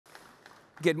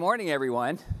Good morning,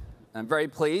 everyone. I'm very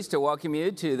pleased to welcome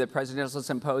you to the Presidential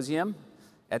Symposium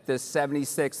at this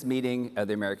 76th meeting of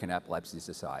the American Epilepsy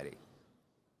Society.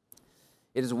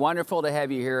 It is wonderful to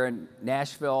have you here in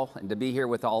Nashville and to be here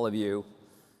with all of you.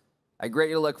 I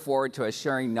greatly look forward to us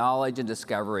sharing knowledge and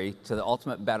discovery to the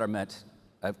ultimate betterment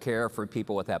of care for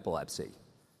people with epilepsy,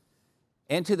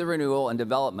 and to the renewal and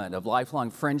development of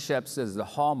lifelong friendships as the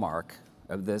hallmark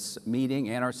of this meeting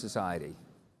and our society.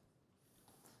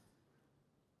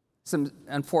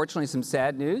 Unfortunately, some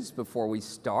sad news before we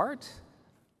start.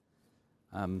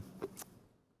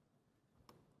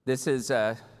 This is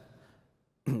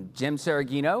Jim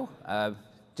Serragino.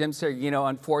 Jim Serragino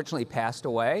unfortunately passed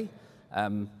away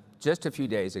just a few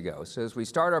days ago. So as we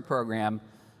start our program,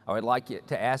 I would like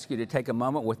to ask you to take a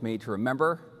moment with me to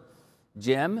remember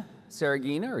Jim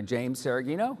Serragino, or James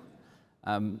Serragino,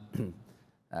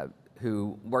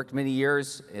 who worked many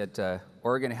years at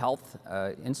Oregon Health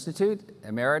Institute,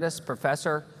 emeritus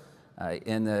professor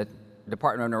in the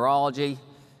Department of Neurology,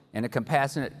 and a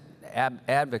compassionate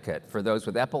advocate for those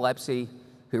with epilepsy,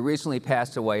 who recently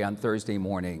passed away on Thursday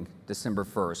morning, December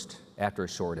 1st, after a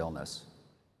short illness.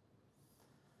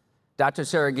 Dr.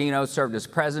 Serragino served as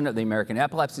president of the American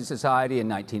Epilepsy Society in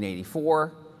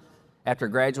 1984, after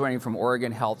graduating from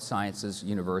Oregon Health Sciences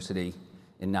University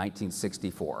in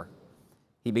 1964.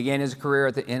 He began his career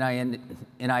at the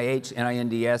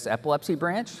NIH-NINDS epilepsy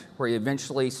branch, where he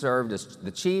eventually served as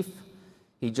the chief.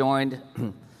 He joined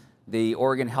the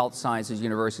Oregon Health Sciences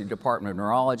University Department of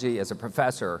Neurology as a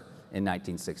professor in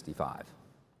 1965.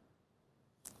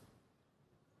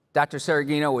 Dr.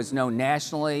 Serragino was known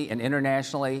nationally and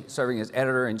internationally, serving as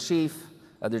editor-in-chief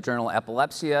of the journal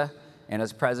Epilepsia and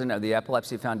as president of the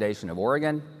Epilepsy Foundation of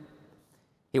Oregon.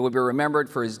 He will be remembered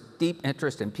for his deep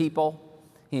interest in people.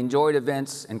 He enjoyed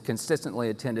events and consistently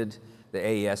attended the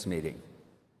AES meeting.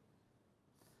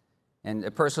 And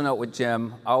a personal note with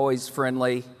Jim, always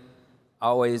friendly,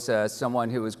 always someone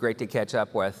who was great to catch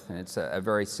up with, and it's a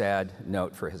very sad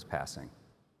note for his passing.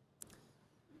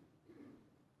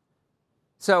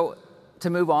 So to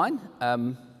move on,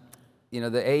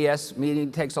 the AES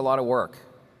meeting takes a lot of work.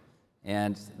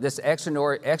 And this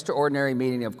extraordinary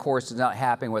meeting, of course, does not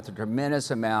happen with a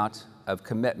tremendous amount of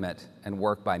commitment and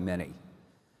work by many.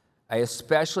 I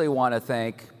especially want to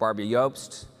thank Barbara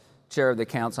Yobst, Chair of the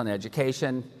Council on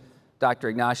Education, Dr.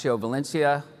 Ignacio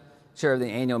Valencia, Chair of the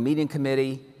Annual Meeting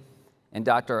Committee, and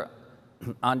Dr.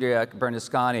 Andrea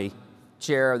Bernasconi,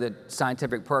 Chair of the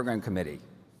Scientific Program Committee.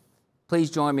 Please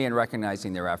join me in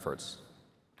recognizing their efforts.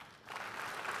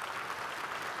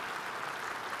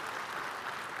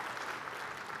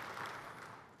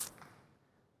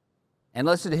 And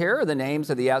listed here are the names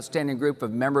of the outstanding group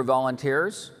of member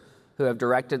volunteers who have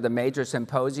directed the major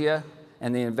symposia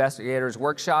and the investigators'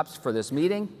 workshops for this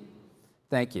meeting.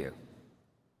 Thank you.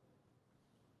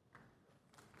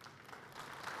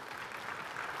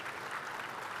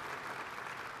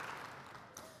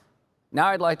 Now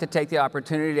I'd like to take the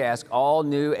opportunity to ask all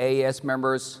new AES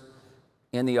members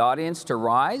in the audience to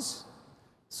rise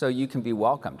so you can be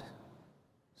welcomed.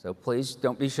 So please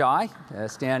don't be shy.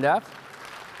 Stand up.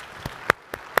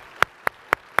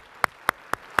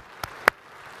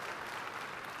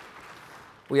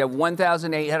 We have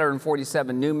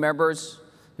 1,847 new members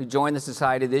who joined the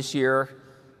Society this year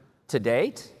to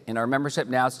date, and our membership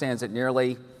now stands at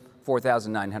nearly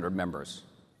 4,900 members.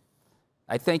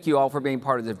 I thank you all for being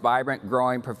part of this vibrant,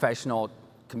 growing professional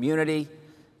community,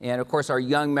 and of course our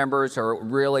young members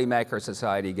really make our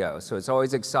society go. So it's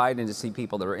always exciting to see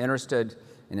people that are interested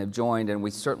and have joined, and we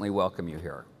certainly welcome you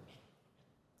here.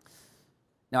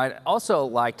 Now, I'd also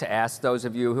like to ask those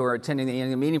of you who are attending the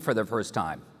annual meeting for the first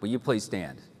time, will you please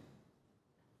stand?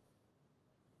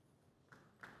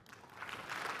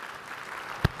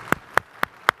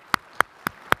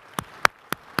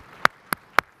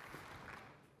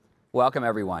 Welcome,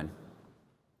 everyone.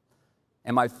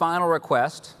 And my final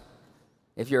request,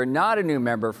 if you're not a new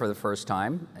member for the first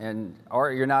time,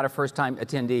 or you're not a first-time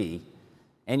attendee,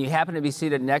 and you happen to be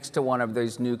seated next to one of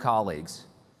those new colleagues,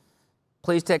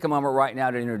 please take a moment right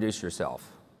now to introduce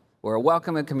yourself. We're a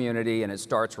welcoming community, and it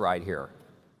starts right here.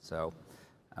 So,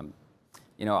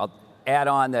 I'll add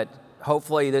on that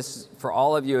hopefully this, for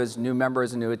all of you as new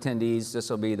members and new attendees, this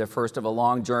will be the first of a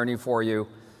long journey for you.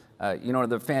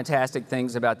 The fantastic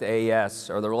things about the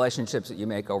AES are the relationships that you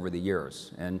make over the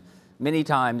years. And many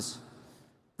times,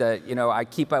 I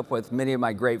keep up with many of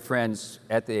my great friends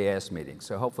at the AES meetings.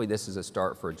 So hopefully this is a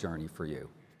start for a journey for you.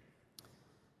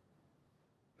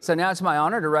 So now it's my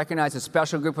honor to recognize a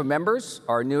special group of members,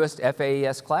 our newest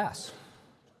FAES class.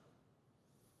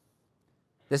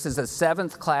 This is the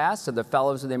 7th class of the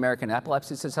Fellows of the American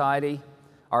Epilepsy Society.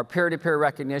 our peer-to-peer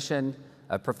recognition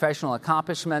of professional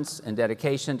accomplishments and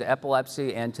dedication to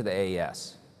epilepsy and to the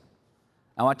AES.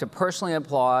 I want to personally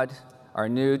applaud our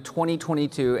new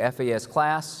 2022 FAS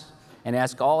class and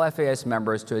ask all FAS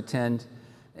members to attend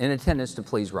in attendance to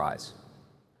please rise.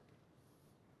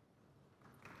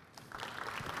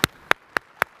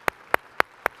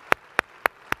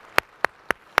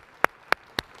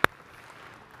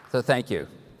 So thank you.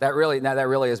 That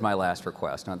really is my last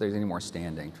request. Not that there's any more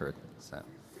standing for it. So.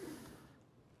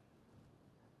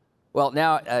 Well,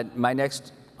 now my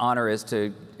next honor is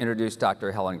to introduce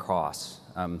Dr. Helen Cross.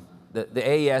 The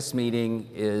AES meeting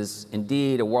is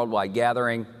indeed a worldwide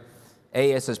gathering.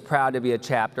 AES is proud to be a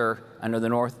chapter under the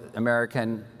North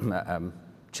American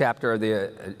chapter of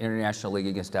the International League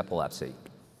Against Epilepsy.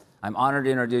 I'm honored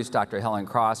to introduce Dr. Helen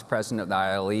Cross, president of the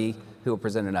ILE, who will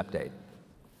present an update.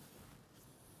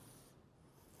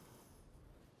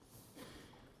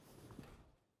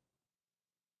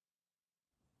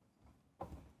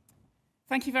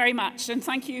 Thank you very much, and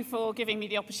thank you for giving me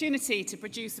the opportunity to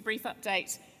produce a brief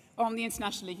update on the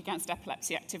International League Against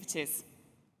Epilepsy activities.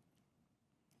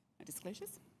 No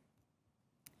disclosures.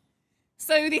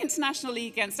 So the International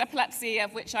League Against Epilepsy,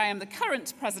 of which I am the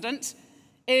current president,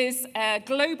 is a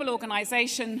global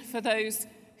organization for those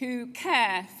who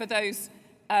care for those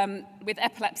with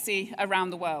epilepsy around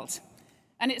the world.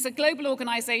 And it's a global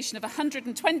organization of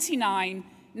 129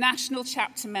 national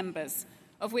chapter members,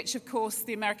 of which, of course,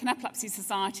 the American Epilepsy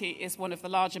Society is one of the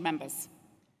larger members.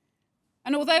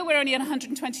 And although we're only in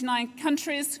 129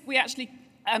 countries,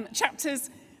 chapters,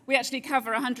 we actually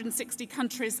cover 160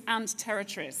 countries and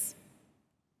territories.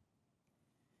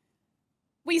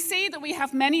 We see that we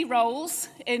have many roles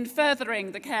in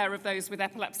furthering the care of those with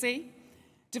epilepsy,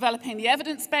 developing the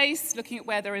evidence base, looking at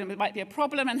where there might be a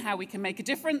problem and how we can make a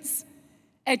difference.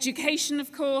 Education,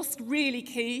 of course, really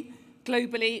key,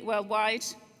 globally, worldwide.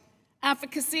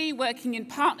 Advocacy, working in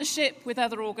partnership with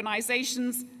other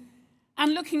organizations,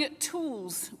 and looking at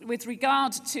tools with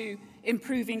regard to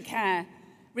improving care.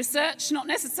 Research, not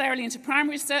necessarily into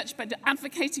primary research, but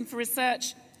advocating for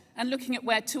research and looking at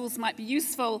where tools might be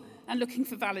useful and looking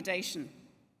for validation.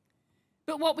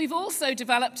 But what we've also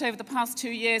developed over the past 2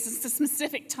 years is the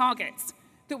specific targets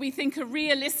that we think are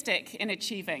realistic in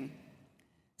achieving.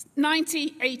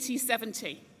 90, 80,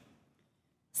 70.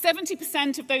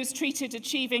 70% of those treated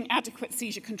achieving adequate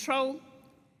seizure control,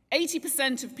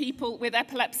 80% of people with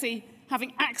epilepsy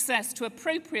having access to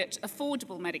appropriate,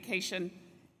 affordable medication,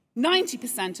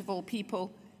 90% of all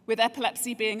people with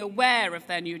epilepsy being aware of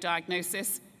their new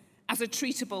diagnosis as a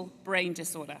treatable brain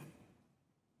disorder.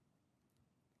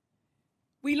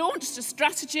 We launched a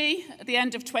strategy at the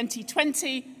end of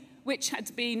 2020, which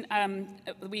had been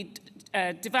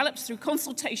developed through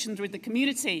consultations with the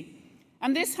community.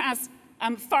 And this has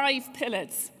 5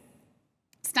 pillars: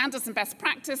 standards and best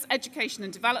practice, education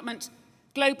and development,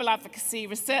 global advocacy,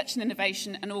 research and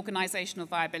innovation, and organizational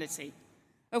viability,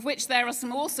 of which there are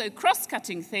some also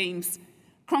cross-cutting themes: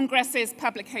 congresses,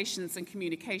 publications, and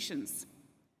communications.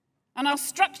 And our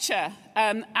structure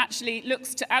actually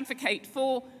looks to advocate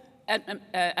for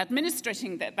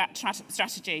administrating that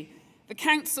strategy. The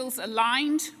council's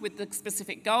aligned with the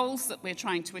specific goals that we're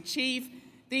trying to achieve.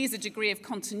 These are a degree of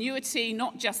continuity,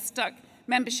 not just stuck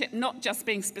membership, not just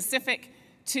being specific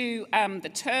to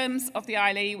the terms of the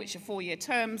ILE, which are 4-year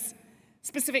terms.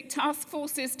 Specific task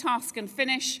forces, task and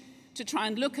finish, to try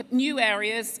and look at new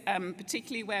areas,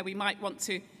 particularly where we might want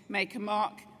to make a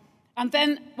mark. And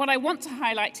then what I want to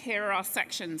highlight here are our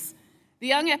sections. The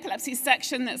young epilepsy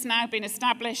section that's now been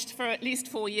established for at least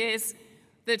 4 years,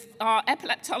 that our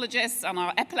epileptologists and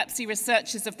our epilepsy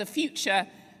researchers of the future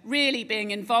really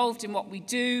being involved in what we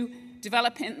do,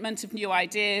 development of new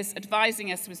ideas,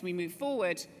 advising us as we move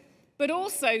forward. But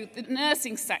also the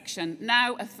nursing section,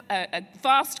 now a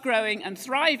fast-growing and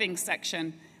thriving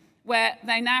section, where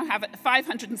they now have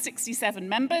 567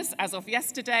 members as of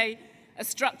yesterday, a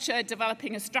structure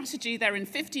developing a strategy. They're in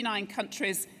 59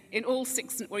 countries in all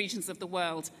 6 regions of the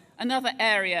world, another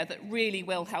area that really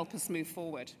will help us move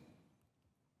forward.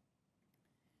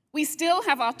 We still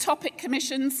have our topic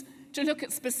commissions to look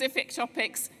at specific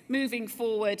topics moving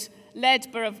forward, led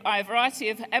by a variety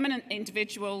of eminent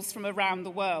individuals from around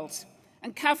the world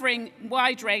and covering a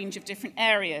wide range of different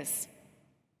areas.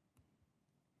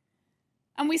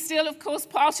 And we still, of course,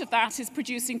 part of that is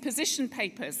producing position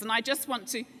papers. And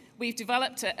we've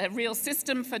developed a real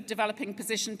system for developing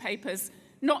position papers,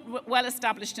 not well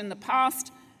established in the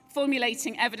past,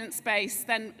 formulating evidence base,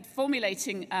 then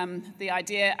formulating the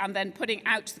idea, and then putting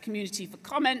out to the community for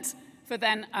comment, for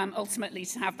then ultimately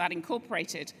to have that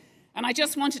incorporated. And I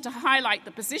just wanted to highlight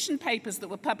the position papers that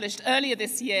were published earlier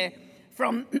this year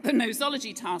from the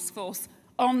Nosology Task Force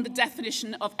on the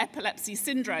definition of epilepsy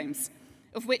syndromes,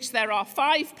 of which there are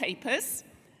 5 papers,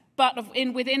 but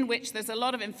within which there's a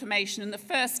lot of information, and the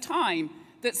first time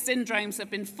that syndromes have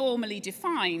been formally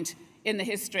defined in the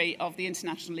history of the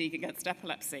International League Against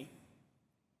Epilepsy.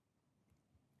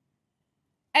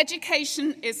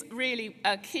 Education is really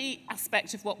a key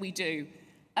aspect of what we do,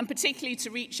 and particularly to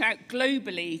reach out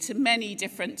globally to many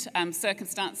different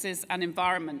circumstances and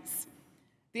environments.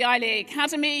 The ILA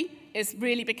Academy is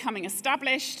really becoming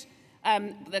established.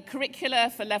 The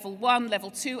curricula for level 1,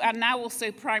 level 2, and now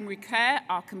also primary care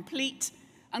are complete,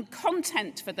 and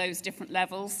content for those different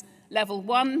levels. Level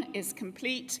 1 is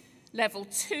complete, level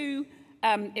 2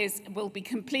 will be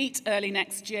complete early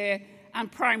next year, and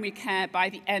primary care by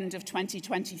the end of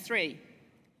 2023.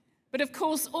 But of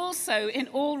course, also in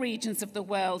all regions of the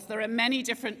world, there are many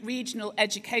different regional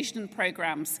education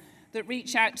programs that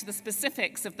reach out to the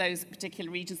specifics of those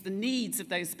particular regions, the needs of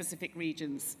those specific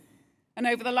regions. And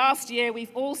over the last year,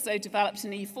 we've also developed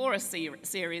an E4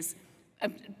 series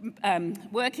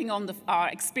working on our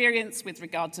experience with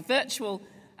regard to virtual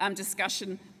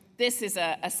discussion. This is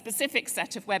a specific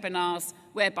set of webinars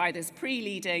whereby there's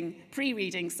pre-reading,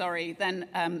 then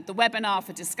the webinar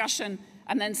for discussion,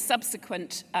 and then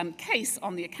subsequent case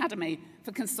on the Academy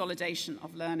for consolidation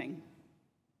of learning.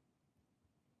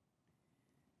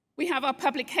 We have our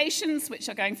publications, which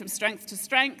are going from strength to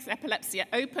strength. Epilepsy at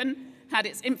Open had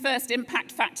its first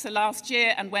impact factor last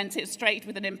year and went it straight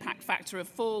with an impact factor of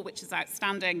 4, which is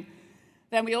outstanding.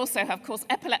 Then we also have, of course,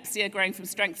 Epilepsy growing from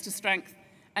strength to strength,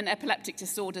 and Epileptic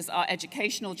Disorders, our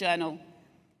educational journal.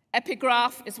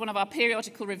 Epigraph is one of our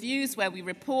periodical reviews where we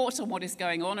report on what is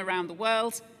going on around the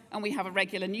world, and we have a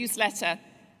regular newsletter.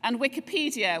 And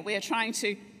Wikipedia, we are trying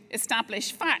to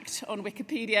establish fact on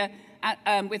Wikipedia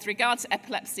with regard to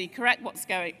epilepsy, correct what's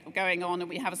going on, and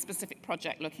we have a specific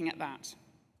project looking at that.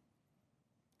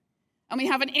 And we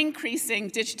have an increasing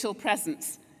digital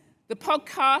presence. The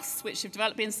podcasts, which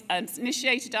have been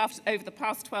initiated over the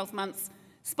past 12 months,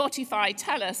 Spotify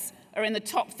tell us are in the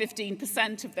top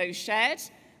 15% of those shared,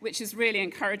 which is really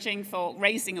encouraging for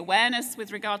raising awareness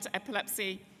with regard to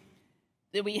epilepsy.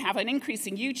 We have an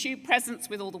increasing YouTube presence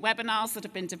with all the webinars that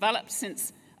have been developed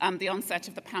since the onset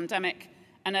of the pandemic,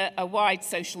 and a wide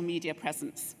social media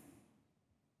presence.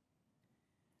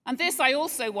 And this I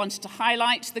also wanted to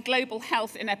highlight, the Global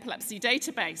Health in Epilepsy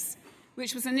database,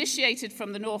 which was initiated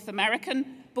from the North American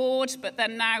board, but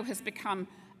then now has become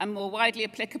more widely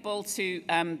applicable to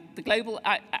the global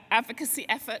advocacy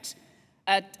effort,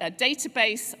 a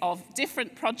database of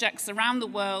different projects around the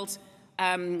world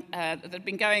that have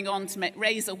been going on to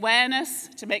raise awareness,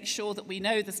 to make sure that we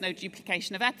know there's no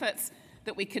duplication of efforts,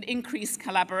 that we can increase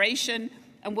collaboration,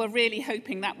 and we're really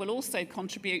hoping that will also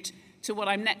contribute to what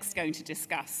I'm next going to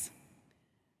discuss,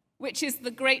 which is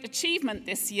the great achievement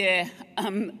this year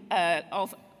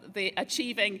of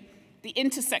achieving the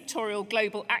Intersectorial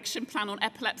Global Action Plan on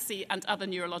Epilepsy and Other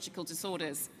Neurological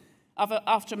Disorders.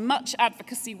 After much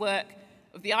advocacy work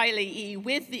of the ILAE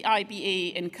with the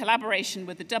IBE in collaboration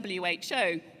with the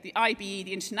WHO, the IBE,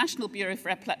 the International Bureau for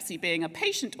Epilepsy, being a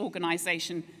patient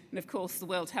organization, and of course the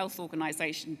World Health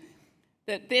Organization,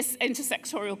 that this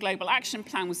Intersectorial Global Action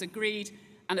Plan was agreed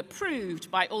and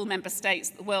approved by all member states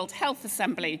at the World Health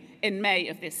Assembly in May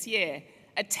of this year,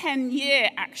 a 10-year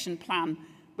action plan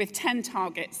with 10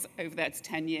 targets over those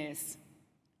 10 years.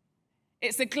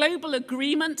 It's a global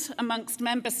agreement amongst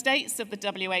member states of the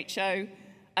WHO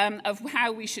of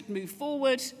how we should move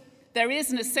forward. There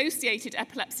is an associated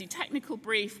epilepsy technical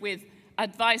brief with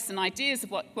advice and ideas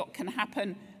of what can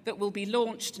happen that will be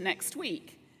launched next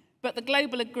week. But the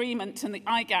global agreement and the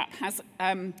IGAP has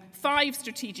 5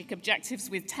 strategic objectives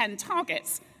with 10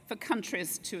 targets for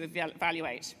countries to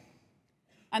evaluate.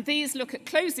 And these look at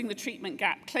closing the treatment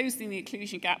gap, closing the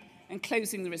inclusion gap, and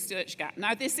closing the research gap.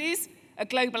 Now, this is a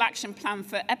global action plan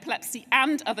for epilepsy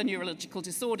and other neurological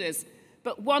disorders,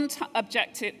 but one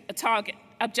objective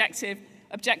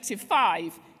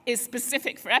 5, is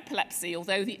specific for epilepsy,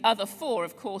 although the other 4,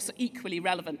 of course, are equally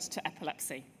relevant to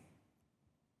epilepsy.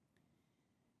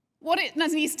 What it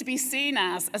needs to be seen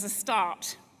as a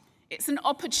start, it's an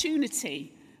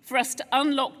opportunity for us to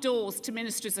unlock doors to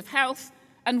ministries of health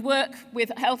and work with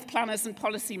health planners and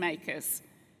policymakers.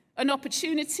 An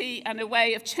opportunity and a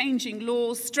way of changing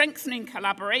laws, strengthening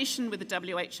collaboration with the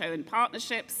WHO and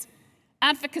partnerships,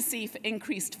 advocacy for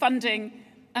increased funding,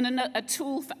 and a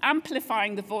tool for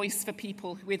amplifying the voice for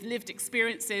people with lived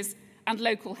experiences and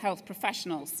local health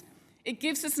professionals. It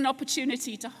gives us an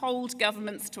opportunity to hold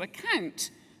governments to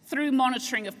account through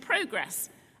monitoring of progress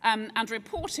and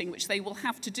reporting, which they will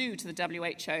have to do to the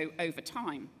WHO over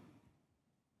time.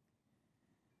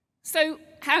 So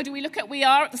how do we look at? We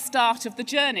are at the start of the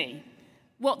journey.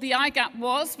 What the IGAP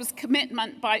was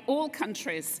commitment by all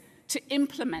countries to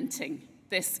implementing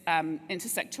this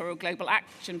intersectoral global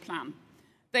action plan.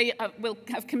 They will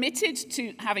have committed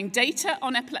to having data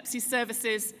on epilepsy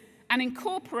services and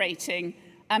incorporating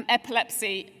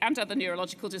epilepsy and other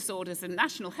neurological disorders in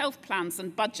national health plans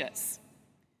and budgets,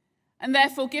 and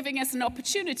therefore giving us an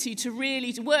opportunity to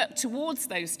really work towards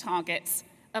those targets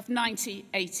of 90,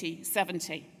 80,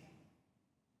 70.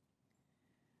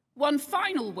 One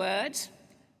final word,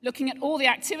 looking at all the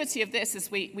activity of this as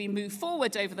we move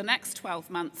forward over the next 12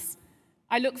 months,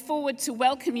 I look forward to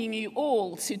welcoming you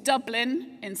all to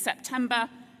Dublin in September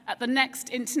at the next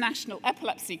International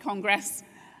Epilepsy Congress,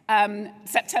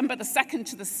 September the 2nd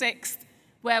to the 6th,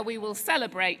 where we will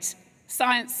celebrate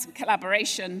science,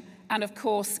 collaboration, and of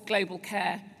course, global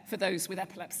care for those with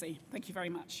epilepsy. Thank you very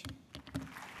much.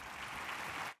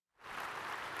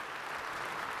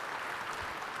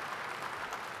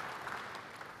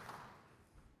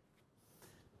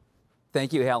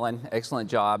 Thank you, Helen. Excellent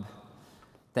job.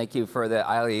 Thank you for the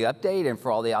ILE update and for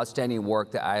all the outstanding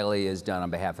work that ILE has done on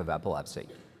behalf of epilepsy.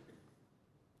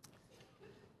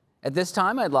 At this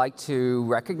time, I'd like to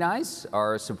recognize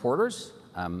our supporters.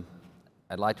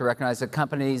 I'd like to recognize the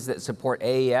companies that support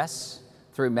AES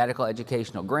through medical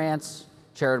educational grants,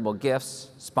 charitable gifts,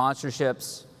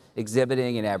 sponsorships,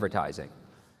 exhibiting, and advertising.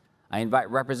 I invite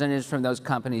representatives from those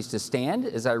companies to stand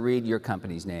as I read your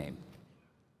company's name.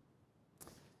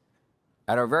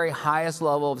 At our very highest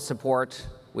level of support,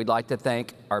 we'd like to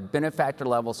thank our benefactor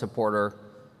level supporter,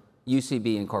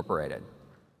 UCB Incorporated.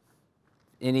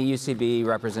 Any UCB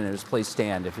representatives, please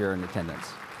stand if you're in attendance.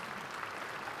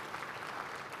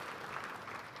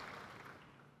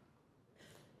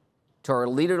 To our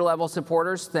leader level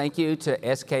supporters, thank you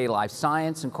to SK Life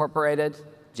Science Incorporated,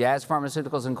 Jazz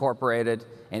Pharmaceuticals Incorporated,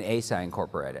 and ASI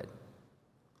Incorporated.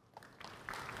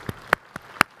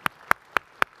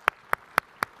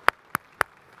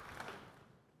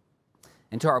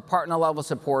 And to our partner level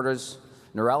supporters,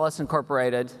 Neurelis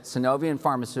Incorporated, Synovian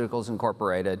Pharmaceuticals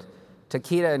Incorporated,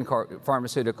 Takeda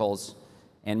Pharmaceuticals,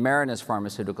 and Marinus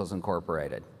Pharmaceuticals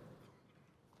Incorporated.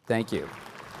 Thank you.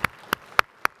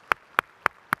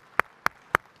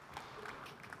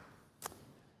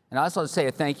 And I also say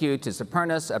a thank you to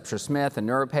Supernus, Upshur Smith, and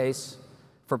NeuroPace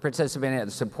for participating at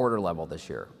the supporter level this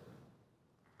year.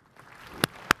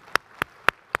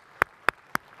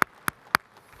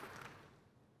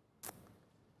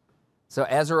 So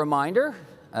as a reminder,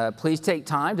 please take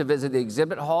time to visit the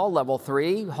exhibit hall, level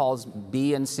 3, halls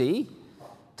B and C.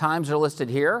 Times are listed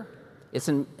here. It's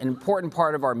an important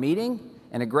part of our meeting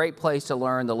and a great place to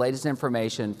learn the latest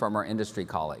information from our industry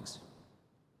colleagues.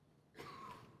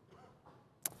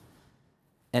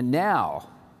 And now,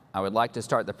 I would like to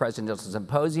start the Presidential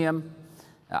Symposium.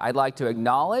 I'd like to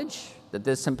acknowledge that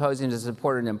this symposium is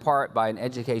supported in part by an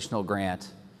educational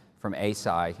grant from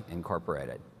ASI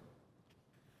Incorporated.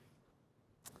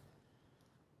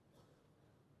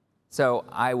 So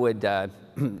I would,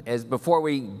 before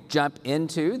we jump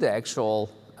into the actual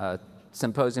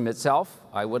symposium itself,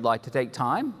 I would like to take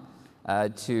time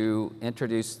to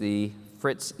introduce the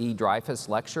Fritz E. Dreyfuss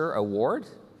Lecture Award.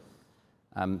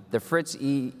 The Fritz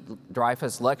E.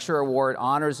 Dreyfuss Lecture Award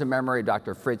honors the memory of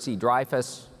Dr. Fritz E.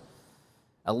 Dreyfuss,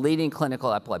 a leading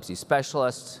clinical epilepsy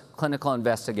specialist, clinical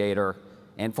investigator,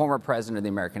 and former president of the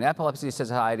American Epilepsy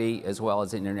Society, as well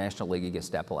as the International League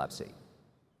Against Epilepsy.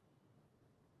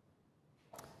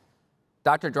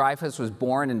 Dr. Dreyfuss was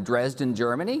born in Dresden,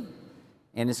 Germany,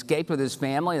 and escaped with his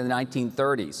family in the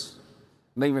 1930s,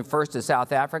 moving first to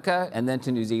South Africa and then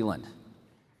to New Zealand.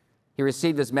 He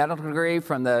received his medical degree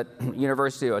from the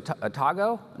University of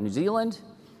Otago, New Zealand,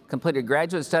 completed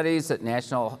graduate studies at the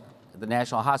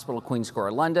National Hospital Queen's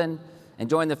Square, London, and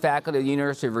joined the faculty of the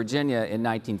University of Virginia in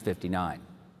 1959.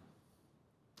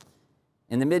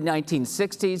 In the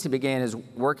mid-1960s, he began his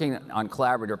working on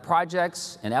collaborative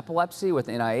projects in epilepsy with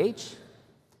NIH.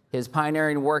 His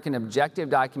pioneering work in objective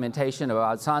documentation of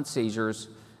absence seizures,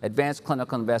 advanced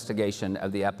clinical investigation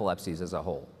of the epilepsies as a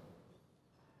whole.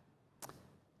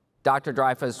 Dr.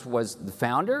 Dreyfuss was the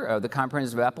founder of the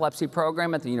Comprehensive Epilepsy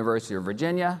Program at the University of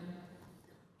Virginia.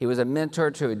 He was a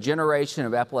mentor to a generation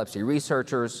of epilepsy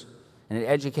researchers and an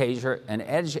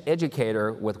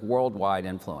educator with worldwide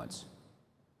influence.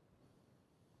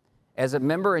 As a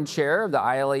member and chair of the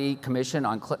ILE Commission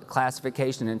on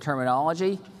Classification and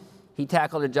Terminology, he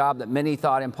tackled a job that many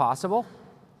thought impossible,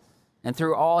 and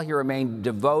through all, he remained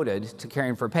devoted to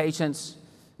caring for patients,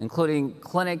 including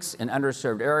clinics in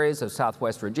underserved areas of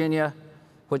Southwest Virginia,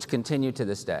 which continue to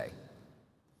this day.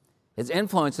 His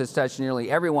influence has touched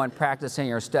nearly everyone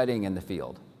practicing or studying in the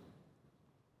field.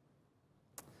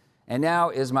 And now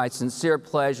it is my sincere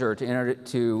pleasure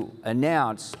to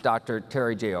announce Dr.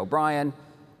 Terry J. O'Brien,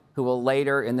 who will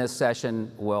later in this session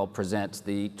will present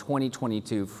the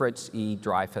 2022 Fritz E.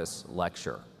 Dreyfuss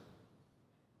Lecture.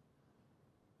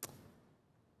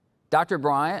 Dr.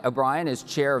 O'Brien is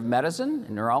Chair of Medicine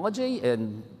and Neurology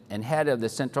and head of the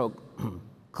Central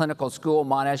Clinical School,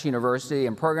 Monash University,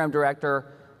 and Program Director,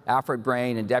 Alfred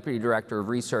Brain, and Deputy Director of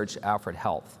Research, Alfred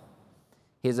Health.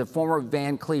 He is a former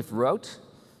Van Cleef Rote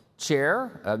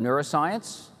Chair of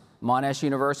Neuroscience, Monash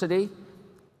University,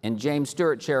 and James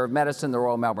Stewart Chair of Medicine, the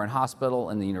Royal Melbourne Hospital,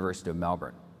 and the University of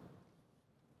Melbourne.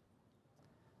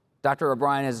 Dr.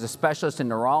 O'Brien is a specialist in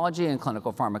neurology and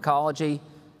clinical pharmacology,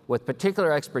 with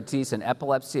particular expertise in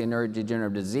epilepsy and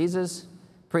neurodegenerative diseases,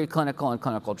 preclinical and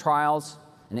clinical trials,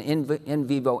 and in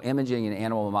vivo imaging in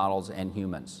animal models and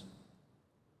humans.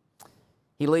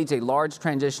 He leads a large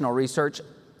translational research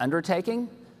undertaking,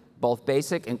 both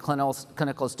basic and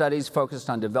clinical studies focused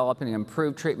on developing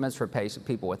improved treatments for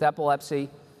people with epilepsy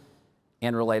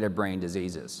and related brain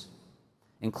diseases,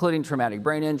 including traumatic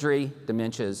brain injury,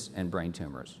 dementias, and brain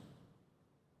tumors.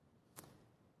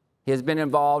 He has been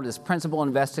involved as principal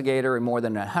investigator in more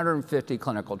than 150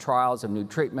 clinical trials of new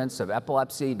treatments of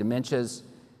epilepsy, dementias,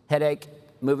 headache,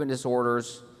 movement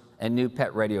disorders, and new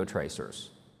PET radio tracers.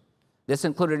 This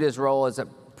included his role as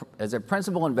a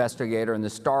principal investigator in the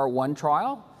STAR-1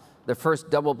 trial, the first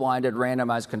double-blinded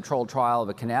randomized controlled trial of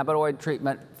a cannabinoid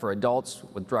treatment for adults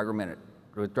with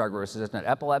drug-resistant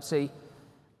epilepsy,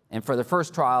 and for the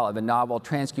first trial of a novel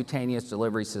transcutaneous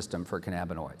delivery system for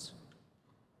cannabinoids.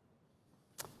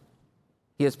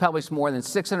 He has published more than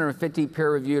 650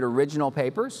 peer-reviewed original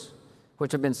papers,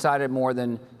 which have been cited more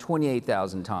than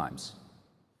 28,000 times.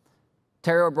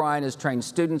 Terry O'Brien has trained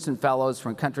students and fellows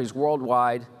from countries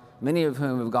worldwide, many of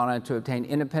whom have gone on to obtain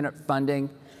independent funding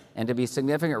and to be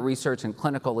significant research and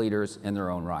clinical leaders in their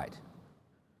own right.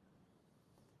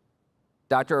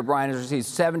 Dr. O'Brien has received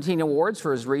 17 awards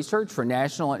for his research for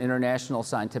national and international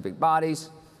scientific bodies,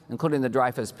 including the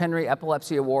Dreyfuss-Penry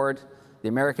Epilepsy Award, the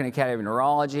American Academy of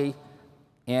Neurology,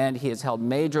 and he has held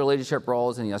major leadership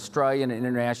roles in the Australian and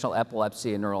International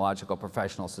Epilepsy and Neurological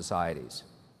Professional Societies.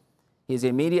 He is the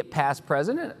immediate past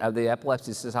president of the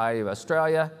Epilepsy Society of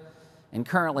Australia and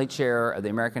currently chair of the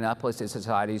American Epilepsy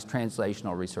Society's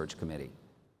Translational Research Committee.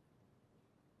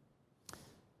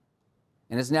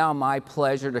 And it's now my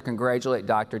pleasure to congratulate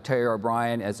Dr. Terry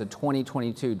O'Brien as a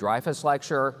 2022 Dreyfuss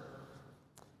Lecturer.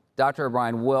 Dr.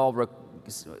 O'Brien will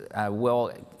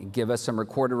give us some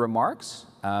recorded remarks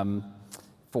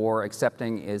for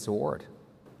accepting his award.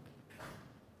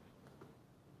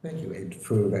 Thank you, Ed,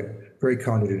 for that very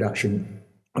kind introduction.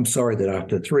 I'm sorry that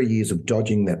after 3 years of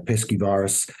dodging that pesky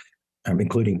virus,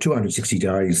 including 260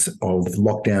 days of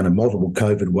lockdown and multiple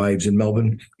COVID waves in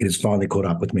Melbourne, it has finally caught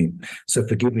up with me. So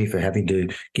forgive me for having to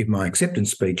give my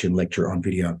acceptance speech and lecture on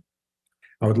video.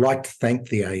 I would like to thank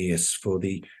the AES for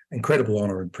the incredible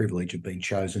honour and privilege of being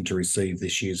chosen to receive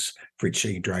this year's Fritz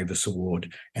E. Dreyfuss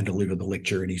Award and deliver the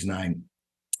lecture in his name.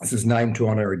 This is named to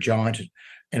honour a giant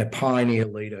and a pioneer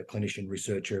leader, clinician,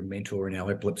 researcher, and mentor in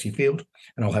our epilepsy field.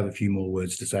 And I'll have a few more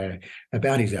words to say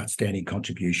about his outstanding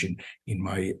contribution in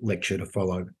my lecture to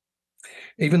follow.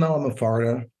 Even though I'm a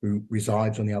foreigner who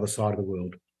resides on the other side of the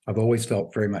world, I've always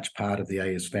felt very much part of the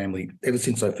AES family ever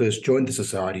since I first joined the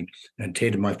society and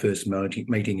attended my first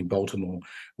meeting in Baltimore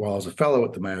while I was a fellow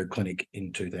at the Mayo Clinic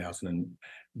in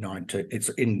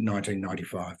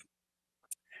 1995.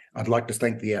 I'd like to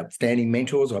thank the outstanding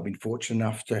mentors I've been fortunate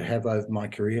enough to have over my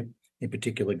career, in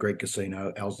particular Greg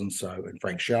Cassino, Alzin So, and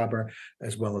Frank Schaber,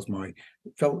 as well as my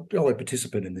fellow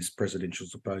participant in this presidential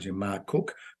symposium, Mark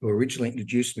Cook, who originally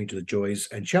introduced me to the joys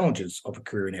and challenges of a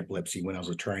career in epilepsy when I was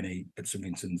a trainee at St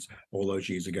Vincent's all those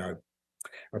years ago.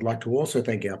 I'd like to also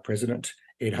thank our president,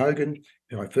 Ed Hogan,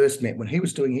 who I first met when he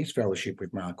was doing his fellowship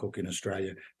with Mark Cook in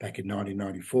Australia back in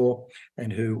 1994,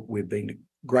 and who we've been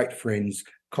great friends,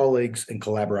 colleagues and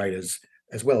collaborators,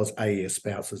 as well as AES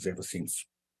spouses ever since.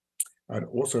 I'd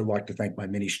also like to thank my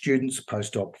many students,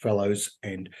 postdoc fellows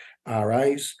and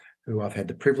RAs who I've had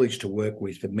the privilege to work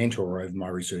with and mentor over my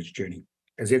research journey.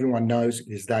 As everyone knows, it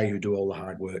is they who do all the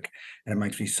hard work, and it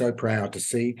makes me so proud to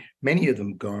see many of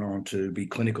them gone on to be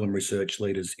clinical and research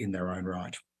leaders in their own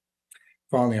right.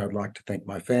 Finally, I'd like to thank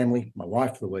my family, my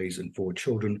wife Louise and 4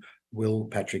 children, Will,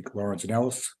 Patrick, Lawrence and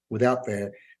Alice. Without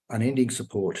their unending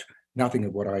support, nothing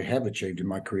of what I have achieved in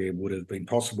my career would have been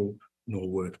possible nor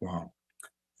worthwhile.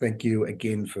 Thank you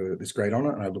again for this great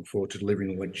honour, and I look forward to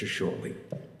delivering the lecture shortly.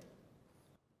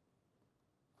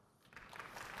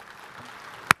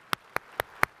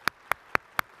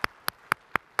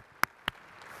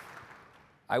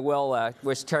 I will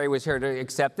wish Terry was here to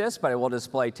accept this, but I will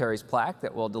display Terry's plaque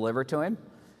that we'll deliver to him.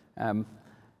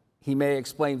 He may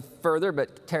explain further,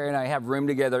 but Terry and I have roomed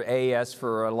together AES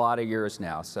for a lot of years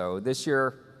now. So this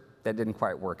year, that didn't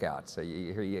quite work out. So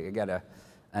you got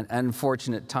an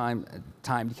unfortunate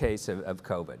timed case of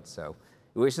COVID. So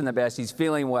we wish him the best. He's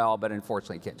feeling well, but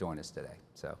unfortunately can't join us today.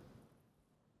 So.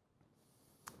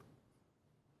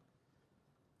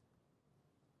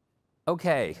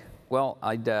 Okay, well,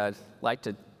 I'd like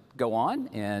to go on,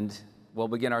 and we'll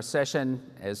begin our session,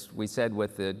 as we said,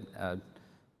 with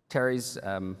Terry's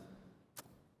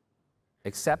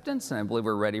acceptance, and I believe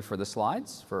we're ready for the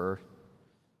slides for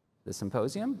the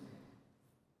symposium.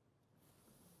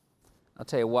 I'll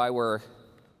tell you why we're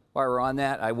on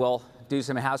that. I will do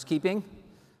some housekeeping.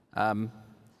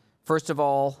 First of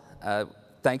all,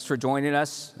 thanks for joining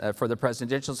us for the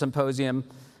Presidential Symposium.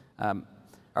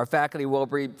 Our faculty will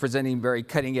be presenting very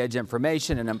cutting-edge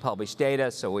information and unpublished data,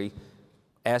 so we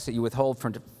ask that you withhold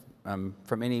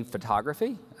from any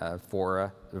photography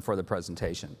for the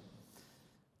presentation.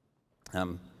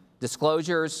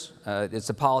 Disclosures, it's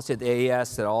a policy at the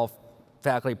AES that all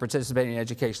faculty participating in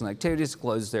educational activities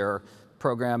disclose their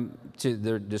program to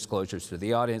their disclosures to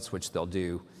the audience, which they'll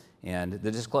do. And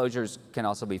the disclosures can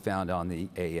also be found on the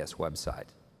AES website.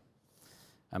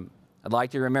 I'd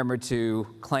like you to remember to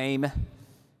claim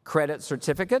credit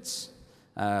certificates.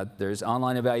 There's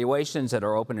online evaluations that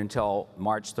are open until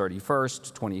March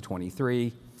 31st,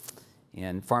 2023.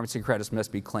 And pharmacy credits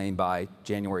must be claimed by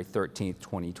January 13th,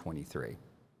 2023.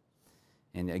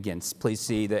 And again, please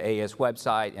see the AES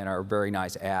website and our very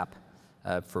nice app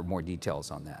for more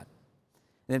details on that.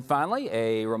 And then finally,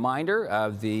 a reminder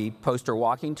of the poster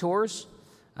walking tours.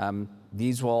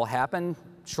 These will happen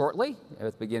shortly,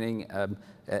 at the beginning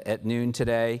at noon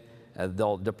today.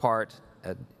 They'll depart,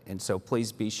 and so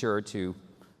please be sure to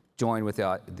join with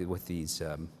these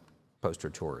poster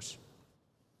tours.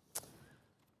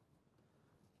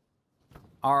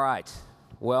 All right,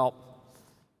 well,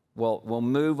 we'll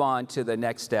move on to the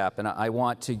next step, and I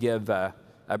want to give a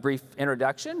brief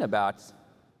introduction about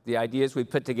the ideas we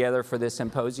put together for this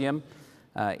symposium,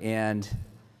 and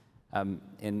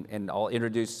I'll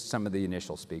introduce some of the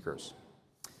initial speakers.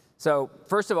 So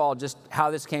first of all, just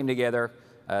how this came together.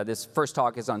 This first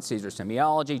talk is on seizure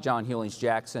semiology, John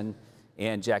Hughlings-Jackson,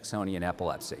 and Jacksonian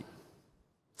epilepsy.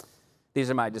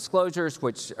 These are my disclosures,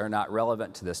 which are not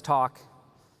relevant to this talk,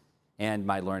 and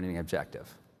my learning objective.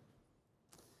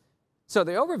 So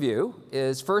the overview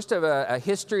is first of a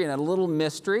history and a little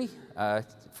mystery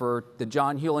for the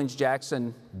John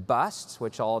Hughlings-Jackson bust,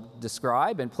 which I'll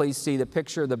describe, and please see the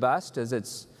picture of the bust as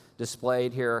it's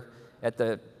displayed here at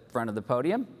the front of the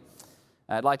podium.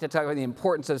 I'd like to talk about the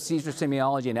importance of seizure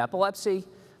semiology and epilepsy,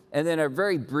 and then a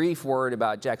very brief word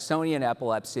about Jacksonian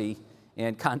epilepsy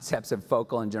and concepts of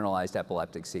focal and generalized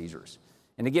epileptic seizures.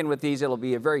 And again, with these, it'll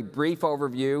be a very brief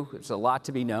overview. There's a lot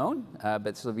to be known, but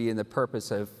this will be in the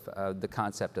purpose of the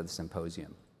concept of the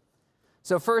symposium.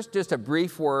 So first, just a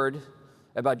brief word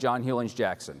about John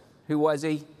Hughlings-Jackson. Who was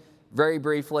he? Very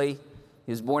briefly,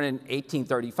 he was born in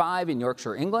 1835 in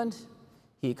Yorkshire, England.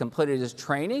 He completed his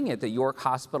training at the York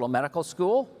Hospital Medical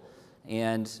School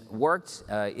and worked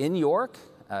in York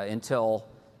until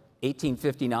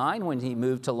 1859 when he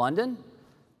moved to London.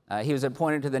 He was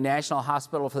appointed to the National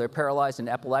Hospital for the Paralyzed and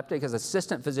Epileptic as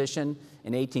assistant physician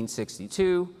in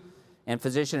 1862 and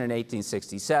physician in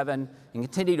 1867, and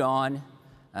continued on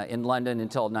in London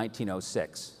until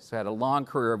 1906. So had a long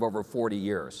career of over 40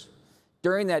 years.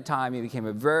 During that time, he became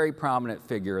a very prominent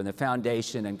figure in the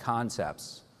foundation and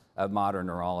concepts of modern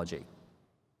neurology.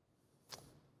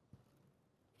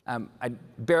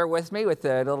 Bear with me with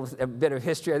a bit of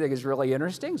history I think is really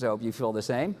interesting, so I hope you feel the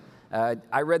same.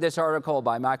 I read this article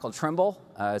by Michael Trimble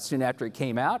soon after it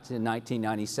came out in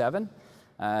 1997.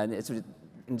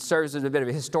 It serves as a bit of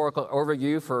a historical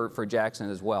overview for Jackson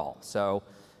as well. So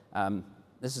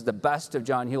this is the bust of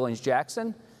John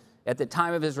Hughlings-Jackson. At the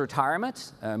time of his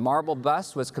retirement, a marble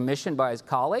bust was commissioned by his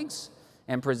colleagues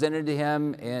and presented to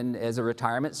him as a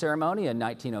retirement ceremony in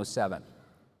 1907.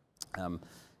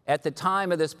 At the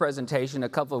time of this presentation, a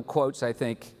couple of quotes I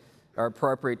think are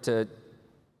appropriate to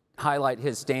highlight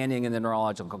his standing in the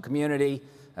neurological community.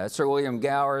 Sir William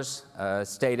Gowers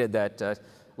stated that,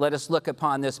 "Let us look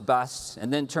upon this bust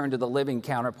and then turn to the living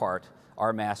counterpart,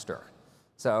 our master."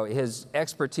 So his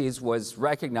expertise was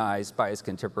recognized by his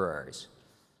contemporaries.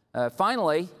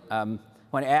 Finally,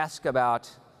 when asked about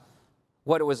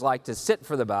what it was like to sit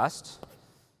for the bust,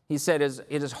 he said,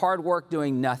 "It is hard work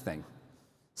doing nothing.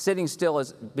 Sitting still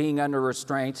is being under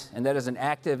restraint, and that is an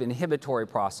active inhibitory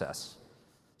process.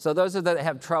 So those of that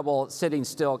have trouble sitting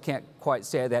still can't quite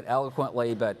say that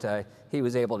eloquently, but he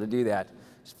was able to do that.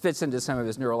 Fits into some of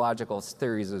his neurological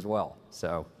theories as well.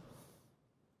 So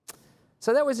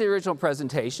that was the original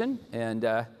presentation, and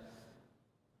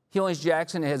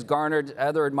Hughlings-Jackson has garnered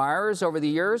other admirers over the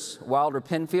years. Wilder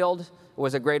Penfield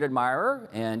was a great admirer,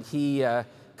 and he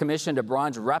commissioned a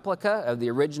bronze replica of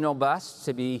the original bust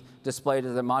to be displayed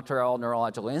at the Montreal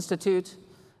Neurological Institute.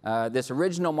 This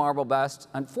original marble bust,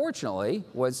 unfortunately,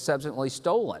 was subsequently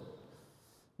stolen.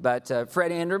 But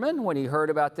Fred Anderman, when he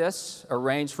heard about this,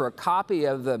 arranged for a copy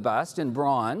of the bust in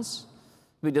bronze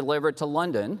to be delivered to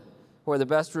London, where the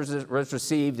bust was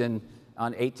received on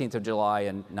 18th of July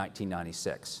in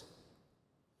 1996.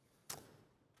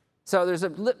 So there's a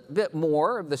bit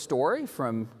more of the story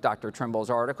from Dr.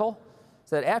 Trimble's article.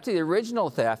 So that after the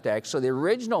original theft, actually, the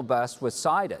original bust was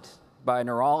cited by a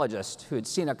neurologist who had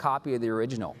seen a copy of the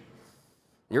original.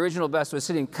 The original bust was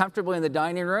sitting comfortably in the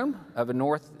dining room of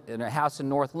in a house in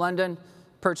North London,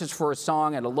 purchased for a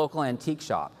song at a local antique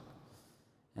shop.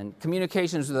 And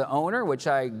communications with the owner, which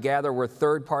I gather were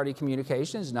third-party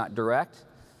communications, not direct,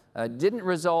 didn't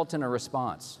result in a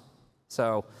response.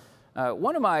 So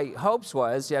one of my hopes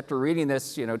was, after reading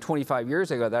this 25 years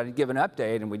ago, that I'd give an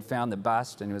update and we'd found the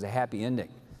bust and it was a happy ending.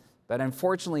 But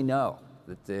unfortunately, no.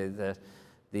 That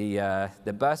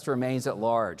the bust remains at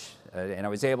large. And I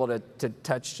was able to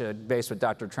touch base with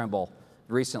Dr. Trimble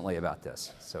recently about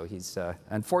this. So he's,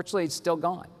 unfortunately, still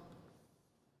gone.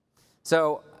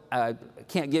 So I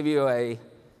can't give you a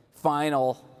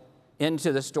final end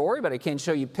to the story, but I can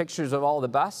show you pictures of all the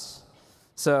busts.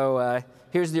 So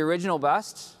here's the original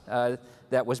bust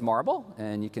that was marble,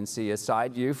 and you can see a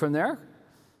side view from there.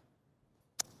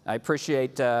 I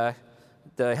appreciate the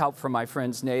help from my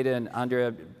friends Nada and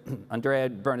Andrea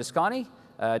Bernasconi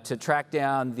to track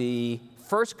down the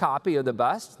first copy of the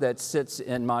bust that sits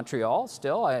in Montreal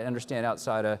still, I understand,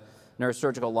 outside a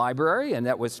neurosurgical library, and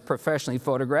that was professionally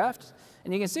photographed.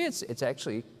 And you can see it's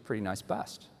actually a pretty nice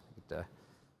bust.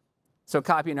 So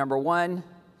copy number 1,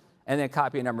 and then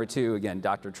copy number 2, again,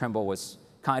 Dr. Trimble was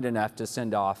kind enough to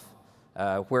send off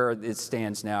where it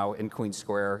stands now in Queen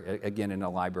Square, again in a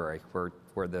library,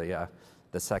 where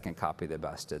the second copy of the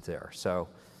bust is there. So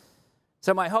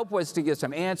my hope was to get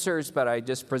some answers, but I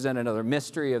just present another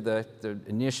mystery of the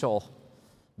initial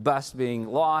bust being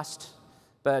lost.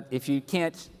 But if you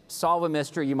can't solve a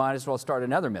mystery, you might as well start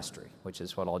another mystery, which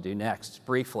is what I'll do next,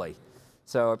 briefly.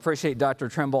 So I appreciate Dr.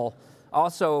 Trimble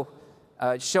also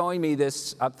showing me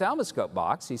this ophthalmoscope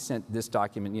box. He sent this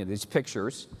document, these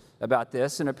pictures about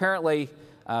this, and apparently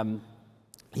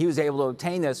he was able to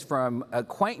obtain this from an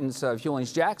acquaintance of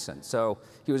Hughlings-Jackson. So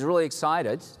he was really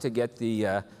excited to get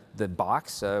the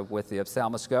box with the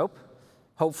ophthalmoscope,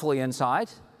 hopefully inside.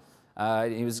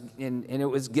 It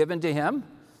was given to him,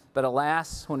 but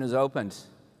alas, when it was opened,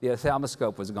 the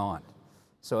ophthalmoscope was gone.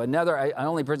 So I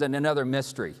only present another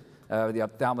mystery of the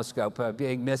ophthalmoscope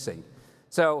being missing.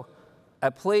 So a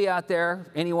plea out there,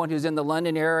 anyone who's in the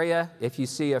London area, if you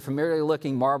see a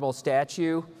familiar-looking marble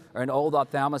statue or an old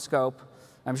ophthalmoscope,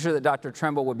 I'm sure that Dr.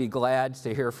 Trimble would be glad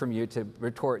to hear from you to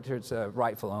retort to its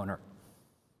rightful owner.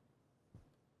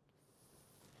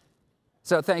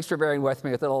 So thanks for bearing with me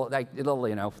with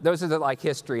those that like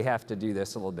history have to do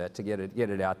this a little bit to get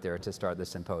it out there to start the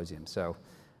symposium. So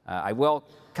I will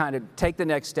kind of take the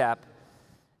next step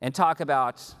and talk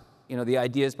about the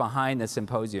ideas behind the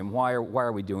symposium. Why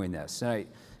are we doing this?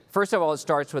 First of all, it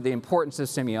starts with the importance of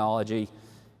semiology.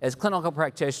 As clinical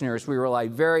practitioners, we rely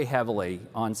very heavily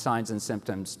on signs and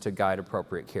symptoms to guide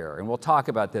appropriate care. And we'll talk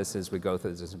about this as we go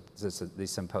through the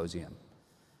symposium.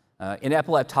 In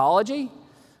epileptology,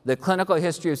 the clinical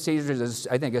history of seizures is,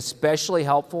 I think, especially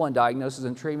helpful in diagnosis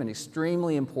and treatment,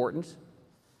 extremely important.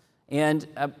 And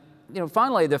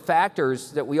finally, the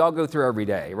factors that we all go through every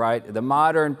day, right? The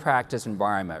modern practice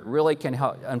environment really can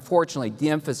help, unfortunately,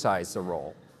 de-emphasize the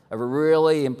role of a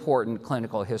really important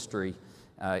clinical history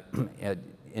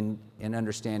in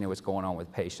understanding what's going on with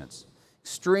patients.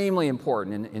 Extremely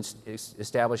important in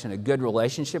establishing a good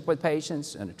relationship with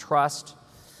patients and a trust.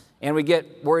 And we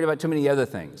get worried about too many other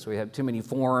things. We have too many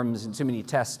forms and too many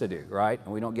tests to do, right?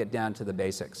 And we don't get down to the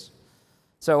basics.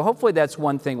 So hopefully that's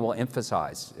one thing we'll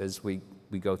emphasize as we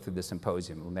go through the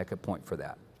symposium. We'll make a point for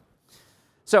that.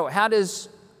 So how does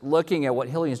looking at what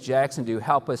Hughlings-Jackson do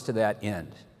help us to that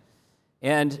end?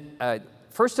 And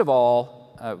first of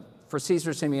all, for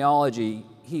Seizure Semiology,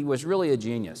 he was really a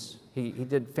genius. He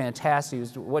did fantastic.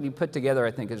 What he put together,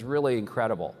 I think, is really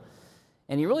incredible.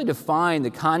 And he really defined the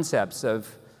concepts of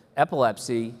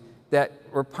epilepsy that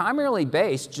were primarily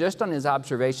based just on his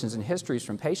observations and histories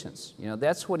from patients.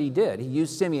 That's what he did. He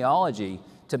used semiology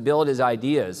to build his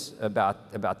ideas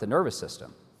about the nervous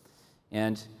system.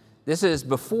 And this is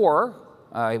before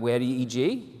we had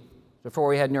EEG, before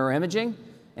we had neuroimaging,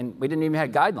 and we didn't even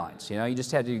have guidelines. You know, you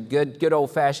just had to do good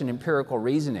old-fashioned empirical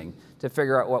reasoning to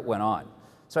figure out what went on.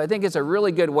 So I think it's a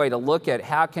really good way to look at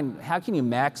how can you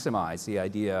maximize the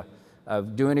idea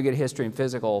of doing a good history and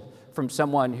physical from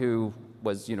someone who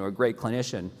was, you know, a great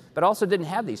clinician, but also didn't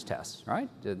have these tests, right?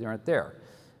 They aren't there.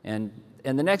 And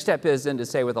the next step is then to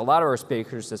say with a lot of our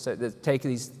speakers to take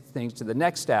these things to the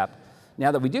next step.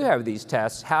 Now that we do have these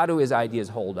tests, how do his ideas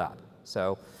hold up?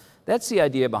 So that's the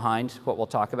idea behind what we'll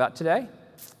talk about today.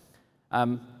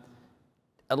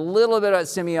 A little bit about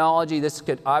semiology. This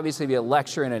could obviously be a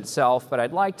lecture in itself, but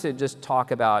I'd like to just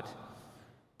talk about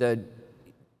the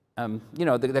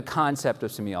concept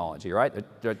of semiology, right?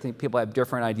 I think people have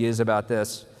different ideas about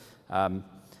this.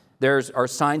 There's our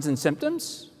signs and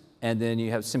symptoms, and then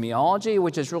you have semiology,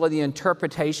 which is really the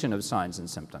interpretation of signs and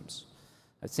symptoms.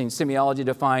 I've seen semiology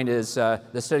defined as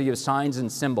the study of signs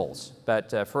and symbols,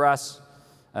 but for us,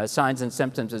 signs and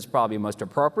symptoms is probably most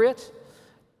appropriate.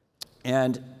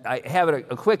 And I have a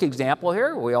quick example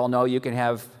here. We all know you can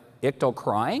have ictal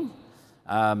crying.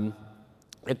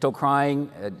 Ictal crying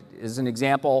is an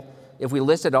example. If we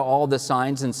listed all the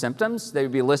signs and symptoms, they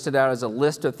would be listed out as a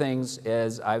list of things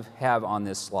as I have on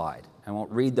this slide. I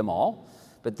won't read them all,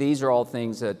 but these are all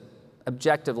things that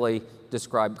objectively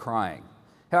describe crying.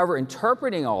 However,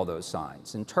 interpreting all those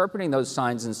signs, interpreting those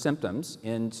signs and symptoms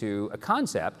into a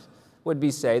concept would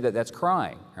be say that that's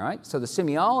crying, right? So the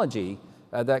semiology,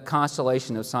 that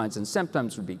constellation of signs and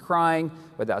symptoms would be crying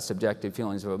without subjective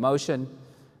feelings of emotion,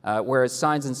 whereas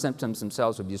signs and symptoms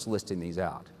themselves would be just listing these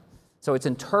out. So it's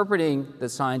interpreting the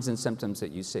signs and symptoms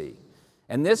that you see.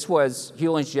 And this was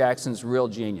Hughlings-Jackson's real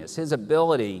genius, his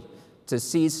ability to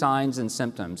see signs and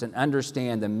symptoms and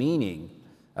understand the meaning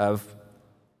of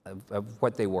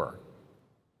what they were.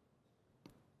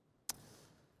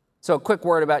 So a quick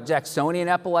word about Jacksonian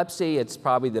epilepsy. It's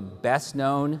probably the best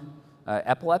known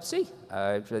epilepsy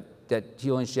that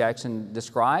Hughlings-Jackson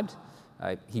described.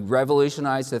 He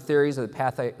revolutionized the theories of the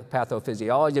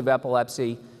pathophysiology of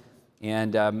epilepsy,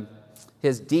 and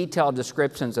his detailed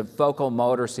descriptions of focal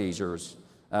motor seizures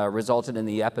resulted in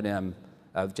the epidemic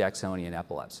of Jacksonian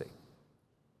epilepsy.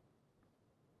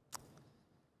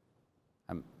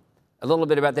 A little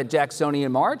bit about the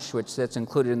Jacksonian March, that's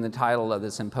included in the title of the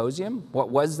symposium. What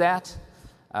was that?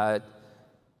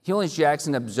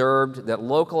 Hughlings-Jackson observed that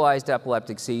localized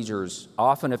epileptic seizures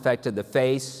often affected the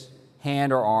face,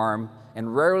 hand, or arm,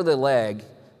 and rarely the leg,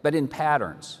 but in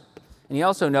patterns. And he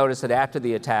also noticed that after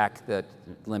the attack, the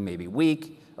limb may be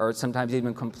weak or sometimes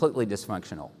even completely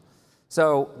dysfunctional.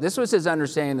 So this was his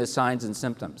understanding of the signs and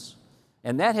symptoms.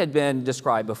 And that had been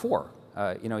described before,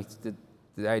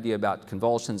 the idea about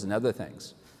convulsions and other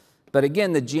things. But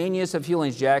again, the genius of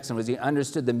Hughlings-Jackson was he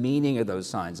understood the meaning of those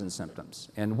signs and symptoms.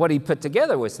 And what he put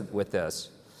together with this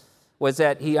was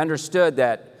that he understood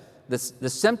that the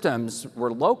symptoms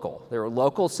were local. They were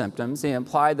local symptoms. They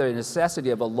implied the necessity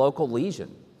of a local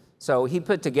lesion. So he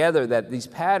put together that these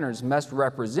patterns must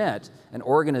represent an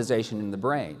organization in the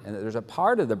brain, and that there's a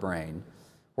part of the brain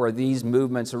where these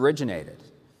movements originated.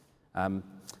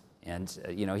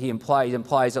 He implies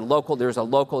there's a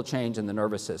local change in the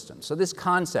nervous system. So this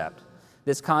concept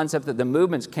that the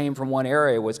movements came from one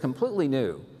area was completely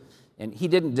new. And he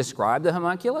didn't describe the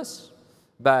homunculus,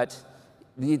 but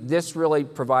this really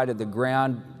provided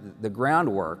the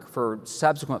groundwork for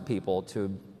subsequent people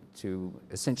to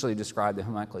essentially describe the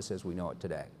homunculus as we know it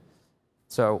today.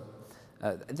 So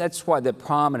that's why the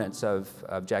prominence of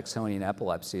Jacksonian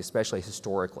epilepsy, especially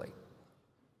historically.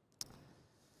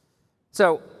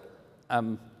 So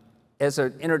as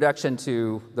an introduction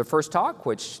to the first talk,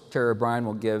 which Terry O'Brien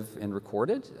will give and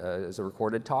recorded as a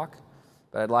recorded talk,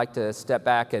 but I'd like to step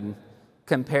back and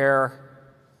compare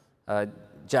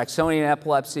Jacksonian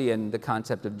epilepsy and the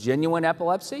concept of genuine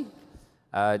epilepsy.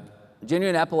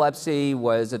 Genuine epilepsy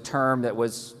was a term that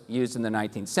was used in the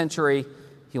 19th century,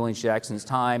 Hughlings-Jackson's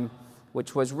time,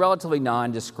 which was relatively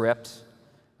nondescript.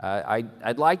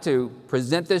 I'd like to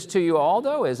present this to you all,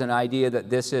 though, as an idea that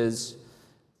this is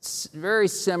very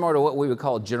similar to what we would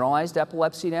call generalized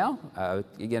epilepsy now.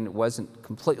 Again, it wasn't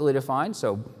completely defined,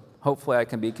 so hopefully I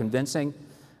can be convincing.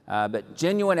 But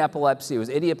genuine epilepsy was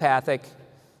idiopathic,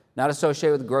 not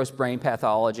associated with gross brain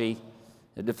pathology.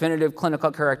 The definitive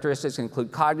clinical characteristics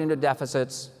include cognitive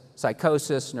deficits,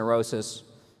 psychosis, neurosis,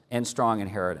 and strong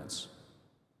inheritance.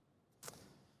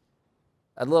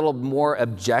 A little more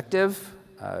objective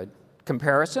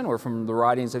comparison were from the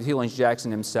writings of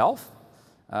Hughlings-Jackson himself.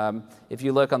 If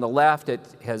you look on the left, it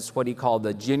has what he called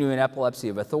the genuine epilepsy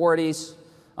of authorities.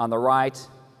 On the right,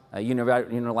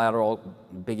 unilateral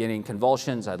beginning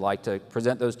convulsions. I'd like to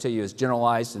present those to you as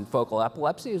generalized and focal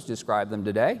epilepsy, as described them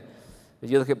today.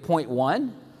 If you look at point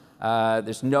 1,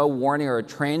 there's no warning or a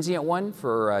transient one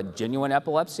for genuine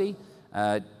epilepsy,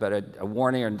 but a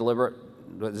warning or deliberate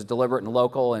and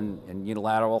local and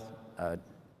unilateral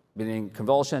beginning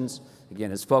convulsions.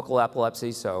 Again, is focal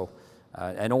epilepsy, so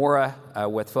an aura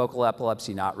with focal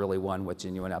epilepsy, not really one with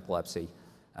genuine epilepsy.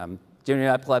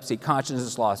 Genuine epilepsy,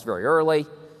 consciousness lost very early.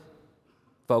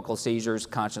 Focal seizures,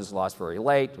 consciousness lost very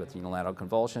late with unilateral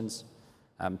convulsions.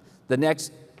 The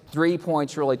next 3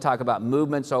 points really talk about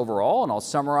movements overall, and I'll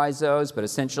summarize those, but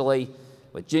essentially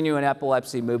with genuine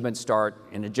epilepsy, movements start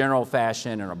in a general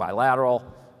fashion or bilateral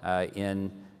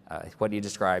in what he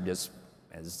described as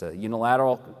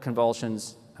unilateral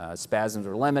convulsions. Spasms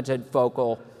are limited,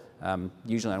 focal,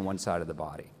 usually on one side of the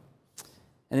body.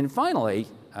 And then finally,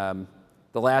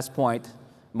 the last point,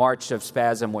 march of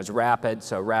spasm was rapid,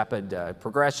 so rapid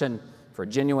progression for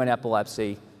genuine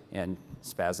epilepsy, and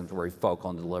spasms were very focal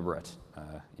and deliberate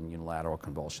in unilateral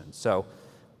convulsions. So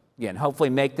again, hopefully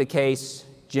make the case,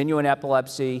 genuine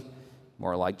epilepsy,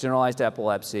 more like generalized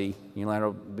epilepsy,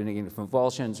 unilateral beginning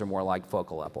convulsions are more like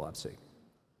focal epilepsy.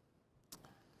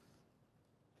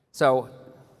 So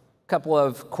a couple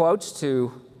of quotes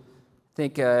to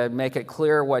make it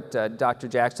clear what Dr.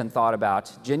 Jackson thought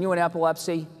about genuine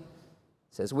epilepsy.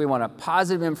 It says, we want a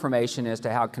positive information as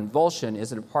to how convulsion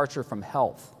is a departure from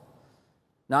health,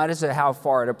 not as to how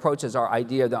far it approaches our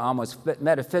idea of the almost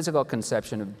metaphysical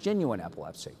conception of genuine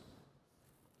epilepsy.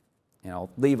 And I'll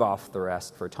leave off the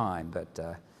rest for time,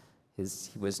 but he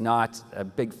was not a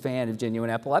big fan of genuine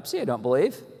epilepsy, I don't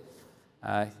believe.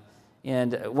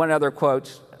 And one other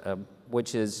quote,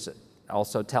 which is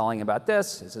also telling about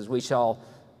this, it says, we shall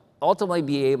ultimately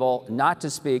be able not to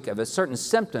speak of a certain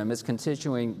symptom as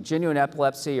constituting genuine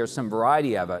epilepsy or some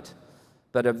variety of it,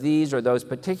 but of these or those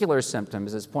particular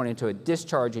symptoms as pointing to a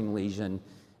discharging lesion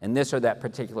in this or that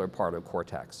particular part of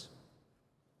cortex.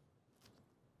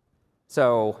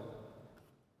 So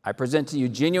I present to you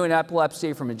genuine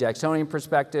epilepsy from a Jacksonian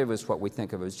perspective is what we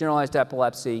think of as generalized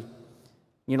epilepsy,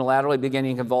 unilaterally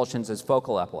beginning convulsions as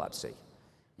focal epilepsy.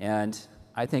 And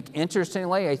I think,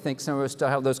 interestingly, I think some of us still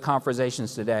have those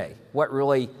conversations today. What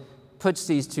really puts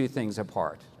these two things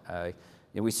apart?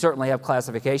 We certainly have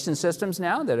classification systems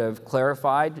now that have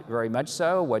clarified very much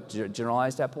so what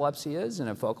generalized epilepsy is and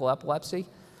a focal epilepsy.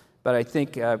 But I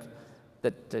think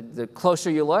that the closer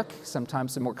you look,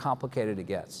 sometimes the more complicated it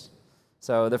gets.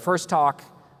 So the first talk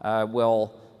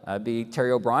will be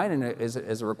Terry O'Brien, and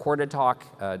is a recorded talk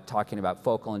talking about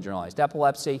focal and generalized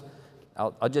epilepsy.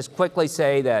 I'll just quickly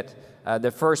say that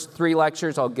the first 3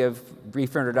 lectures I'll give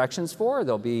brief introductions for.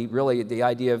 There'll be really the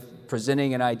idea of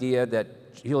presenting an idea that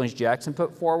Hughlings-Jackson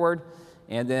put forward,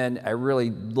 and then I really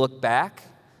look back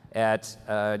at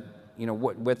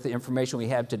with the information we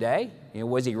have today.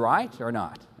 Was he right or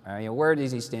not? Where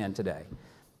does he stand today?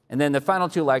 And then the final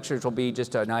 2 lectures will be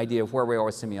just an idea of where we are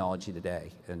with semiology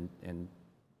today, and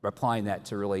applying that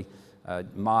to really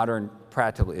modern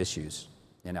practical issues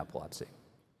in epilepsy.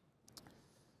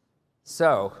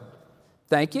 So,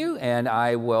 thank you, and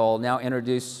I will now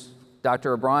introduce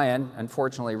Dr. O'Brien,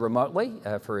 unfortunately remotely,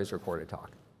 for his recorded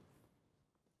talk.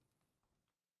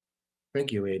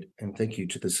 Thank you, Ed, and thank you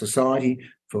to the Society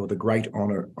for the great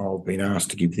honour of being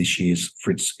asked to give this year's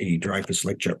Fritz E. Dreyfus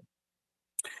Lecture.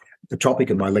 The topic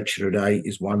of my lecture today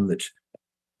is one that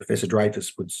Professor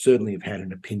Dreyfus would certainly have had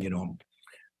an opinion on: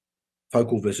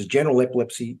 focal versus general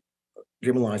epilepsy,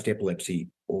 generalised epilepsy,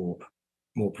 or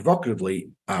more provocatively,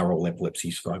 are all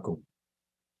epilepsies focal?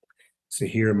 So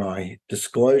here are my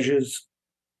disclosures,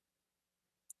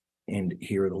 and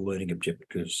here are the learning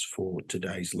objectives for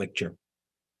today's lecture.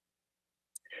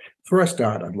 Before I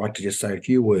start, I'd like to just say a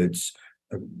few words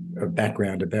of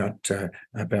background about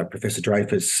Professor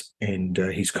Dreyfus and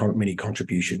his many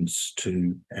contributions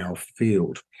to our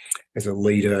field as a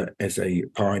leader, as a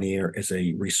pioneer, as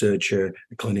a researcher,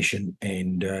 a clinician,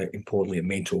 and importantly, a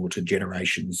mentor to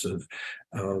generations of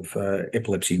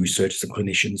epilepsy researchers and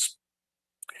clinicians.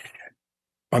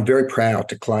 I'm very proud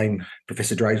to claim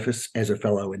Professor Dreyfus as a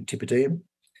fellow Antipodean.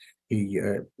 He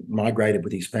migrated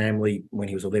with his family when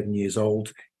he was 11 years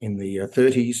old in the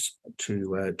 30s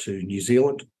to New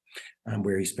Zealand,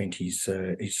 where he spent his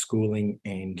schooling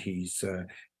and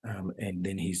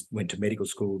then he went to medical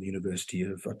school at the University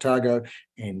of Otago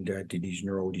and did his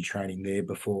neurology training there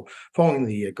before following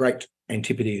the great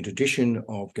Antipodean tradition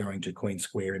of going to Queen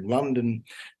Square in London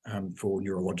for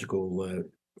neurological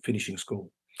finishing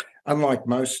school. Unlike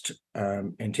most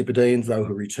Antipodeans, though,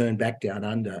 who returned back down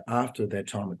under after their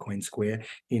time at Queen Square,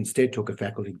 he instead took a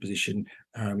faculty position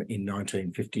in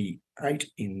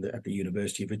 1958 at the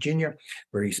University of Virginia,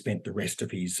 where he spent the rest of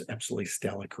his absolutely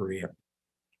stellar career.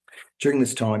 During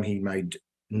this time, he made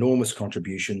enormous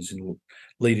contributions in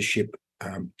leadership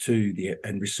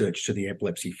and research to the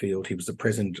epilepsy field. He was the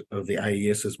president of the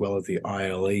AES as well as the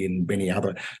ILE and many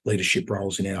other leadership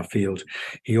roles in our field.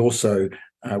 He also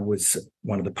was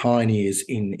one of the pioneers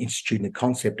in instituting the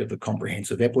concept of the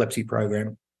comprehensive epilepsy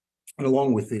program. And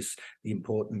along with this, the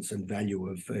importance and value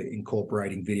of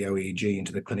incorporating video EEG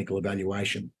into the clinical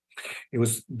evaluation.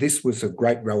 This was of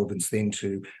great relevance then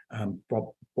to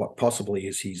what possibly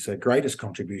is his greatest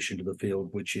contribution to the field,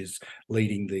 which is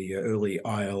leading the early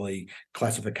ILE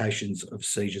classifications of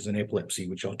seizures and epilepsy,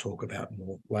 which I'll talk about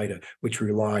more later, which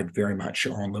relied very much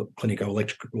on the clinical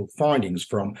electrical findings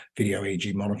from video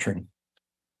EEG monitoring.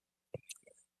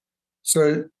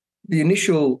 So the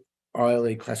initial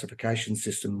ILE classification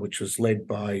system, which was led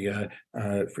by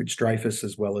Fritz Dreyfus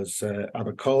as well as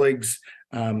other colleagues,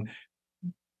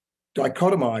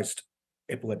 dichotomized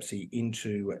epilepsy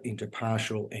into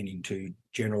partial and into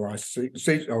generalized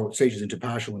seizures into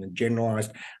partial and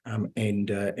generalized,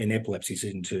 and epilepsies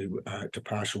into to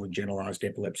partial and generalized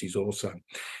epilepsies also.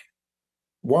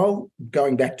 While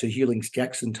going back to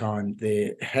Hughlings-Jackson time,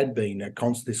 there had been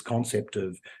this concept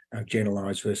of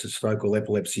generalized versus focal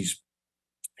epilepsies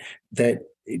that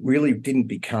it really didn't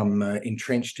become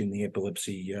entrenched in the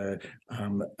epilepsy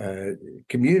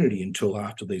community until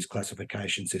after these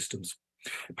classification systems.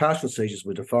 Partial seizures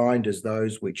were defined as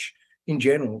those which, in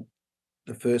general,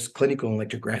 the first clinical and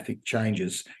electrographic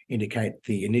changes indicate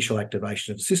the initial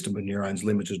activation of a system of neurons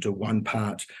limited to one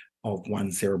part of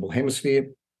one cerebral hemisphere.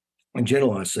 And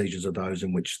generalized seizures are those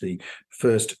in which the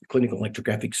first clinical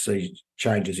electrographic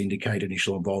changes indicate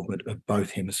initial involvement of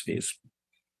both hemispheres.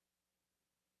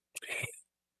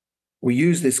 We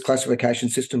used this classification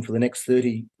system for the next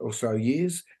 30 or so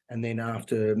years, and then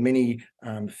after many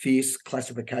fierce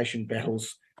classification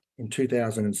battles in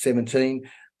 2017,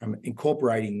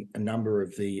 incorporating a number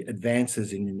of the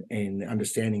advances in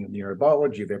understanding of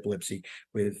neurobiology of epilepsy,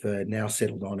 we've now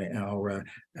settled on our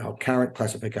current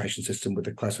classification system with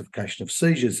the classification of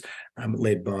seizures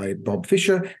led by Bob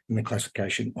Fisher and the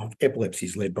classification of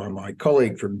epilepsies led by my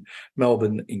colleague from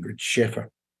Melbourne, Ingrid Scheffer.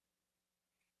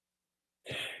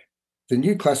 The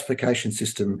new classification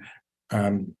system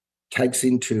takes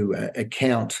into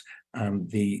account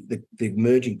the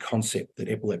emerging concept that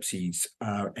epilepsies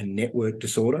are a network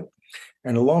disorder,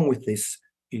 and along with this,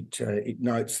 it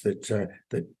notes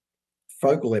that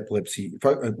focal epilepsy,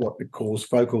 what it calls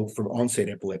focal from onset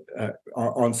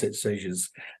seizures,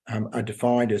 are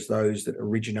defined as those that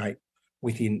originate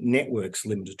within networks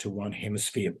limited to one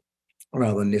hemisphere,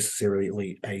 rather than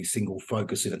necessarily a single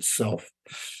focus in itself.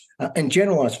 And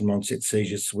generalized from onset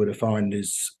seizures were defined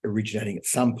as originating at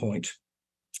some point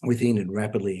within and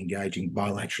rapidly engaging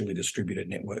bilaterally distributed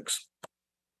networks.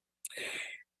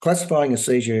 Classifying a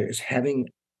seizure as having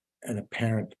an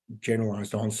apparent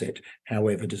generalized onset,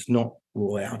 however, does not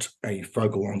rule out a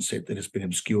focal onset that has been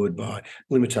obscured by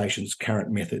limitations,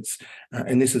 current methods.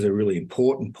 And this is a really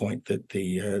important point that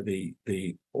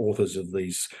the authors of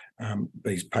these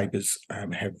papers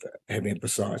have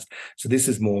emphasized. So this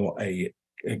is more a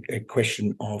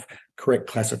question of correct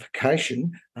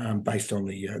classification based on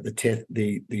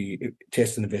the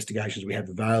tests and investigations we have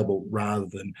available, rather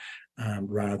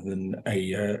than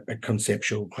a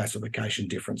conceptual classification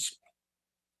difference.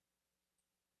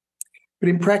 But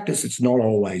in practice, it's not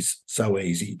always so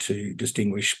easy to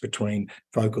distinguish between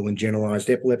focal and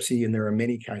generalized epilepsy, and there are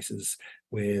many cases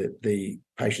where the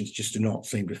patients just do not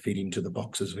seem to fit into the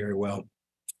boxes very well.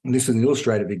 And this is an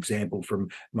illustrative example from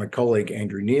my colleague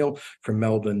Andrew Neal from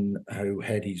Melbourne, who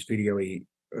had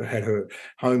her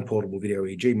home portable video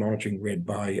EEG monitoring read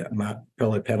by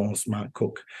fellow panelist Mark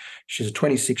Cook. She's a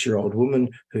 26-year-old woman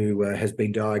who has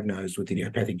been diagnosed with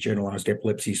idiopathic generalized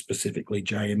epilepsy, specifically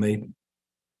JME.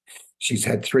 She's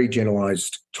had four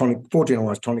generalized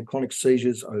tonic-clonic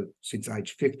seizures since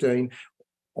age 15,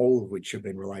 all of which have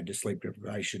been related to sleep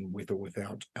deprivation with or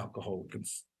without alcohol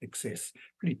excess.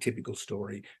 Pretty typical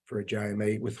story for a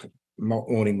JME with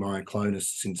morning myoclonus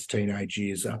since teenage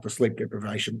years after sleep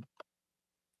deprivation.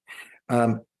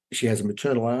 She has a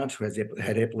maternal aunt who has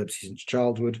had epilepsy since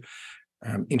childhood.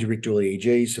 Interictal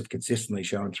EEGs have consistently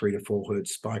shown 3 to 4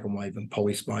 hertz spike and wave and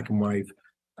polyspike and wave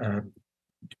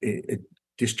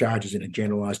discharges in a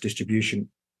generalized distribution.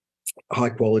 High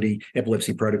quality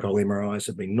epilepsy protocol MRIs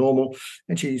have been normal,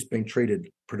 and she's been treated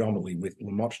predominantly with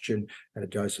lamotrigine at a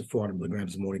dose of 400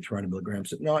 milligrams in the morning, 300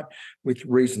 milligrams at night, with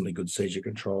reasonably good seizure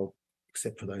control.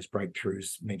 except for those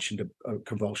breakthroughs mentioned,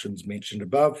 convulsions mentioned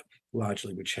above,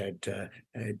 largely which had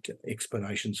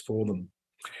explanations for them.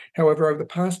 However, over the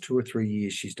past 2 or 3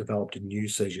 years, she's developed a new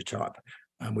seizure type,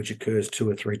 which occurs 2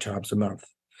 or 3 times a month.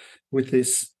 With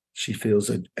this, she feels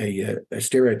a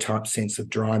stereotyped sense of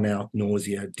dry mouth,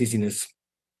 nausea, dizziness,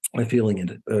 a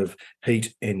feeling of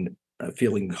heat, and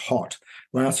feeling hot.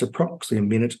 Lasts approximately a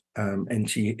minute, and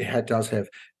she does have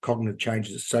cognitive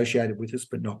changes associated with this,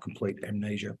 but not complete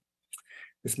amnesia.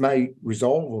 This may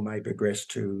resolve or may progress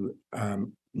to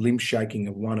limb shaking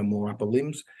of one or more upper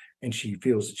limbs, and she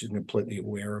feels that she's completely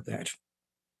aware of that.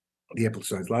 The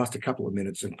episodes last a couple of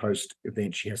minutes, and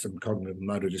post-event, she has some cognitive and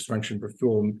motor dysfunction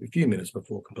before a few minutes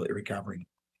before completely recovering.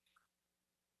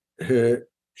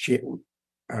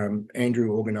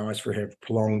 Andrew organised for her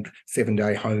prolonged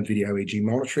 7-day home video EEG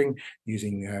monitoring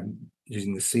using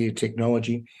the Seizure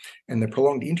technology, and the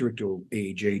prolonged interictal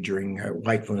EEG during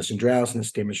wakefulness and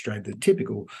drowsiness demonstrated the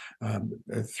typical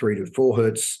 3 to 4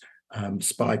 hertz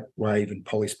spike wave and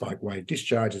polyspike wave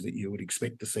discharges that you would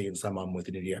expect to see in someone with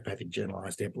an idiopathic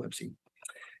generalized epilepsy.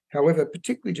 However,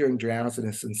 particularly during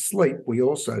drowsiness and sleep, we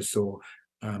also saw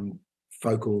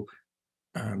focal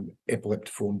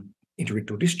epileptiform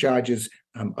interictal discharges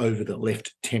over the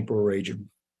left temporal region.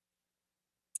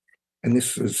 And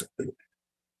this was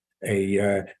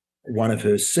one of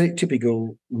her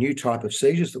typical new type of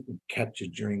seizures that were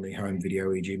captured during the home video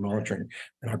EEG monitoring.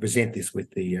 And I present this with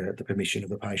the permission of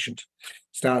the patient.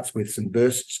 Starts with some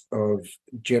bursts of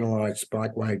generalized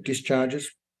spike wave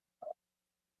discharges.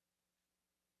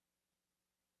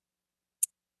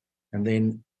 And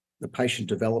then the patient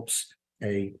develops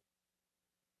a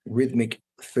rhythmic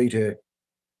theta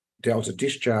delta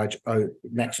discharge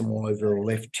maximal over the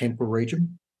left temporal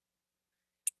region.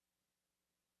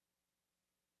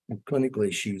 And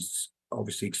clinically, she's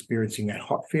obviously experiencing that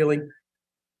hot feeling.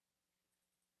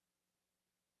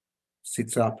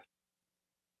 Sits up.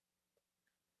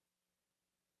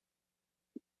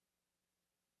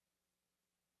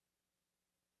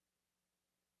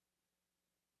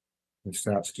 And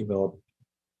starts to develop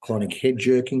clonic head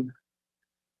jerking.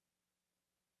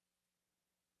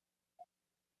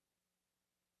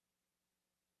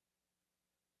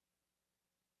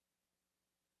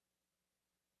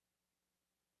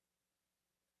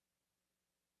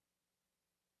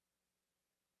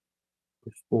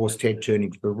 With forced head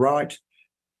turning to the right.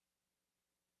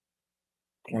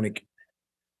 Clonic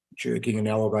jerking and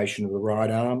elevation of the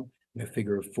right arm in a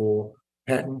figure of 4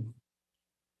 pattern.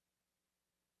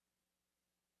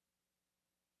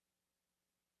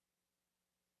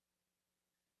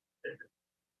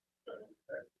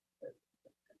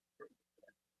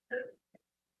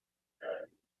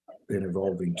 Then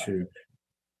evolving to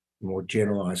more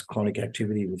generalized clonic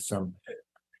activity with some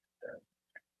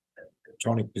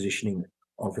tonic positioning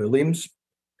of her limbs.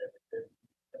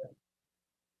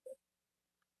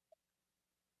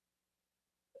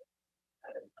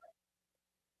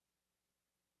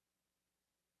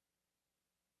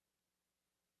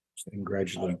 Then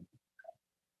gradually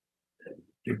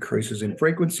decreases in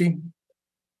frequency.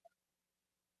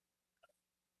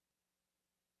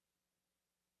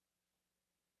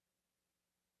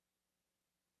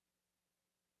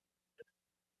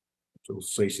 Until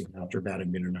ceasing after about a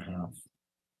minute and a half.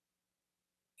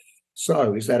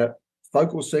 So is that a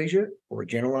focal seizure or a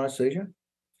generalized seizure?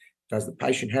 Does the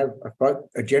patient have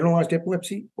a generalized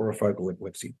epilepsy or a focal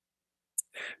epilepsy?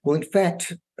 Well, in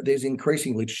fact, there's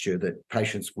increasing literature that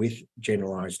patients with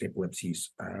generalized epilepsies,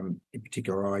 in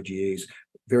particular IGEs,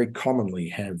 very commonly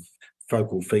have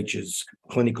focal features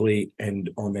clinically and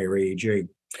on their EEG.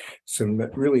 Some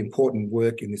really important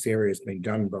work in this area has been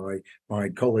done by my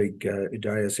colleague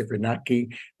Udaya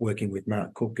Sefranaki, working with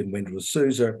Mark Cook and Wendell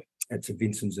D'Souza at St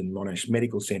Vincent's and Monash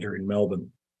Medical Centre in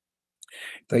Melbourne.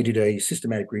 They did a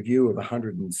systematic review of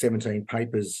 117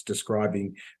 papers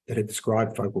that had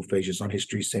described focal features on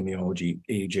history, semiology,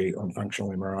 EEG, on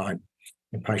functional MRI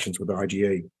in patients with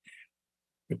IgE.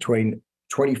 Between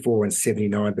 24 and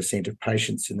 79% of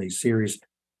patients in these series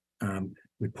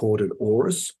reported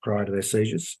auras prior to their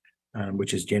seizures,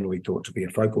 which is generally thought to be a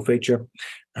focal feature.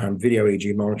 Video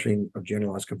EEG monitoring of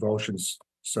generalized convulsions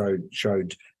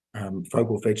showed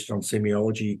focal features on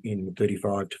semiology in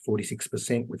 35 to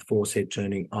 46%, with force head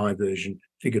turning, eye version,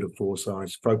 figure of 4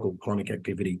 size, focal clonic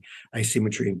activity,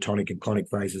 asymmetry in tonic and clonic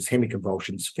phases,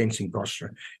 hemiconvulsions, fencing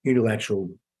posture, unilateral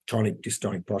tonic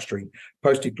dystonic posturing,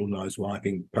 postictal nose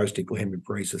wiping, postictal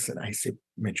hemiparesis, and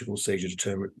asymmetrical seizure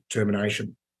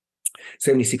termination.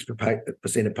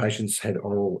 76% of patients had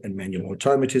oral and manual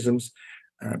automatisms,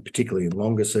 particularly in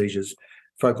longer seizures.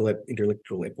 Focal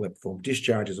intellectual epileptiform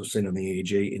discharges were seen on the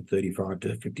EEG in 35 to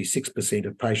 56%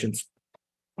 of patients,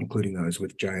 including those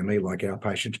with JME, like our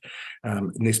patient.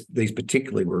 And these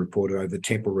particularly were reported over the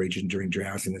temporal region during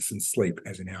drowsiness and sleep,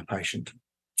 as in our patient.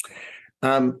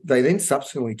 They then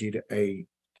subsequently did a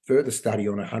further study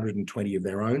on 120 of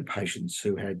their own patients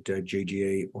who had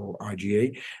GGE or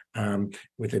IgE,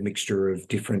 with a mixture of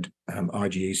different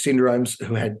IgE syndromes,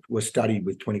 who were studied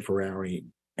with 24-hour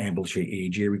ambulatory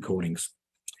EEG recordings.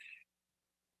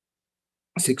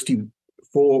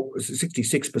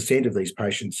 66% of these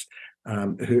patients,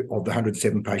 of the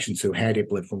 107 patients who had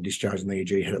epilepsy from discharge in the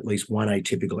EEG, had at least one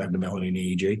atypical abnormality in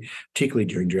EEG, particularly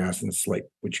during drowsiness and sleep,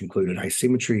 which included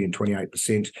asymmetry in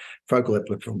 28%, focal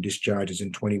epilepsy from discharges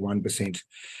in 21%,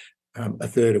 a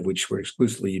third of which were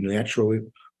exclusively unilateral,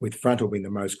 with frontal being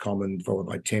the most common, followed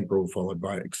by temporal, followed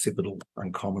by occipital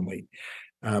uncommonly.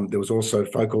 There was also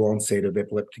focal onset of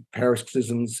epileptic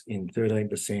paroxysms in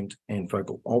 13% and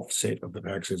focal offset of the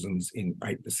paroxysms in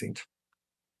 8%.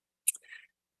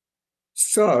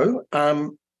 So,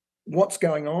 what's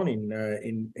going on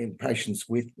in patients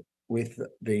with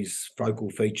these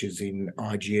focal features in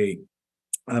IgE?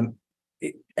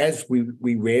 As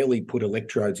we rarely put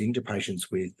electrodes into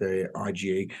patients with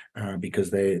IgE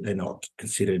because they're not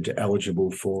considered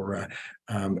eligible for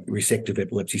resective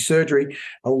epilepsy surgery,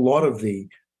 a lot of the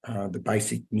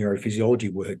basic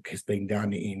neurophysiology work has been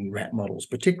done in rat models,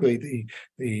 particularly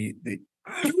the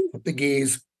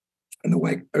gears and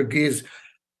the gears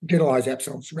generalized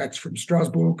absence rats from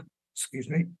Strasbourg,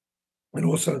 and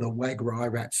also the Wag-Rye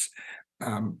rats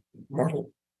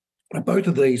model. Both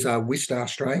of these are Wistar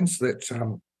strains that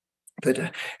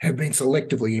have been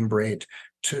selectively inbred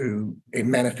to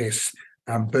manifest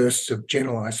bursts of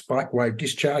generalized spike wave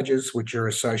discharges, which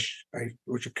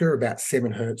occur about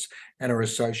 7 Hz and are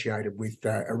associated with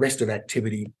arrestive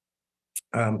activity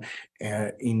in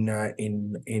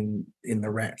the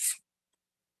rats.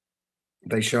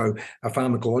 They show a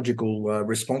pharmacological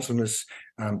responsiveness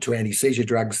to anti-seizure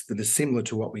drugs that is similar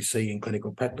to what we see in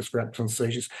clinical practice for absence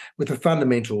seizures, with the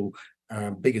fundamental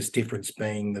biggest difference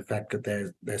being the fact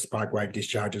that their spike wave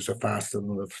discharges are faster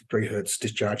than the 3 Hz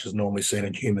discharges normally seen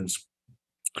in humans.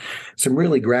 Some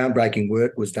really groundbreaking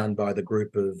work was done by the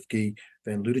group of Guy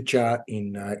van Ludechaar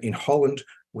in Holland,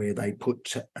 where they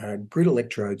put grid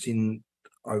electrodes in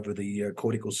over the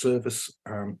cortical surface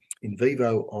in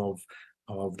vivo of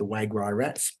the Wag-Rye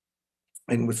rats,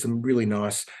 and with some really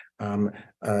nice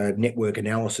network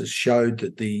analysis showed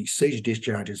that the seizure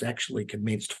discharges actually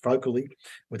commenced focally,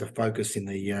 with a focus in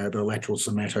the lateral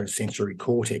somatosensory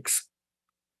cortex.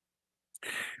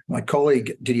 My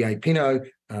colleague Didier Pinot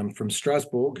from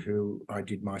Strasbourg, who I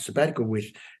did my sabbatical with,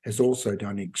 has also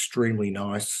done extremely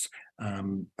nice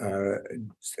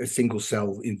single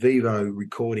cell in vivo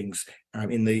recordings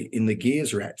in the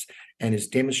gears rats, and has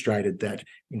demonstrated that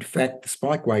in fact the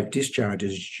spike wave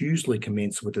discharges usually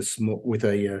commence with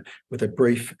a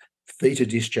brief theta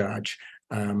discharge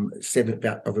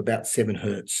of about 7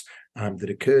 Hz that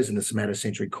occurs in the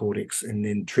somatosensory cortex and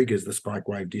then triggers the spike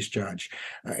wave discharge.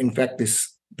 In fact,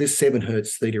 this 7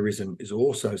 Hz thetaism is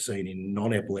also seen in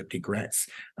non-epileptic rats,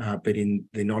 but in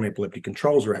the non-epileptic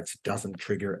controls rats, it doesn't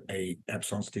trigger a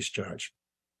absence discharge.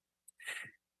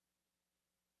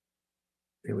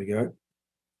 There we go.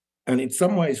 And in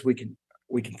some ways, we can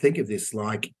think of this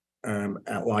like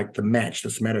the match, the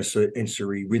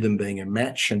somatosensory rhythm being a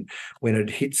match, and when it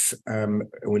hits,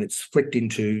 when it's flicked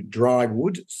into dry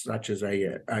wood, such as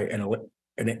an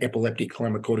epileptic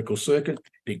thalamocortical circuit,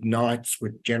 it ignites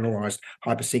with generalized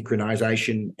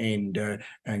hypersynchronization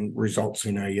and results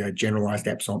in a generalized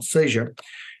absence seizure.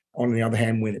 On the other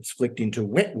hand, when it's flicked into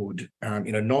wet wood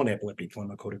in a non-epileptic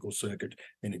thalamocortical circuit,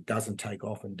 then it doesn't take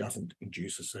off and doesn't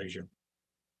induce a seizure.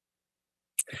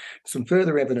 Some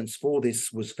further evidence for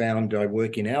this was found by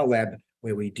work in our lab,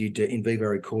 where we did in vivo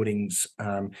recordings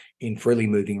in freely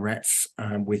moving rats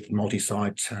with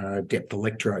multi-site depth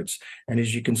electrodes. And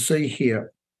as you can see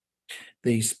here,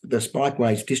 the spike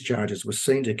waves discharges were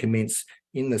seen to commence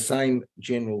in the same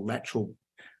general lateral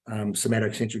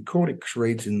somatosensory cortex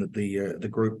region that the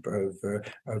group of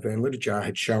Van Ludechaar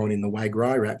had shown in the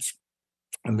Wag-Rye rats,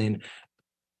 and then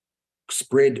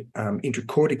spread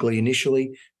intracortically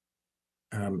initially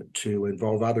to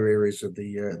involve other areas of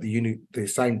the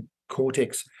same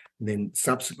cortex, and then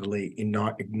subsequently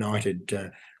ignited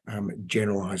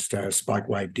generalized spike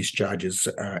wave discharges,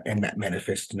 and that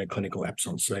manifests in a clinical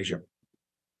absence seizure.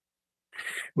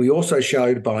 We also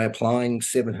showed, by applying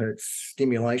 7 Hz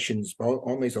stimulations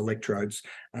on these electrodes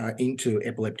into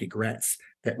epileptic rats,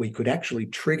 that we could actually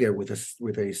trigger with a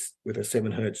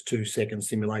 7 hertz 2-second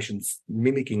simulations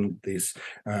mimicking this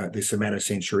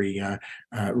somatosensory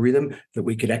rhythm, that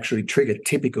we could actually trigger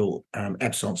typical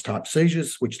absence type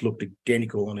seizures, which looked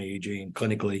identical on EEG and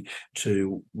clinically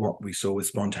to what we saw with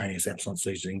spontaneous absence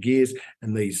seizures in gears,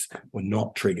 and these were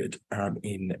not triggered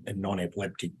in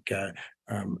non-epileptic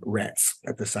rats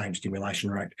at the same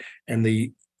stimulation rate. And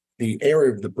the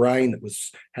area of the brain that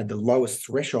had the lowest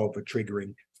threshold for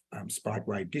triggering spike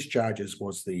wave discharges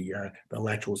was the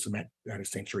lateral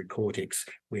somatosensory cortex,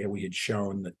 where we had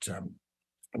shown that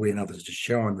we and others had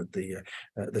shown that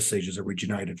the seizures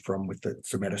originated from with the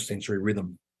somatosensory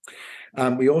rhythm.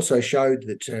 We also showed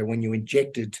that when you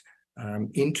injected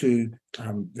into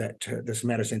the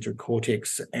somatosensory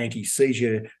cortex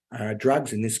anti-seizure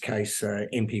drugs, in this case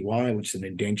MPY, which is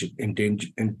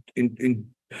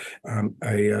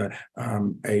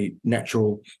a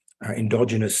natural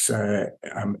endogenous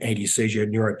anti-seizure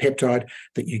neuropeptide,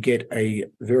 that you get a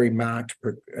very marked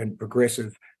and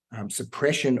progressive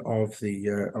suppression of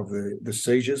the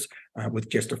seizures with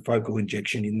just a focal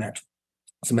injection in that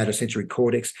somatosensory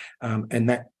cortex, and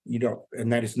that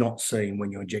is not seen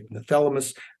when you're injecting the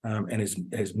thalamus, and is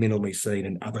minimally seen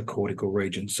in other cortical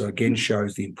regions. So again,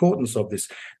 shows the importance of this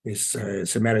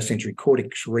somatosensory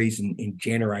cortex region in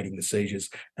generating the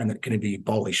seizures, and that can be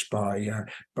abolished by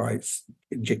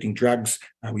injecting drugs.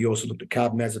 We also looked at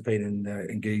carbamazepine,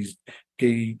 and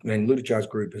Guy and Lutichar's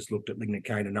group has looked at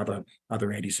lignocaine and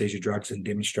other anti-seizure drugs and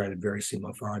demonstrated very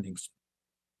similar findings.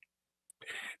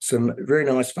 Some very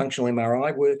nice functional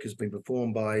MRI work has been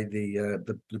performed by the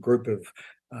group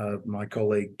of my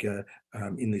colleague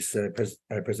in this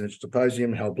presidential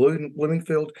symposium, Hal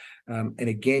Bloomingfield, and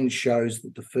again shows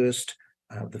that the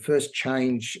first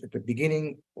change at the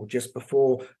beginning or just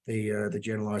before the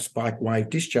generalized spike wave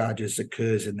discharges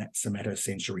occurs in that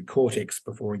somatosensory cortex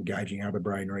before engaging other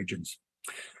brain regions.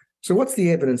 So what's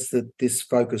the evidence that this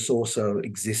focus also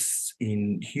exists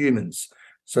in humans?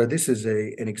 So this is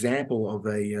an example of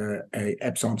a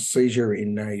absence seizure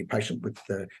in a patient with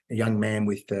a young man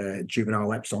with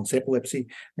juvenile absence epilepsy.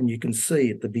 And you can see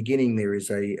at the beginning there is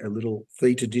a little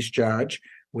theta discharge,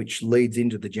 which leads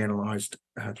into the generalized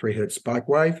 3 hertz spike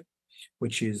wave,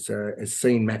 which is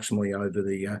seen maximally over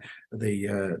the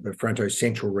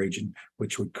frontocentral region,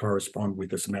 which would correspond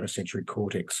with the somatosensory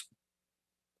cortex.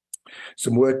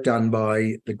 Some work done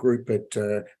by the group at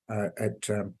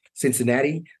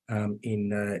Cincinnati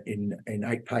in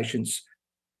 8 patients,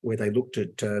 where they looked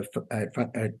at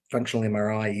functional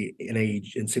MRI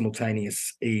and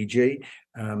simultaneous EEG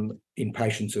in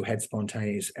patients who had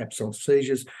spontaneous absence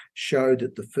seizures, showed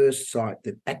that the first site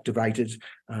that activated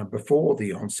before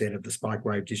the onset of the spike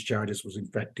wave discharges was in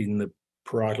fact in the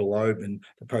parietal lobe and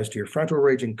the posterior frontal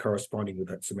region, corresponding with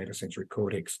that somatosensory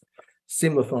cortex.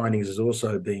 Similar findings has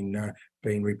also been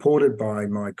reported by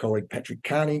my colleague Patrick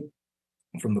Carney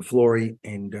from the Florey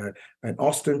and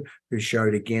Austin, who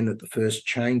showed again that the first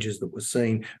changes that were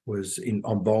seen was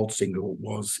on Bold signal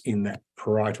was in that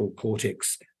parietal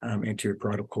cortex, anterior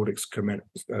parietal cortex,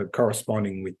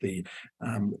 corresponding with the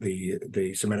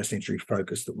somatosensory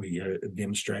focus that we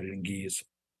demonstrated in gears.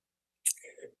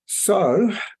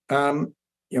 So, are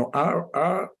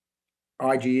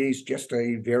IGEs just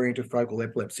a variant of focal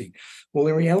epilepsy? Well,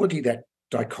 in reality, that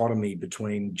dichotomy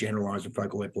between generalized and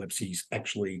focal epilepsies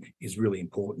actually is really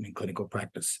important in clinical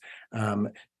practice.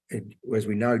 As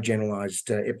we know, generalized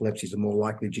epilepsies are more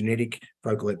likely genetic,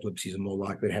 focal epilepsies are more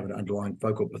likely to have an underlying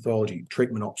focal pathology.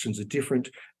 Treatment options are different.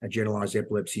 Generalized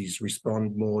epilepsies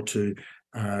respond more to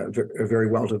very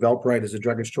well to valproate as a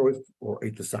drug of choice, or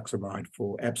ethosuximide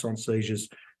for absence seizures,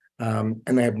 and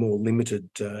they have more limited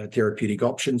therapeutic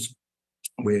options.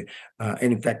 And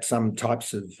in fact, some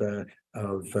types of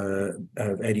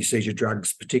anti-seizure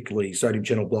drugs, particularly sodium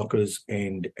channel blockers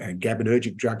and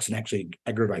GABAergic drugs, can actually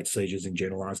aggravate seizures in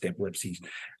generalized epilepsies,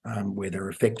 where they're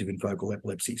effective in focal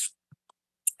epilepsies.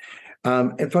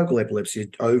 And focal epilepsy is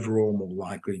overall more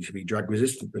likely to be drug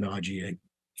resistant than IgE,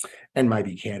 and may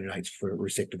be candidates for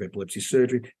resective epilepsy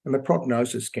surgery. And the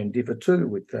prognosis can differ too,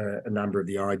 with a number of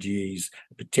the IgEs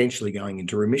potentially going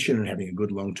into remission and having a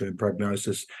good long-term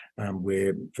prognosis,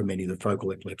 where for many of the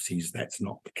focal epilepsies, that's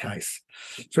not the case.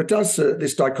 So it does,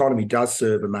 this dichotomy does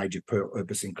serve a major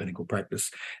purpose in clinical practice.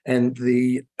 And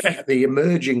the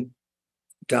emerging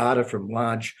data from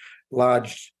large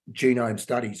genome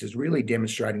studies is really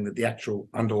demonstrating that the actual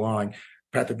underlying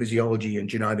pathophysiology and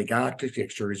genomic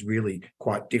architecture is really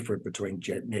quite different between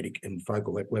genetic and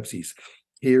focal epilepsies.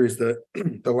 Here is the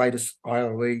latest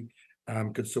IOE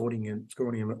consortium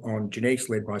on genetics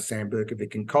led by Sam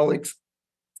Berkovic and colleagues,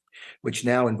 which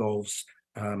now involves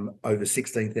over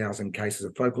 16,000 cases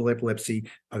of focal epilepsy,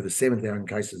 over 7,000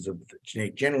 cases of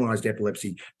genetic generalized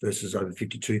epilepsy versus over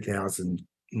 52,000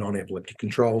 non-epileptic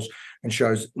controls, and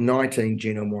shows 19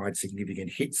 genome-wide significant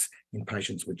hits in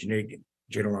patients with genetic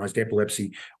generalized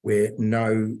epilepsy, where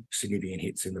no significant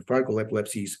hits in the focal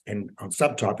epilepsies. And on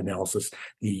subtype analysis,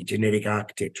 the genetic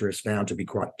architecture is found to be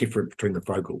quite different between the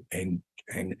focal and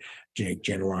genetic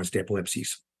generalized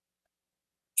epilepsies.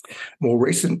 More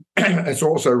recent, it's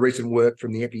also recent work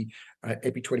from the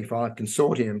Epi25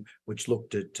 consortium, which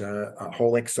looked at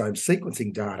whole exome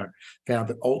sequencing data, found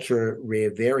that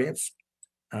ultra-rare variants,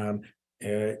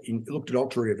 looked at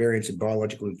ultra-rare variants in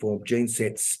biological informed gene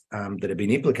sets that have been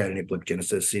implicated in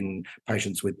epileptogenesis in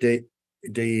patients with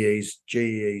DEEs,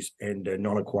 GEEs, and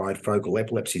non-acquired focal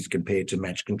epilepsies compared to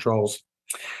matched controls,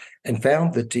 and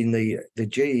found that in the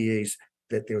GEEs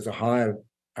that there was a higher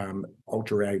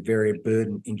ultra-rare variant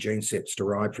burden in gene sets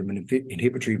derived from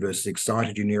inhibitory versus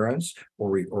excitatory neurons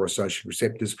or associated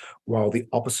receptors, while the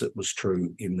opposite was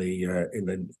true in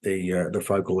the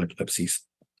focal epilepsies.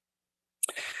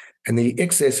 And the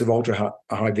excess of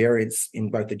ultra-high variants in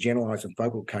both the generalized and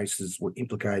focal cases were in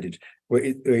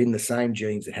the same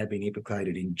genes that had been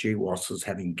implicated in GWAS as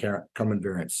having common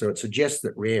variants. So it suggests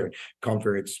that rare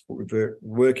covariates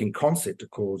work in concert to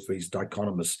cause these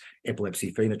dichotomous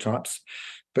epilepsy phenotypes,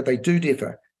 but they do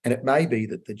differ. And it may be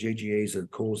that the GGEs are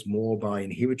caused more by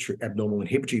abnormal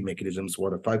inhibitory mechanisms,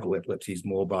 while the focal epilepsy is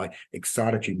more by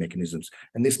excitatory mechanisms.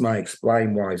 And this may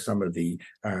explain why some of the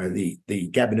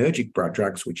GABAergic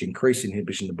drugs, which increase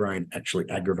inhibition in the brain, actually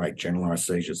aggravate generalized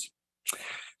seizures.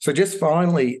 So just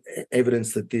finally,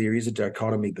 evidence that there is a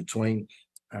dichotomy between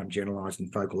generalized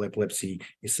and focal epilepsy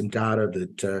is some data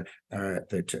that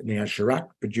Nia Chirac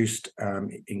produced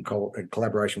in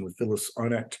collaboration with Phyllis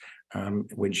Onat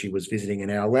when she was visiting in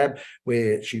our lab,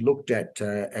 where she looked at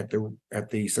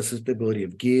the susceptibility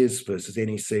of gears versus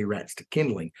NEC rats to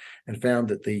kindling, and found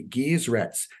that the gears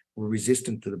rats were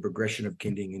resistant to the progression of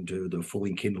kindling into the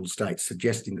fully kindled state,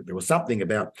 suggesting that there was something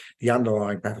about the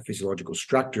underlying pathophysiological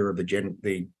structure of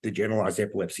the generalized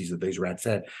epilepsies that these rats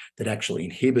had that actually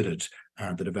inhibited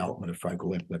the development of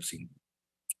focal epilepsy.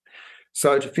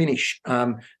 So to finish,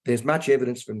 there's much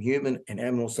evidence from human and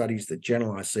animal studies that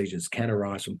generalized seizures can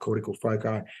arise from cortical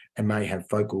foci and may have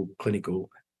focal, clinical,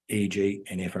 EEG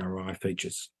and fMRI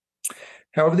features.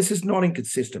 However, this is not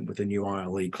inconsistent with the new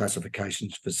ILE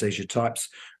classifications for seizure types,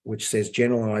 which says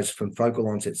generalized from focal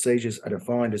onset seizures are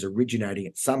defined as originating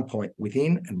at some point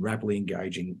within and rapidly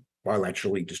engaging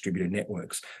bilaterally distributed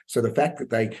networks. So the fact that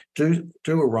they do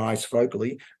arise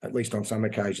focally, at least on some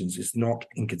occasions, is not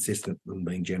inconsistent with them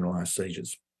being generalized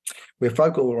seizures. Where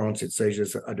focal or onset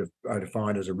seizures are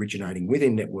defined as originating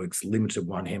within networks limited to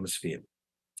one hemisphere.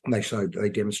 And they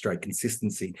demonstrate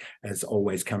consistency as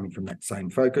always coming from that same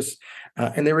focus.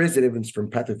 And there is evidence from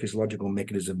pathophysiological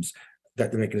mechanisms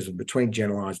that the mechanism between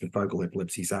generalized and focal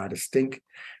epilepsies are distinct.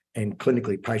 And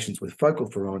clinically, patients with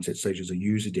focal for onset seizures are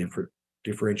usually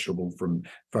differentiable from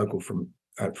focal from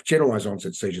generalized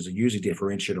onset seizures are usually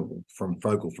differentiable from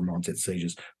focal from onset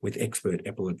seizures with expert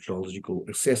epileptological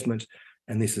assessment.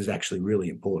 And this is actually really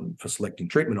important for selecting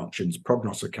treatment options,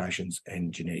 prognostications,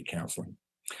 and genetic counselling.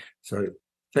 So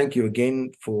thank you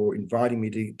again for inviting me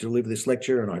to deliver this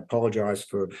lecture, and I apologise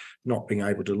for not being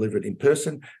able to deliver it in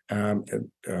person.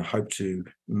 Hope to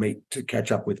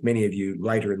catch up with many of you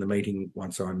later in the meeting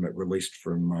once I'm released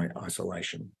from my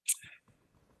isolation.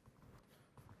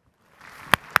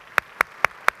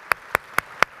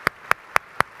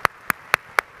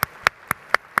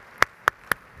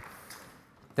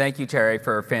 Thank you, Terry,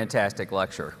 for a fantastic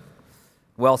lecture.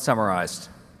 Well summarized.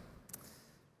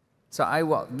 So I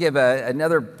will give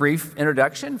another brief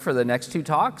introduction for the next two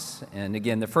talks. And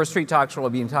again, the first three talks will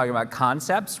be talking about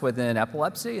concepts within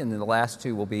epilepsy, and then the last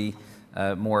two will be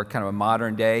more kind of a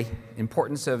modern day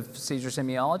importance of seizure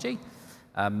semiology.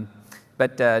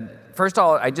 First of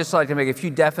all, I'd just like to make a few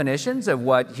definitions of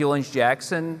what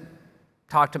Hughlings-Jackson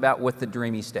talked about with the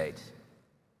dreamy state.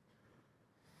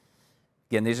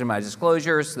 Again, these are my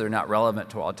disclosures. They're not relevant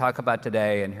to what I'll talk about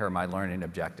today, and here are my learning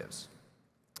objectives.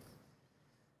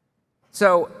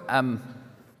 So,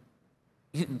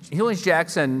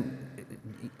 Hughlings-Jackson,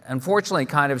 unfortunately,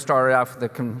 kind of started off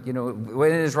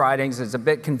within his writings, it's a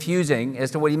bit confusing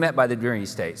as to what he meant by the dreamy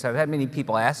state. So I've had many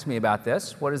people ask me about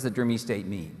this. What does the dreamy state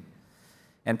mean?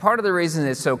 And part of the reason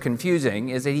it's so confusing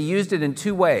is that he used it in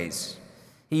two ways.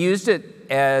 He used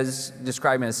it as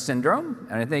describing a syndrome,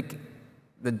 and I think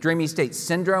the dreamy state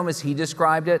syndrome, as he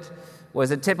described it, was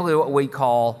typically what we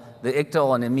call the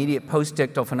ictal and immediate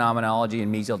post-ictal phenomenology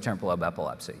in mesial temporal lobe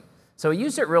epilepsy. So he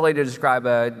used it really to describe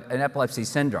an epilepsy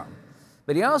syndrome.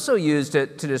 but he also used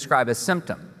it to describe a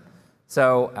symptom.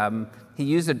 So he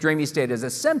used the dreamy state as a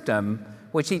symptom,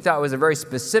 which he thought was a very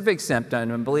specific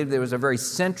symptom and believed there was a very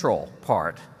central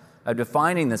part of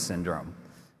defining the syndrome.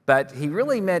 But he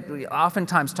really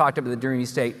oftentimes talked about the dreamy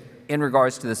state in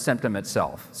regards to the symptom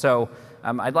itself. So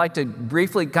I'd like to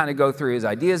briefly kind of go through his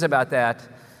ideas about that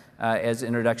as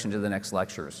introduction to the next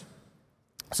lectures.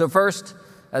 So first,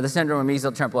 the syndrome of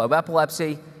mesial temporal lobe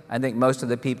epilepsy. I think most of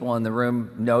the people in the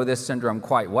room know this syndrome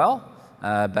quite well,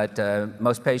 but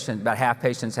most patients, about half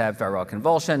patients have febrile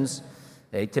convulsions.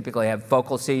 They typically have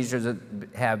focal seizures that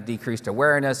have decreased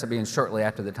awareness of being shortly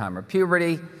after the time of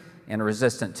puberty and are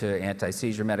resistant to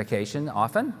anti-seizure medication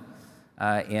often.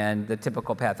 And the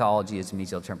typical pathology is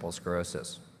mesial temporal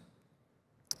sclerosis.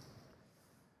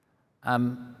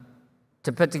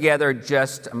 To put together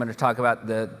I'm going to talk about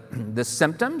the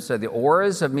symptoms, so the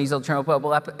auras of mesial temporal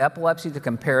lobe epilepsy, to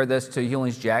compare this to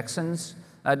Hughlings-Jackson's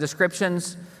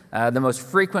descriptions. The most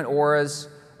frequent auras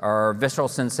are visceral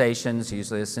sensations,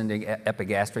 usually ascending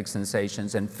epigastric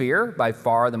sensations, and fear, by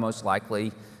far the most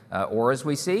likely auras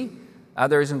we see.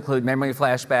 Others include memory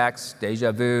flashbacks,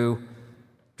 deja vu,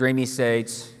 dreamy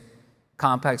states,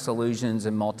 complex illusions,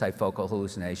 and multifocal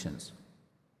hallucinations.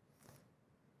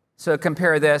 So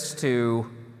compare this to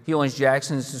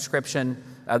Hughlings-Jackson's description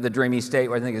of the dreamy state,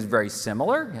 where I think is very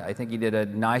similar. I think he did a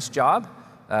nice job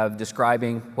of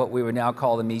describing what we would now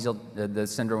call the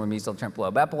syndrome of mesial temporal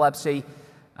lobe epilepsy.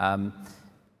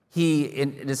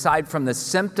 Aside from the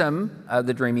symptom of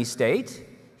the dreamy state,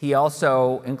 he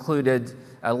also included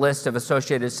a list of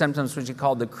associated symptoms, which he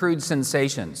called the crude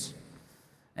sensations,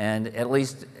 and at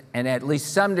least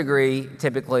some degree,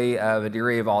 typically, of a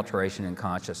degree of alteration in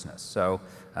consciousness. So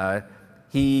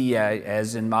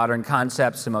as in modern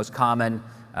concepts, the most common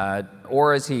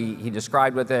auras he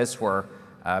described with this were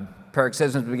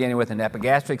paroxysms beginning with an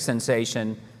epigastric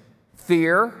sensation,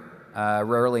 fear,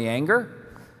 rarely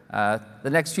anger. The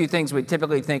next few things we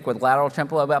typically think with lateral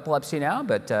temporal lobe epilepsy now,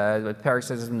 but with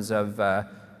paroxysms of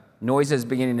noises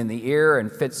beginning in the ear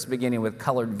and fits beginning with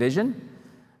colored vision.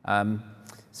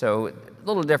 So a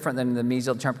little different than the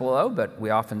mesial temporal lobe, but we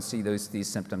often see these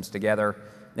symptoms together.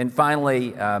 And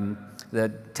finally, the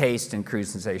taste and crude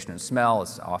sensation and smell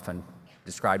is often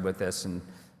described with this, and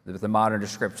the modern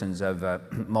descriptions of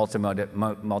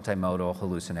multimodal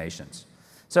hallucinations.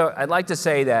 So I'd like to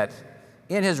say that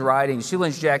in his writings,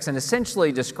 Hughlings-Jackson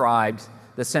essentially described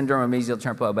the syndrome of mesial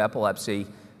temporal lobe epilepsy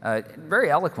very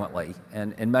eloquently,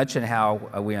 and much in how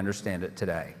we understand it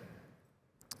today.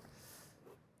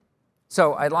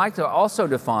 So I'd like to also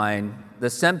define the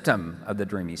symptom of the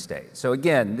dreamy state. So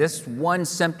again, this one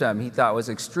symptom he thought was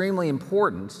extremely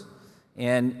important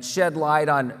and shed light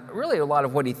on really a lot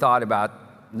of what he thought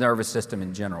about the nervous system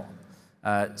in general.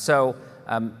 To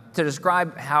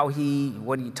describe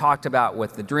what he talked about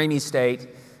with the dreamy state,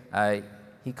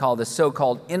 he called the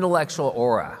so-called intellectual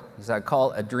aura, as I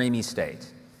call a dreamy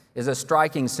state, is a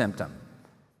striking symptom.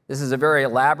 This is a very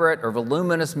elaborate or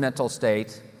voluminous mental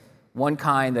state, one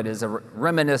kind that is a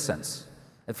reminiscence,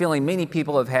 a feeling many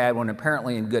people have had when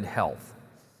apparently in good health.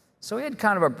 So he had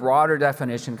kind of a broader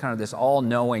definition, kind of this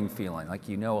all-knowing feeling, like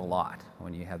you know a lot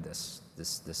when you have this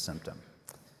symptom.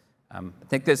 I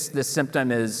think this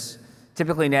symptom is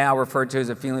typically now referred to as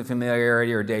a feeling of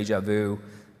familiarity or deja vu,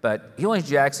 but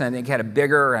Hughlings-Jackson, I think, had a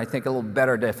bigger, I think a little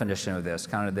better definition of this,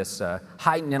 kind of this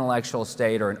heightened intellectual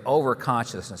state or an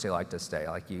over-consciousness, he liked to say,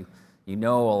 like you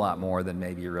know a lot more than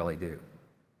maybe you really do.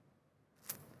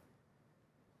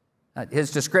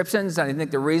 His descriptions, and I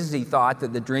think the reasons he thought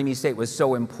that the dreamy state was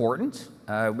so important,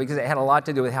 because it had a lot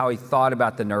to do with how he thought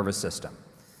about the nervous system.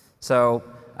 So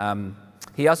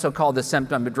he also called the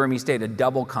symptom of dreamy state a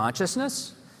double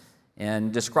consciousness,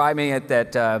 and describing it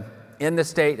that in the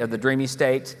state of the dreamy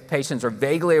state, patients are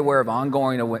vaguely aware of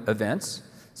ongoing events.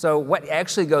 So what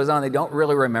actually goes on, they don't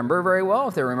really remember very well,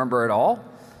 if they remember at all.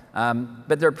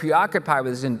 But they're preoccupied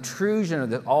with this intrusion of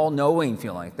the all-knowing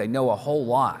feeling. They know a whole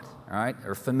lot. All right,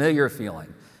 or familiar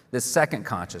feeling, this second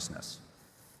consciousness.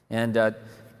 And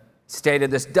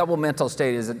stated this double mental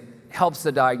state helps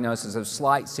the diagnosis of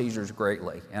slight seizures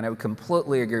greatly. And I would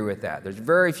completely agree with that. There's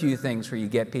very few things where you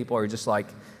get people who are just like,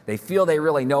 they feel they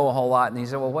really know a whole lot, and you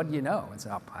say, well, what do you know? It's,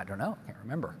 oh, I don't know, I can't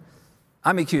remember.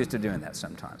 I'm accused of doing that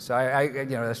sometimes. So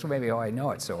that's maybe how I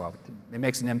know it so well. It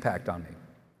makes an impact on me.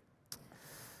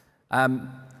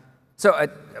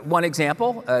 One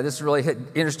example, this is a really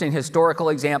interesting historical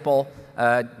example.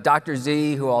 Dr.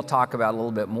 Z, who I'll talk about a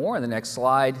little bit more in the next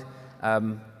slide,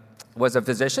 was a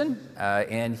physician,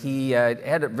 and he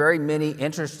had very many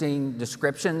interesting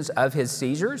descriptions of his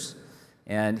seizures,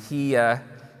 and he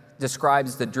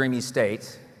describes the dreamy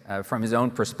state from his own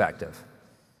perspective.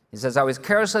 He says, I was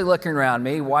carelessly looking around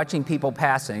me, watching people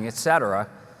passing, etc.,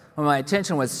 when my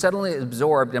attention was suddenly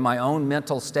absorbed in my own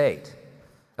mental state,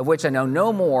 of which I know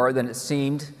no more than it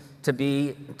seemed to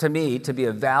me to be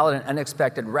a valid and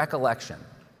unexpected recollection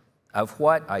of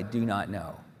what I do not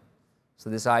know. So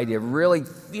this idea of really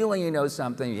feeling you know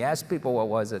something, you ask people what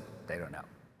was it, they don't know.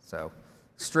 So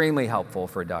extremely helpful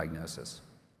for diagnosis.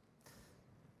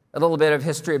 A little bit of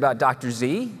history about Dr.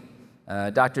 Z.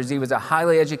 Dr. Z was a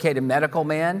highly educated medical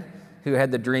man who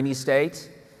had the dreamy state.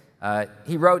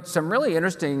 He wrote some really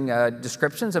interesting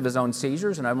descriptions of his own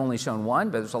seizures, and I've only shown one,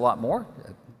 but there's a lot more.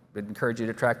 I would encourage you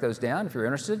to track those down if you're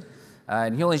interested.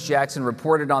 And Hughlings-Jackson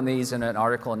reported on these in an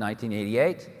article in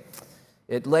 1988.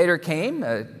 It later came,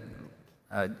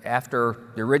 after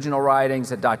the original writings,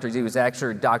 that Dr. Z was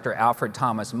actually Dr. Alfred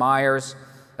Thomas Myers,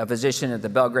 a physician at the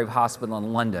Belgrave Hospital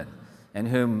in London, and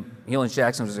whom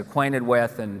Hughlings-Jackson was acquainted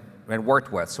with and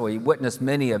worked with. So he witnessed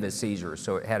many of his seizures,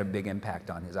 so it had a big impact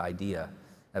on his idea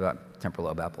about temporal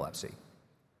lobe epilepsy.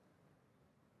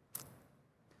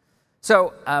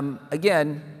 So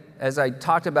again, as I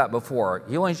talked about before,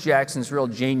 Hughlings-Jackson's real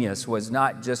genius was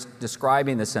not just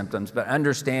describing the symptoms, but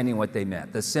understanding what they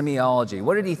meant, the semiology.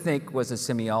 What did he think was the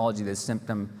semiology, the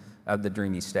symptom of the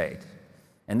dreamy state?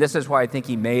 And this is why I think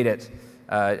he made it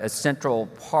a central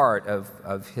part of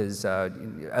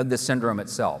the syndrome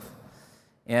itself.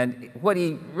 And what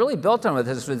he really built on with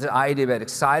this was the idea about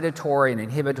excitatory and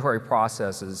inhibitory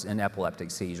processes in epileptic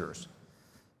seizures.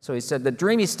 So he said the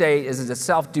dreamy state is a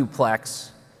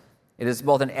self-duplex. It is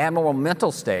both an abnormal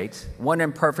mental state, one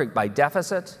imperfect by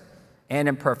deficit and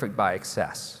imperfect by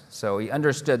excess. So he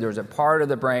understood there was a part of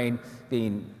the brain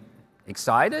being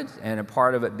excited and a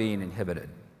part of it being inhibited.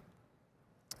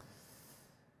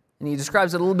 And he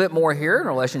describes it a little bit more here in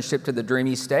relationship to the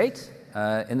dreamy state.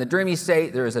 In the dreamy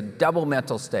state, there is a double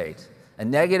mental state, a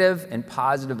negative and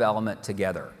positive element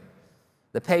together.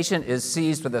 The patient is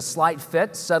seized with a slight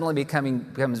fit, suddenly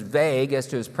becomes vague as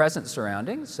to his present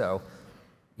surroundings. So,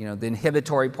 the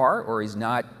inhibitory part, where he's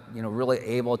not, really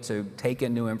able to take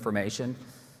in new information.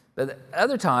 But at the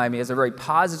other time, he has a very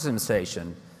positive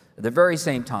sensation at the very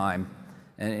same time,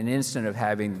 and an instant of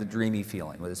having the dreamy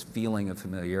feeling, with this feeling of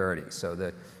familiarity.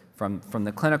 So from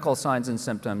the clinical signs and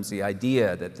symptoms, the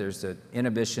idea that there's an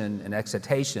inhibition and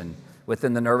excitation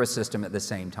within the nervous system at the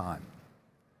same time.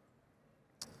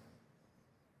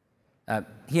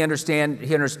 He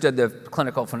understood the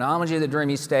clinical phenomenology of the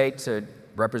dreamy state to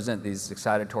represent these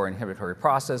excitatory and inhibitory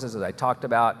processes, as I talked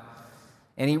about.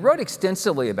 And he wrote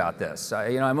extensively about this.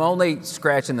 I'm only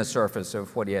scratching the surface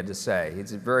of what he had to say.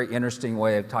 It's a very interesting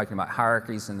way of talking about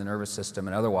hierarchies in the nervous system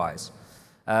and otherwise.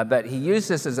 But he used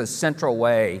this as a central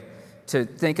way to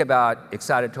think about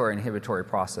excitatory and inhibitory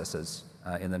processes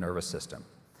in the nervous system.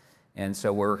 And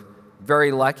so we're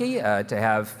very lucky to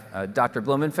have Dr.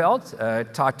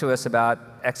 Blumenfeld talk to us about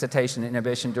excitation and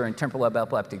inhibition during temporal lobe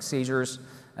epileptic seizures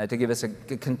to give us a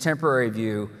contemporary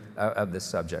view of this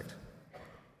subject.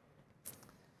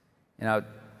 A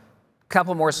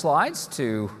couple more slides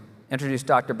to introduce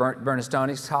Dr.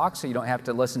 Bernastoni's talk, so you don't have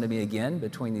to listen to me again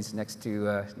between these next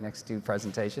two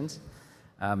presentations.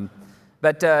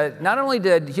 But not only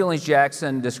did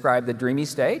Hughlings-Jackson describe the dreamy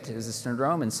state as a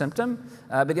syndrome and symptom,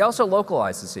 but he also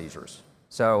localized the seizures.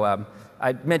 So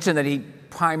I mentioned that he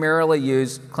primarily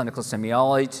used clinical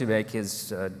semiology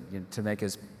to make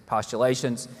his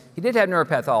postulations. He did have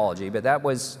neuropathology, but that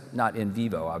was not in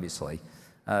vivo, obviously.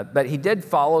 But he did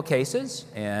follow cases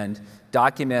and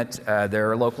document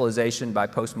their localization by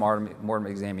post-mortem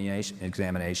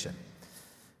examination.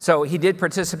 So he did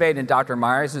participate in Dr.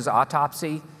 Myers'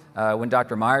 autopsy when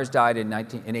Dr. Myers died in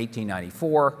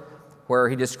 1894, where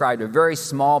he described a very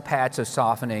small patch of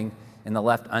softening in the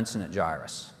left uncinate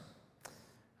gyrus.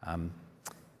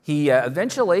 He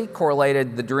eventually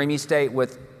correlated the dreamy state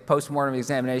with post-mortem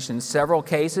examination in several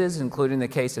cases, including the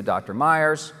case of Dr.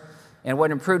 Myers, and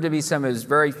what proved to be some of his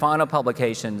very final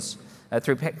publications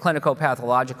through clinical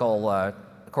pathological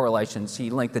correlations. He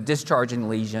linked the discharging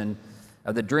lesion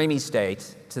of the dreamy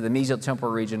state to the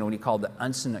mesiotemporal region, what he called the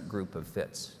uncinate group of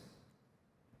fits.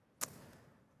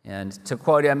 And to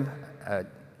quote him,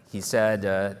 he said,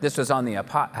 this was on the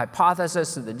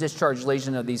hypothesis that the discharge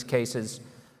lesion of these cases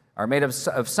are made of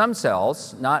some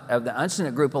cells, not of the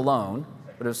uncinate group alone,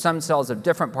 but of some cells of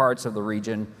different parts of the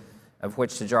region of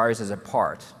which the gyrus is a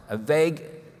part. A vague,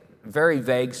 very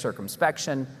vague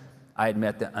circumspection, I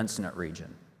admit, the uncinate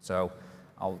region. So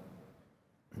I'll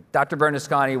Dr.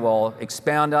 Bernasconi will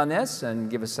expound on this and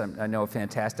give us, I know, a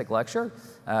fantastic lecture.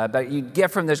 But you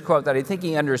get from this quote that I think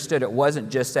he understood it wasn't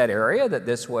just that area, that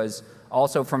this was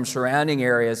also from surrounding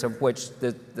areas of which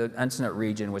the uncinate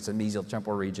region, which the mesial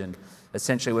temporal region,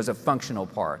 essentially was a functional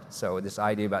part. So this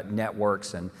idea about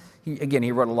networks, and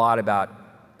he wrote a lot about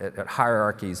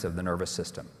hierarchies of the nervous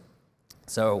system.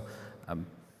 So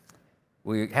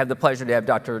we have the pleasure to have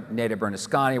Dr. Neda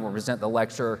Bernasconi will present the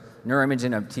lecture,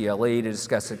 Neuroimaging of TLE, to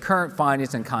discuss the current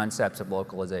findings and concepts of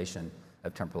localization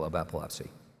of temporal lobe epilepsy.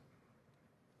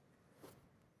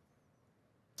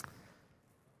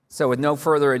 So with no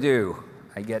further ado,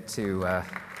 I get to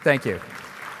thank you.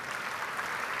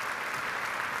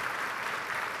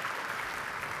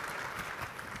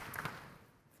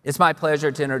 It's my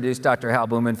pleasure to introduce Dr. Hal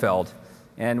Blumenfeld.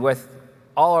 And with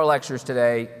all our lectures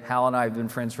today, Hal and I have been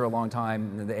friends for a long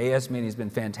time. The AES meeting has been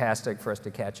fantastic for us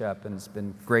to catch up, and it's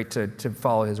been great to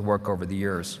follow his work over the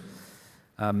years.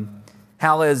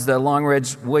 Hal is the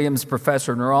Longridge Williams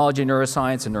Professor of Neurology,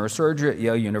 Neuroscience, and Neurosurgery at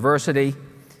Yale University.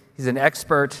 He's an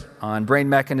expert on brain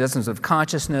mechanisms of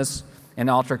consciousness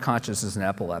and altered consciousness in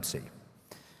epilepsy.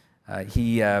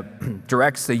 He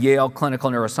directs the Yale Clinical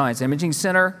Neuroscience Imaging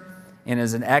Center and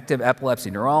is an active epilepsy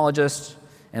neurologist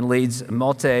and leads a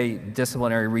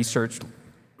multidisciplinary research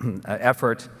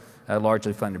effort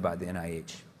largely funded by the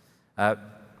NIH.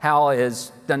 Hal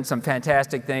has done some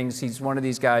fantastic things. He's one of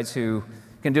these guys who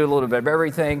can do a little bit of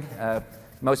everything.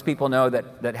 Most people know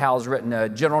that Hal's written a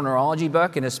general neurology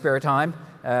book in his spare time.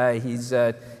 He's you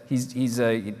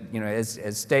know,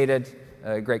 as stated,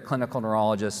 a great clinical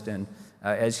neurologist, and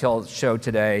as he'll show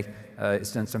today,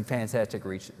 has done some fantastic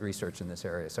research in this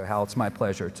area. So Hal, it's my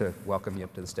pleasure to welcome you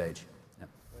up to the stage. Yeah.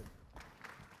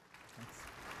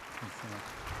 Thanks so much.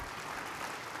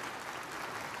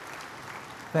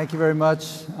 Thank you very much.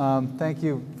 Thank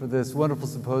you for this wonderful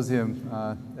symposium.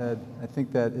 I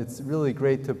think that it's really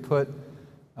great to put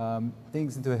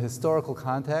things into a historical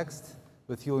context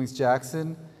with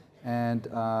Hughlings-Jackson, and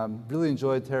really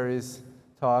enjoyed Terry's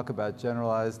talk about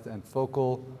generalized and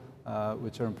focal,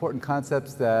 which are important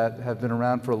concepts that have been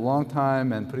around for a long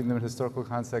time, and putting them in historical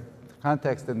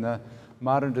context and the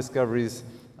modern discoveries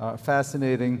are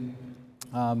fascinating.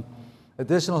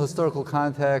 Additional historical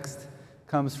context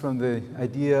comes from the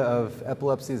idea of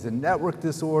epilepsy as a network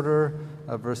disorder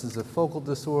versus a focal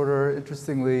disorder.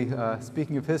 Interestingly,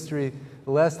 speaking of history,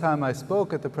 the last time I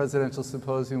spoke at the Presidential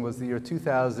Symposium was the year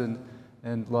 2000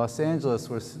 in Los Angeles,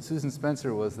 where Susan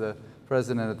Spencer was the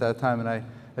president at that time, and I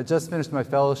had just finished my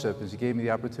fellowship, and she gave me the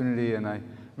opportunity, and I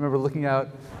remember looking out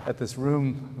at this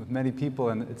room with many people,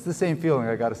 and it's the same feeling,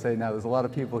 I gotta say now. There's a lot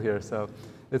of people here, so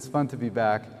it's fun to be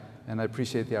back, and I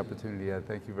appreciate the opportunity.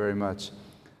 Thank you very much.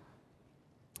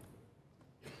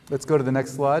 Let's go to the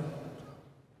next slide.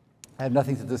 I have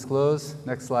nothing to disclose.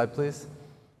 Next slide, please.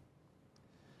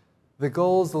 The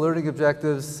goals, the learning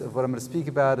objectives of what I'm going to speak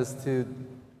about is to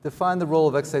define the role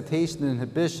of excitation and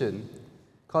inhibition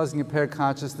causing impaired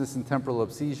consciousness in temporal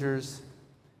lobe seizures.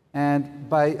 And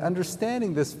by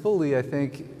understanding this fully, I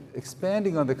think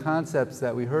expanding on the concepts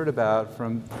that we heard about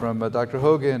from Dr.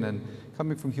 Hogan and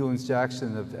coming from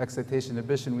Hughlings-Jackson of excitation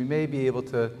inhibition, we may be able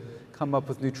to come up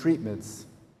with new treatments,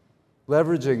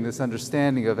 leveraging this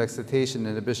understanding of excitation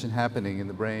and inhibition happening in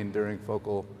the brain during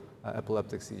focal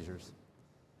epileptic seizures.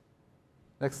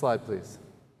 Next slide, please.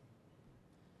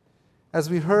 As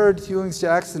we heard,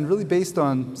 Hughlings-Jackson, really based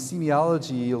on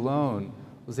semiology alone,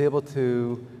 was able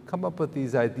to come up with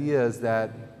these ideas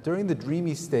that during the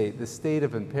dreamy state, the state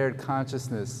of impaired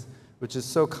consciousness, which is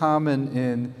so common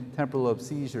in temporal lobe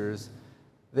seizures,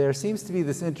 there seems to be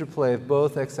this interplay of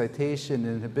both excitation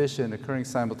and inhibition occurring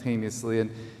simultaneously.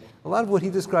 And a lot of what he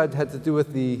described had to do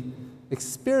with the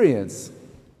experience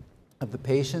of the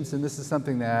patients, and this is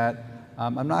something that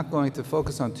I'm not going to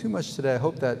focus on too much today. I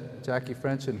hope that Jackie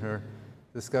French in her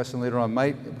discussion later on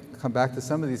might come back to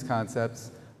some of these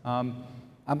concepts. I'm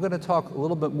going to talk a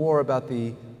little bit more about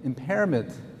the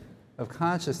impairment of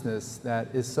consciousness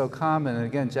that is so common. And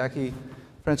again, Jackie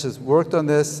French has worked on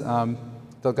this.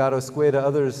 Delgado Escueda,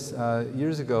 others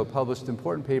years ago published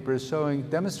important papers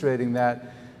demonstrating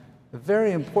that a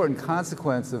very important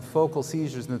consequence of focal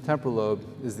seizures in the temporal lobe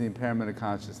is the impairment of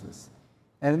consciousness.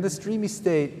 And in this dreamy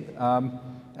state,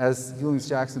 as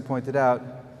Hughlings-Jackson pointed out,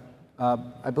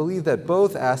 I believe that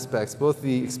both aspects, both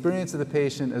the experience of the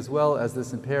patient as well as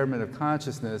this impairment of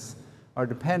consciousness, are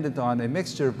dependent on a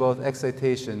mixture of both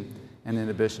excitation and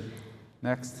inhibition.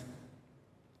 Next.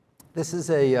 This is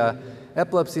a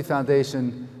Epilepsy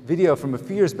Foundation video from a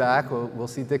few years back. We'll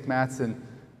see Dick Mattson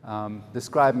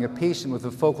describing a patient with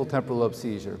a focal temporal lobe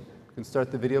seizure. You can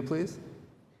start the video, please.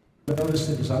 Notice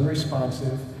it was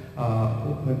unresponsive.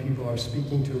 when people are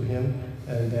speaking to him,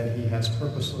 and that he has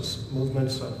purposeless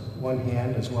movements of one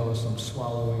hand as well as some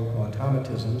swallowing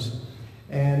automatisms.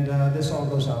 And this all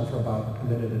goes on for about a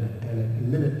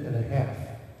minute and a half.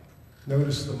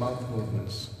 Notice the mouth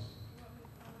movements.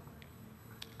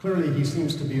 Clearly he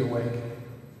seems to be awake,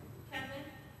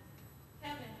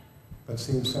 but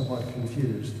seems somewhat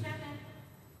confused.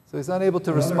 So he's unable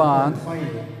to Another respond.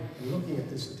 finding in looking at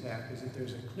this attack is that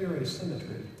there's a clear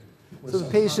asymmetry. So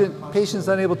the patient's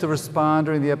unable to respond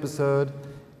during the episode,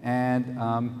 and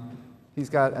he's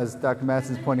got, as Dr.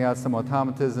 Matson's pointing out, some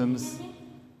automatisms.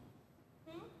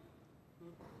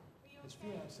 His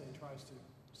fiance tries to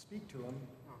speak to him,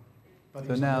 but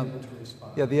So he's now, unable to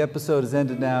respond. yeah, the episode has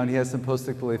ended now, and he has some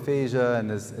post-ictal aphasia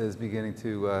and is beginning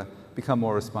to become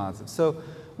more responsive. So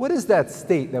what is that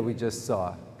state that we just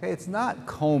saw? Okay, it's not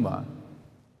coma,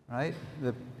 right?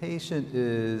 The patient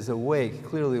is awake,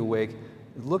 clearly awake,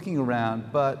 looking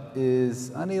around, but is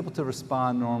unable to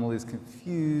respond normally, is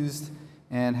confused,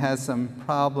 and has some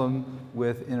problem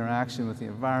with interaction with the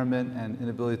environment and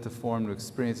inability to form new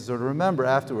experiences or to remember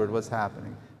afterward what's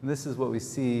happening. And this is what we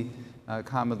see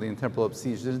commonly in temporal lobe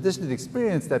seizures. In addition to the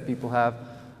experience that people have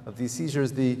of these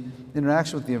seizures, the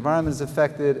interaction with the environment is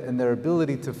affected, and their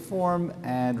ability to form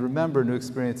and remember new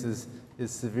experiences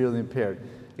is severely impaired.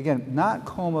 Again, not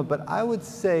coma, but I would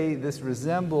say this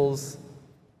resembles,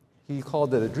 he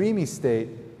called it a dreamy state,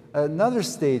 another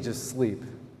stage of sleep.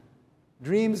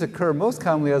 Dreams occur most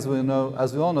commonly, as we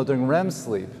all know, during REM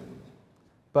sleep.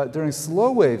 But during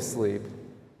slow wave sleep,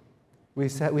 we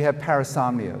have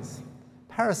parasomnias.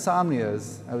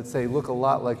 Parasomnias, I would say, look a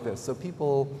lot like this. So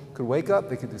people could wake up,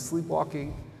 they could do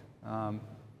sleepwalking,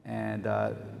 and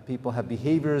people have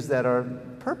behaviors that are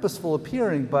purposeful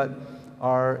appearing, but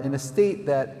are in a state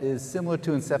that is similar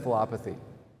to encephalopathy,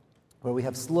 where we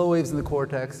have slow waves in the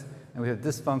cortex, and we have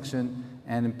dysfunction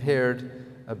and impaired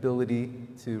ability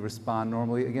to respond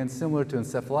normally. Again, similar to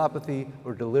encephalopathy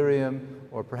or delirium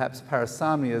or perhaps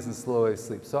parasomnias in slow wave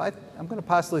sleep. So I'm going to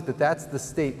postulate that that's the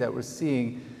state that we're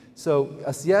seeing. So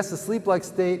yes, a sleep-like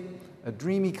state, a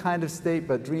dreamy kind of state,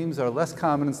 but dreams are less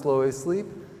common in slow wave sleep.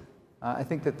 I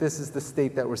think that this is the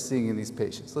state that we're seeing in these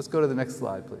patients. Let's go to the next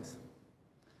slide, please.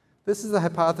 This is the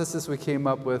hypothesis we came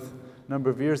up with a number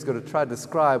of years ago to try to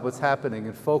describe what's happening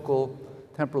in focal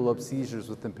temporal lobe seizures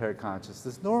with impaired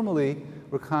consciousness. Normally,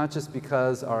 we're conscious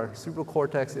because our cerebral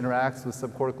cortex interacts with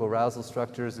subcortical arousal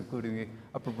structures, including the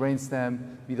upper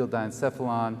brainstem, medial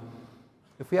diencephalon.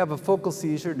 If we have a focal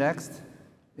seizure, next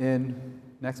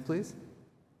please.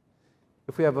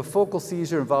 If we have a focal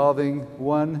seizure involving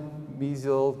one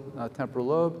mesial temporal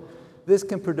lobe, this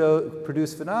can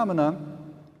produce phenomena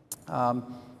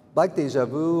like deja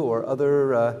vu or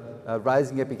other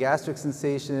rising epigastric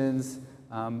sensations,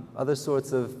 other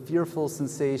sorts of fearful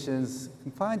sensations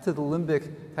confined to the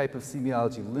limbic type of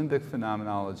semiology, limbic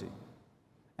phenomenology.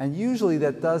 And usually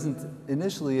that doesn't,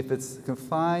 initially, if it's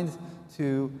confined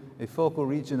to a focal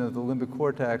region of the limbic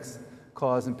cortex,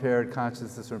 cause impaired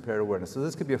consciousness or impaired awareness. So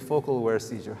this could be a focal aware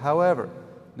seizure. However,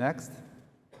 next,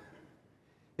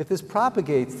 if this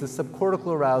propagates to subcortical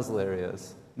arousal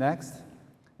areas, next,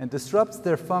 and disrupts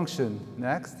their function,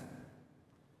 next,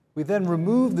 we then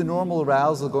remove the normal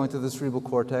arousal going to the cerebral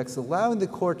cortex, allowing the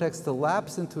cortex to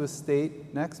lapse into a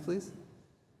state, next please,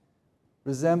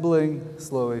 resembling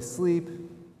slow wave sleep,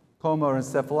 coma, or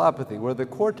encephalopathy, where the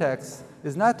cortex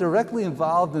is not directly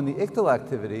involved in the ictal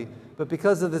activity, but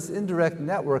because of this indirect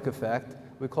network effect,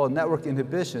 we call network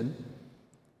inhibition,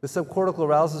 the subcortical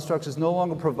arousal structures no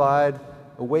longer provide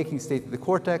a waking state to the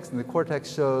cortex, and the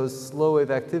cortex shows slow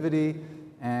wave activity,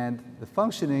 and the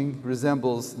functioning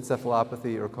resembles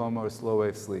encephalopathy or coma or slow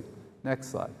wave sleep. Next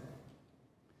slide.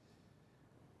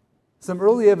 Some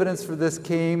early evidence for this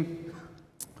came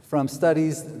from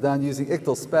studies done using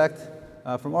ictal SPECT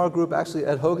from our group. Actually,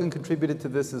 Ed Hogan contributed to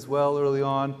this as well early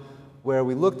on, where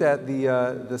we looked at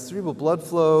the cerebral blood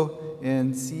flow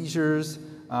in seizures,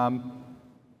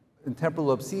 in temporal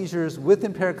lobe seizures with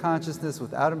impaired consciousness,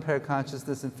 without impaired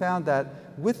consciousness, and found that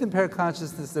with impaired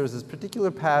consciousness there was this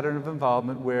particular pattern of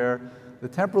involvement where the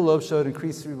temporal lobe showed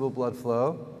increased cerebral blood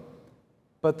flow,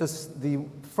 but the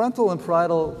frontal and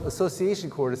parietal association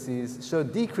cortices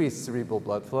showed decreased cerebral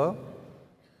blood flow.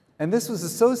 And this was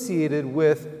associated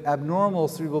with abnormal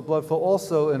cerebral blood flow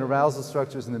also in arousal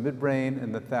structures in the midbrain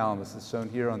and the thalamus, as shown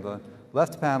here on the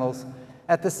left panels.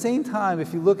 At the same time,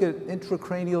 if you look at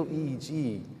intracranial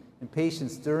EEG in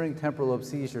patients during temporal lobe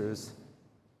seizures,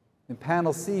 in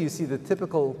panel C, you see the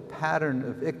typical pattern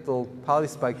of ictal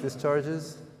polyspike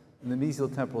discharges in the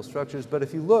mesial temporal structures. But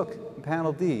if you look in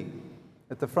panel D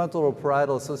at the frontal or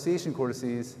parietal association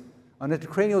cortices, On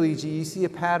intracranial EEG, you see a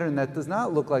pattern that does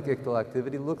not look like ictal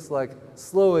activity, looks like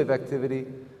slow wave activity,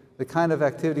 the kind of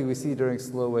activity we see during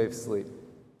slow wave sleep.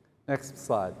 Next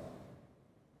slide.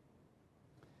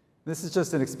 This is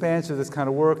just an expansion of this kind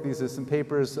of work. These are some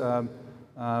papers done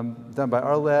by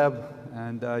our lab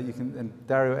and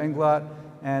Dario Englot.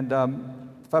 And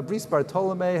Fabrice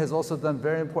Bartolome has also done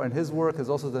very important, his work has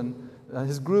also done,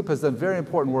 his group has done very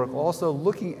important work also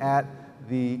looking at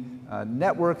the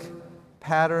network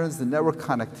patterns, the network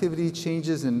connectivity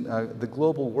changes in the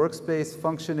global workspace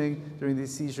functioning during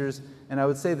these seizures. And I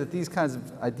would say that these kinds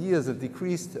of ideas of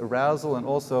decreased arousal and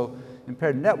also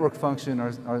impaired network function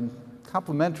are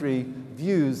complementary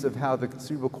views of how the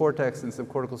cerebral cortex and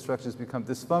subcortical structures become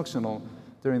dysfunctional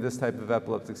during this type of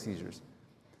epileptic seizures.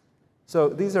 So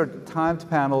these are timed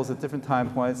panels at different time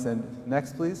points. And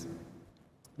next, please.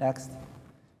 Next.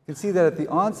 You can see that at the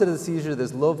onset of the seizure,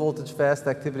 there's low voltage fast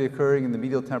activity occurring in the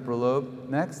medial temporal lobe.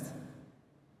 Next.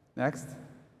 Next.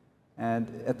 And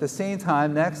at the same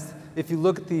time, next, if you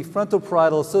look at the frontal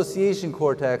parietal association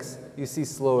cortex, you see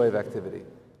slow wave activity.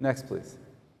 Next, please.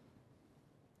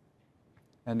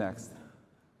 And next.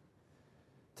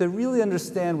 To really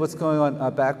understand what's going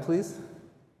on, back please.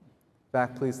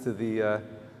 Back please to the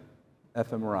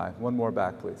fMRI. One more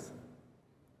back, please.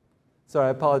 Sorry, I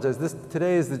apologize.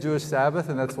 Today is the Jewish Sabbath,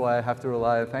 and that's why I have to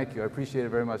rely on, thank you, I appreciate it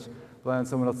very much, rely on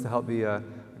someone else to help me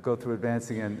go through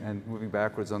advancing and moving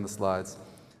backwards on the slides.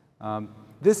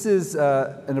 This is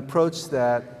an approach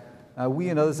that we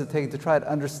and others have taken to try to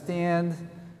understand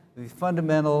the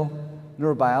fundamental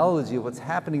neurobiology of what's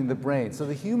happening in the brain. So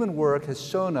the human work has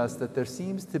shown us that there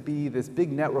seems to be this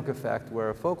big network effect where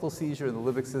a focal seizure in the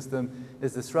limbic system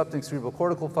is disrupting cerebral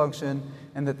cortical function,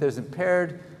 and that there's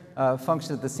impaired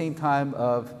function at the same time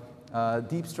of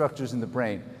deep structures in the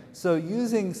brain. So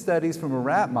using studies from a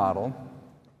rat model,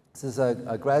 this is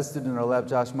a grad student in our lab,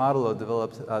 Josh Modulo,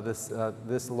 developed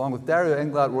this along with Dario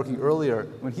Englot working earlier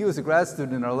when he was a grad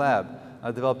student in our lab,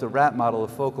 developed a rat model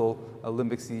of focal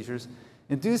limbic seizures.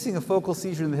 Inducing a focal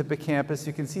seizure in the hippocampus,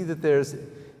 you can see that there's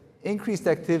increased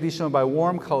activity shown by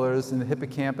warm colors in the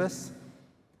hippocampus.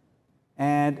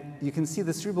 And you can see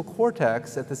the cerebral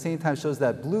cortex at the same time shows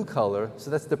that blue color, so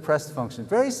that's depressed function.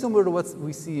 Very similar to what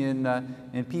we see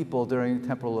in people during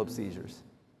temporal lobe seizures.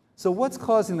 So what's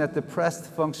causing that depressed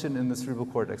function in the cerebral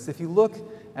cortex? If you look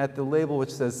at the label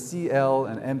which says CL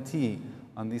and MT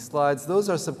on these slides, those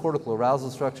are subcortical arousal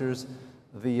structures.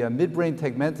 The midbrain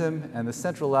tegmentum and the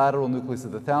centrolateral nucleus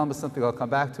of the thalamus, something I'll come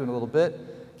back to in a little bit.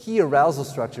 Key arousal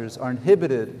structures are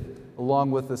inhibited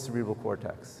along with the cerebral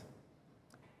cortex.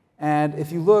 And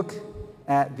if you look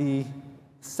at the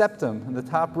septum in the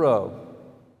top row,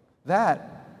 the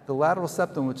lateral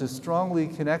septum, which is strongly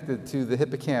connected to the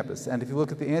hippocampus, and if you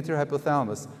look at the anterior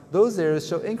hypothalamus, those areas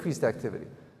show increased activity.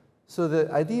 So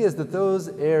the idea is that those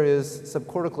areas,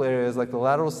 subcortical areas like the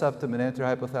lateral septum and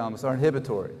anterior hypothalamus, are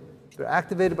inhibitory. They're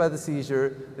activated by the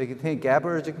seizure, they contain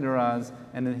GABAergic neurons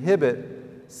and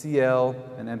inhibit CL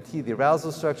and MT, the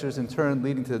arousal structures, in turn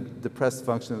leading to depressed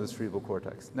function of the cerebral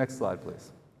cortex. Next slide,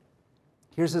 please.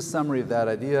 Here's a summary of that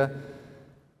idea.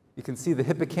 You can see the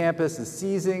hippocampus is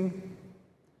seizing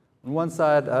on one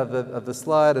side of the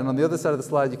slide, and on the other side of the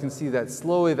slide you can see that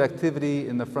slow wave activity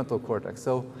in the frontal cortex.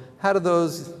 So how do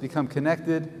those become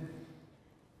connected?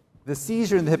 The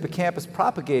seizure in the hippocampus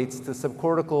propagates to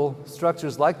subcortical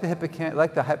structures like the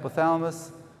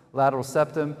hypothalamus, lateral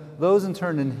septum. Those in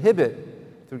turn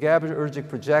inhibit, through GABAergic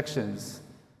projections,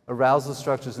 arousal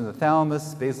structures in the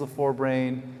thalamus, basal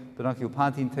forebrain,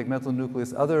 pedunculopontine tegmental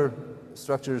nucleus, other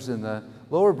structures in the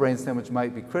lower brainstem which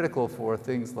might be critical for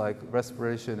things like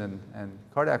respiration and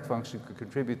cardiac function could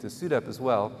contribute to SUDEP as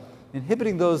well.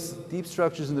 Inhibiting those deep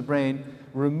structures in the brain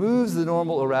removes the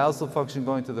normal arousal function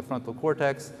going to the frontal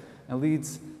cortex and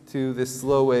leads to this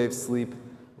slow wave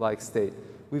sleep-like state.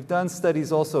 We've done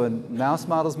studies also in mouse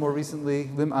models more recently.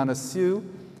 Lim Anna Siu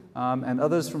and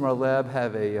others from our lab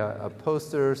have a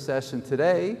poster session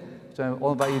today, which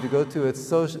I'll invite you to go to. It's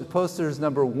posters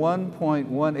number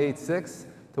 1.186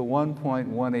 to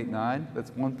 1.189.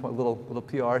 That's little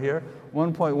PR here.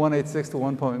 1.186 to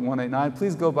 1.189.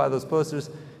 Please go by those posters,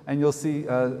 and you'll see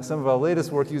some of our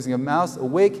latest work using a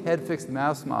awake head-fixed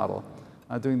mouse model,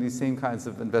 doing these same kinds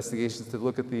of investigations to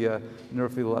look at the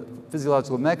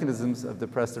neurophysiological mechanisms of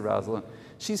depressed arousal.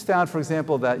 She's found, for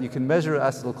example, that you can measure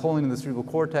acetylcholine in the cerebral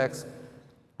cortex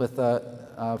with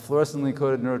fluorescently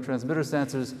encoded neurotransmitter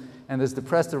sensors, and there's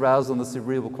depressed arousal in the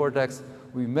cerebral cortex.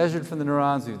 We've measured from the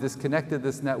neurons, we've disconnected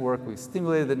this network, we've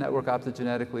stimulated the network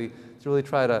optogenetically to really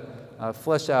try to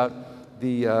flesh out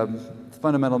the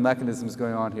fundamental mechanisms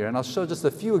going on here. And I'll show just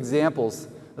a few examples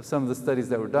of some of the studies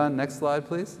that were done. Next slide,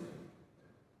 please.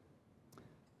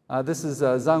 This is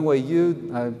Zhangwei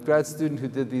Yu, a grad student who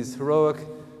did these heroic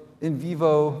in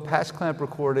vivo patch clamp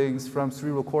recordings from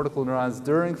cerebral cortical neurons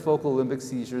during focal limbic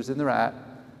seizures in the rat.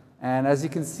 And as you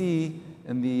can see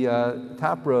in the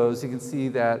top rows, you can see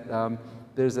that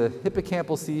there's a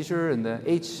hippocampal seizure in the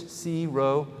HC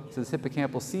row. So this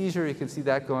hippocampal seizure, you can see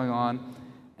that going on.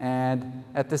 And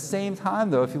at the same time,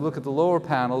 though, if you look at the lower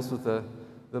panels with the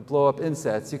blow-up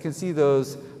insets, you can see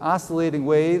those oscillating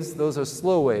waves. Those are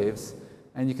slow waves.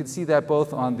 And you can see that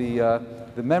both on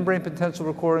the membrane potential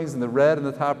recordings in the red in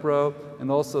the top row, and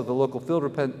also the local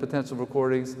field potential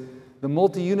recordings. The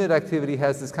multi-unit activity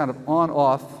has this kind of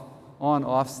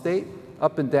on-off state,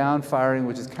 up and down firing,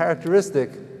 which is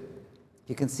characteristic.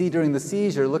 You can see during the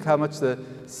seizure, look how much the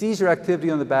seizure activity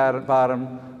on the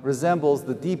bottom resembles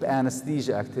the deep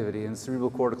anesthesia activity in the cerebral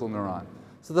cortical neuron.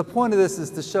 So the point of this is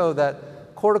to show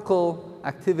that cortical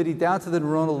activity down to the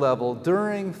neuronal level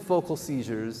during focal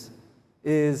seizures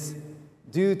is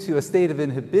due to a state of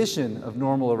inhibition of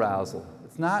normal arousal.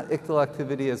 It's not ictal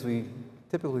activity as we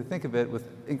typically think of it with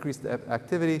increased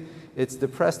activity. It's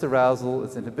depressed arousal,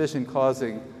 it's inhibition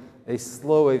causing a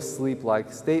slow wave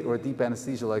sleep-like state or a deep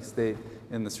anesthesia-like state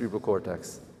in the cerebral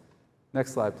cortex.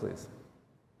 Next slide, please.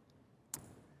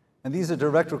 And these are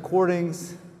direct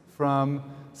recordings from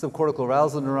subcortical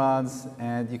arousal neurons,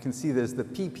 and you can see there's the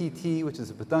PPT, which is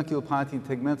a pedunculopontine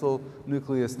tegmental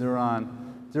nucleus neuron,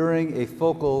 during a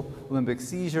focal limbic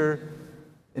seizure.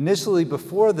 Initially,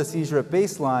 before the seizure at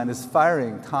baseline, is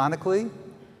firing tonically.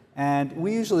 And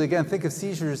we usually, again, think of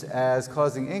seizures as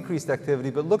causing increased activity,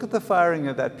 but look at the firing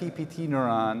of that PPT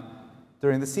neuron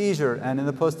during the seizure, and in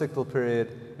the postictal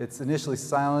period, it's initially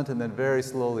silent and then very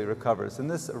slowly recovers. In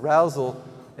this arousal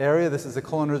area, this is a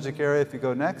cholinergic area. If you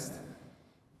go next.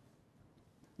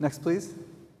 Next, please.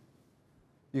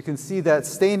 You can see that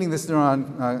staining this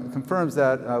neuron confirms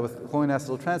that with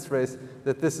cholinesteryltransferase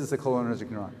that this is a cholinergic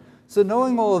neuron. So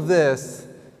knowing all of this,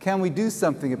 can we do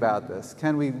something about this?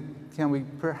 Can we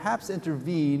perhaps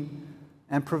intervene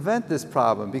and prevent this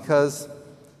problem? Because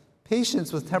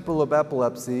patients with temporal lobe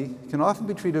epilepsy can often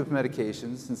be treated with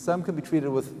medications, and some can be treated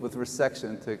with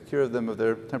resection to cure them of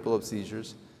their temporal lobe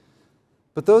seizures.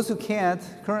 But those who can't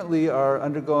currently are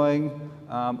undergoing,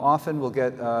 often will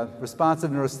get responsive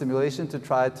neurostimulation to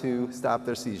try to stop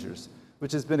their seizures,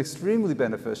 which has been extremely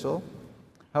beneficial.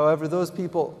 However, those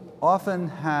people often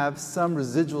have some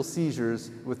residual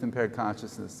seizures with impaired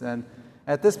consciousness. And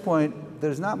at this point,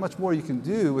 there's not much more you can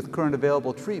do with current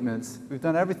available treatments. We've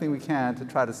done everything we can to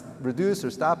try to reduce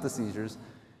or stop the seizures.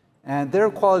 And their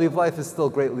quality of life is still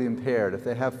greatly impaired if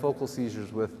they have focal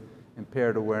seizures with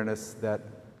impaired awareness that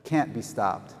can't be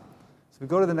stopped. So we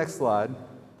go to the next slide.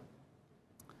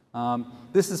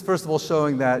 This is first of all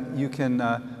showing that you can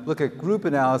look at group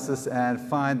analysis and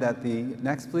find that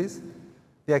next please,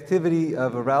 the activity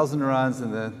of arousal neurons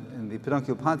in the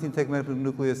pedunculopontine tegmental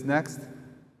nucleus next,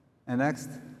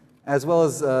 as well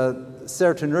as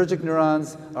serotonergic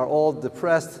neurons are all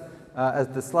depressed.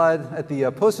 At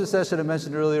the poster session I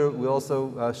mentioned earlier, we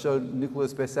also showed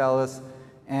nucleus basalis,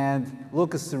 and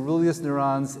locus ceruleus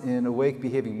neurons in awake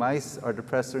behaving mice are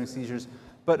depressed during seizures.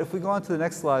 But if we go on to the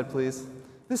next slide, please.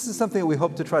 This is something we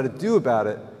hope to try to do about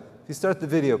it. If you start the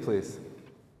video, please.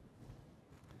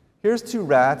 Here's two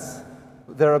rats.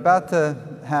 They're about to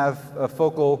have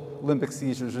focal limbic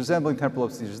seizures, resembling temporal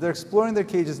lobe seizures. They're exploring their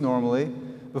cages normally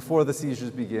before the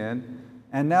seizures begin.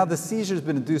 And now the seizure has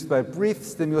been induced by a brief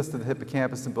stimulus to the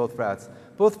hippocampus in both rats.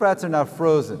 Both rats are now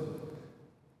frozen.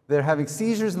 They're having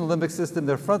seizures in the limbic system.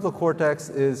 Their frontal cortex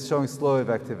is showing slow wave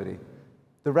activity.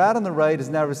 The rat on the right is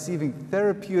now receiving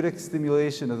therapeutic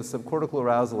stimulation of the subcortical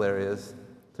arousal areas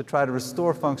to try to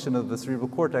restore function of the cerebral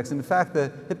cortex. And in fact,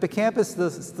 the hippocampus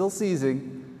is still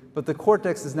seizing, but the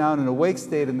cortex is now in an awake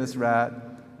state in this rat,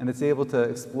 and it's able to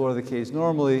explore the cage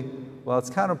normally, while its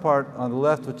counterpart on the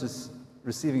left, which is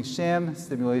receiving sham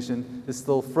stimulation, is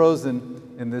still frozen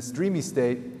in this dreamy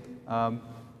state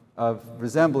of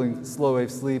resembling slow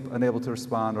wave sleep, unable to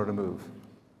respond or to move.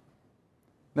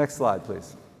 Next slide,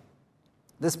 please.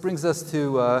 This brings us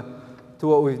to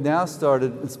what we've now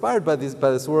started, inspired by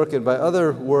this work and by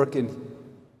other work in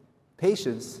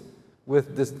patients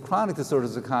with this chronic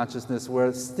disorders of consciousness,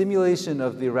 where stimulation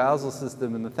of the arousal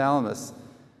system in the thalamus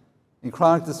in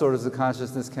chronic disorders of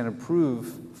consciousness can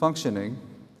improve functioning.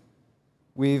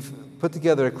 We've put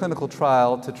together a clinical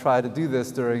trial to try to do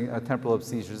this during temporal lobe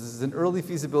seizures. This is an early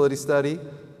feasibility study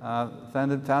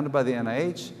founded by the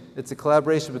NIH. It's a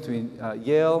collaboration between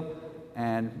Yale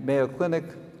and Mayo Clinic,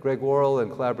 Greg Worrell and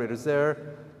collaborators there,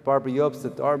 Barbara Yobst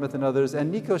at Dartmouth and others,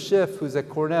 and Nico Schiff, who's at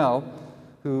Cornell,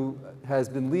 who has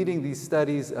been leading these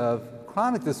studies of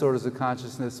chronic disorders of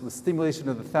consciousness with stimulation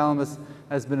of the thalamus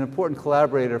has been an important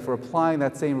collaborator for applying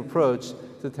that same approach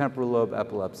to temporal lobe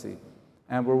epilepsy.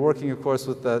 And we're working, of course,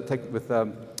 with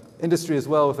industry as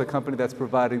well, with a company that's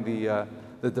providing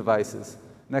the devices.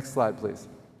 Next slide, please.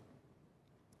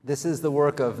 This is the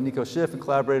work of Nico Schiff and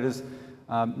collaborators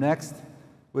next,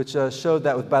 which showed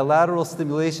that with bilateral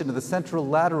stimulation of the central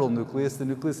lateral nucleus, the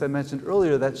nucleus I mentioned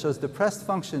earlier that shows depressed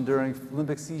function during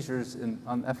limbic seizures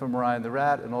on fMRI in the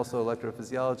rat and also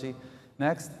electrophysiology.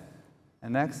 Next,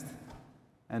 and next,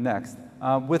 and next.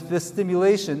 With this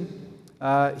stimulation,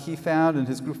 he found, and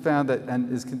his group found that,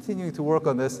 and is continuing to work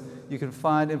on this, you can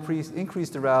find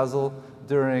increased arousal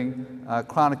during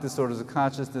chronic disorders of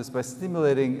consciousness by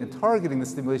stimulating and targeting the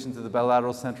stimulation to the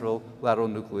bilateral central lateral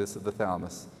nucleus of the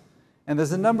thalamus. And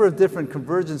there's a number of different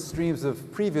convergent streams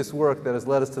of previous work that has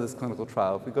led us to this clinical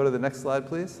trial. If we go to the next slide,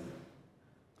 please.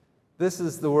 This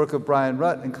is the work of Brian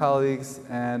Rutt and colleagues,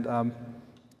 and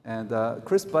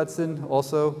Chris Budson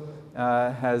also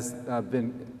has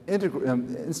been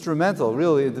instrumental,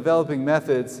 really, in developing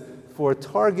methods for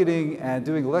targeting and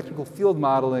doing electrical field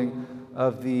modeling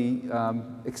of the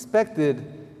expected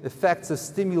effects of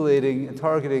stimulating and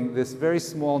targeting this very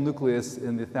small nucleus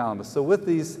in the thalamus. So with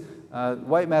these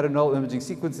white matter null imaging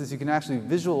sequences, you can actually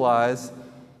visualize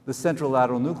the central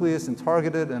lateral nucleus and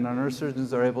target it, and our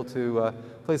neurosurgeons are able to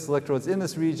place electrodes in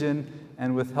this region,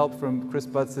 and with help from Chris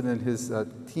Budson and his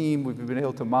team, we've been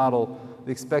able to model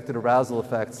the expected arousal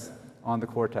effects on the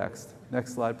cortex.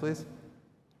 Next slide, please.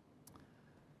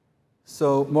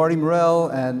 So Marty Morell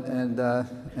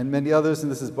and many others,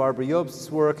 and this is Barbara Yobst's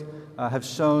work, have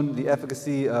shown the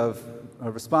efficacy of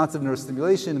responsive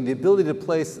neurostimulation and the ability to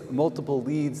place multiple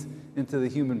leads into the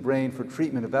human brain for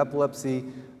treatment of epilepsy.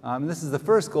 And this is the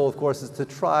first goal, of course, is to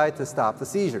try to stop the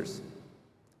seizures.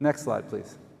 Next slide,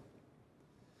 please.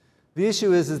 The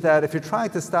issue is that if you're trying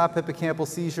to stop hippocampal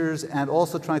seizures and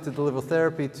also trying to deliver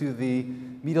therapy to the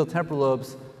medial temporal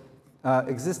lobes,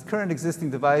 current existing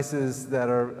devices that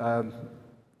are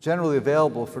generally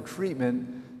available for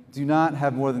treatment do not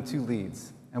have more than 2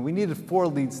 leads. And we needed 4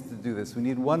 leads to do this. We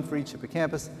need 1 for each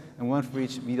hippocampus and 1 for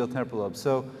each medial temporal lobe.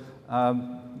 So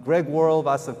Greg Worrell,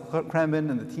 Václav Kremen,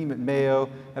 and the team at Mayo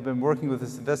have been working with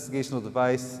this investigational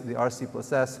device, the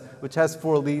RC+S, which has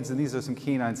 4 leads, and these are some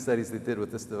canine studies they did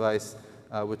with this device,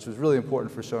 which was really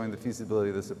important for showing the feasibility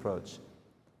of this approach.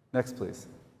 Next, please.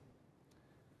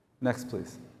 Next,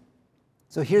 please.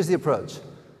 So here's the approach.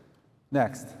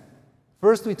 Next.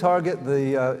 First, we target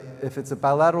if it's a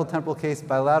bilateral temporal case,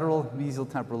 bilateral mesial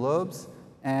temporal lobes,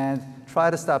 and try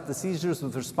to stop the seizures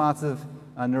with responsive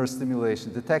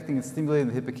neurostimulation, detecting and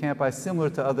stimulating the hippocampi similar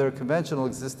to other conventional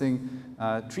existing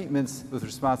treatments with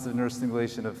responsive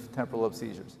neurostimulation of temporal lobe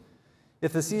seizures.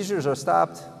 If the seizures are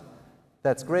stopped,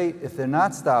 that's great. If they're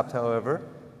not stopped, however,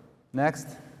 next,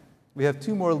 we have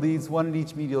 2 more leads, one in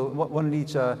each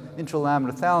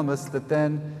intralaminar thalamus, that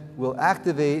then will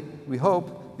activate, we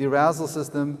hope, the arousal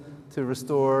system to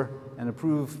restore and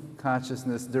improve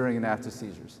consciousness during and after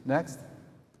seizures. Next,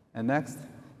 and next.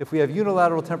 If we have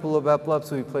unilateral temporal lobe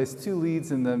epilepsy, we place 2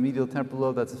 leads in the medial temporal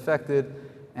lobe that's affected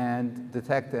and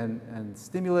detect and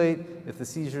stimulate. If the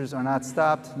seizures are not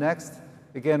stopped, next.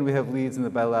 Again, we have leads in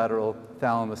the bilateral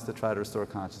thalamus to try to restore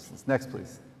consciousness. Next,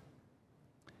 please.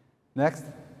 Next.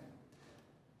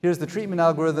 Here's the treatment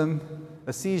algorithm.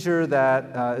 A seizure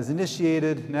that is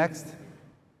initiated, next,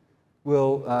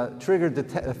 will trigger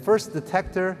first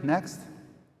detector, next,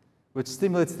 which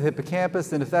stimulates the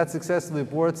hippocampus, and if that successfully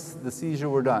aborts the seizure,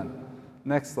 we're done.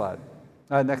 Next slide.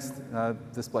 Next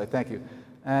display, thank you.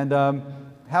 And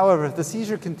however, if the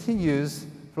seizure continues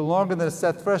for longer than a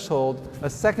set threshold, a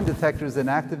second detector is then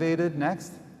activated,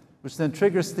 next, which then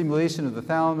triggers stimulation of the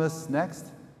thalamus, next,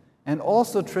 and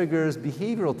also triggers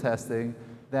behavioral testing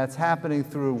that's happening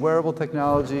through wearable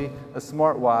technology, a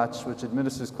smartwatch, which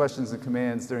administers questions and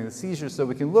commands during the seizure, so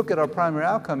we can look at our primary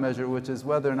outcome measure, which is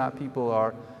whether or not people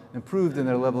are improved in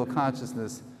their level of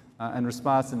consciousness and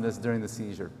responsiveness during the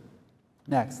seizure.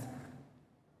 Next.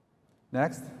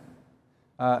 Next.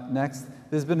 Next.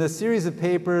 There's been a series of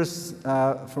papers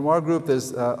from our group.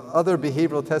 There's other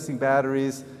behavioral testing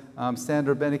batteries,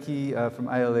 Sandor Benecke from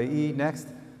ILAE, next,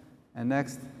 and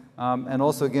next. And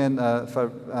also, again,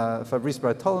 Fabrice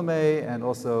Bartolome and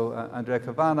also Andrea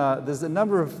Cavana. There's a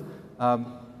number of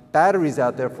batteries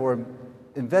out there for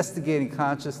investigating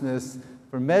consciousness,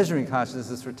 for measuring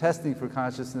consciousness, for testing for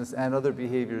consciousness and other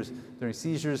behaviors during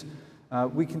seizures.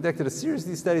 We conducted a series of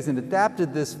these studies and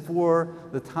adapted this for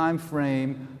the time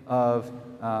frame of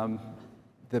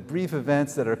the brief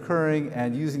events that are occurring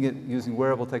and using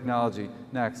wearable technology.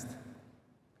 Next.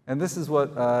 And this is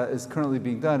what is currently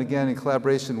being done, again, in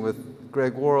collaboration with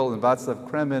Greg Worrell and Václav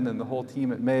Kremen and the whole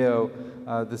team at Mayo.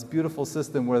 This beautiful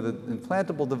system where the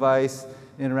implantable device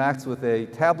interacts with a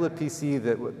tablet PC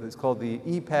that is called the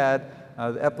EPAD,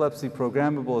 the Epilepsy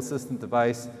Programmable Assistant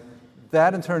Device.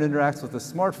 That in turn interacts with a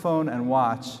smartphone and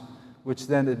watch, which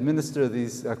then administer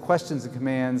these questions and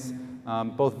commands,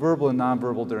 both verbal and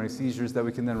nonverbal during seizures, that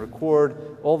we can then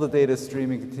record. All the data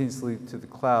streaming continuously to the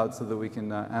cloud so that we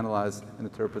can analyze and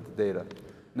interpret the data.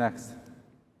 Next.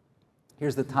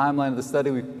 Here's the timeline of the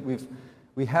study.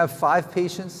 We have 5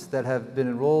 patients that have been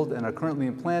enrolled and are currently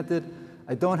implanted.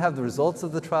 I don't have the results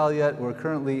of the trial yet. We're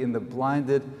currently in the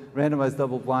blinded, randomized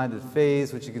double-blinded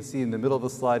phase, which you can see in the middle of the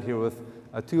slide here with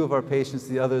 2 of our patients.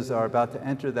 The others are about to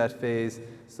enter that phase.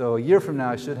 So a year from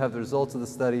now, I should have the results of the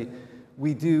study.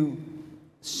 We do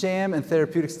sham and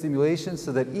therapeutic stimulation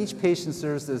so that each patient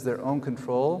serves as their own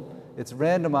control. It's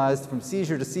randomized from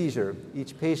seizure to seizure.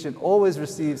 Each patient always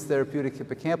receives therapeutic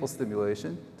hippocampal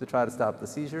stimulation to try to stop the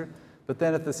seizure. But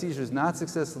then if the seizure is not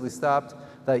successfully stopped,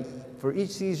 for each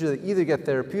seizure they either get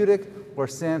therapeutic or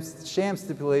sham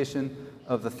stimulation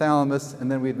of the thalamus, and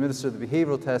then we administer the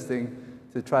behavioral testing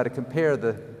to try to compare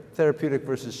the therapeutic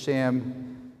versus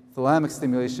sham thalamic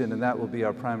stimulation, and that will be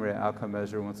our primary outcome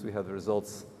measure once we have the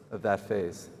results of that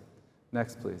phase.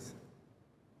 Next, please.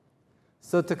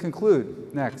 So to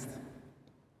conclude, next.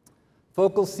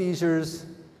 Focal seizures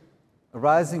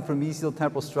arising from mesial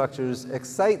temporal structures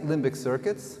excite limbic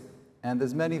circuits, and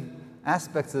there's many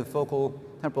aspects of focal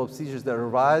temporal seizures that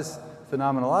arise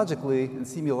phenomenologically and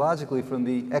semiologically from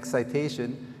the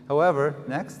excitation. However,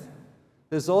 next,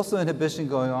 there's also inhibition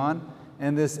going on,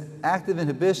 and this active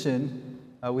inhibition,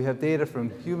 we have data from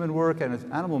human work and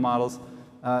animal models,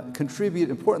 contribute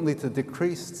importantly to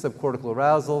decreased subcortical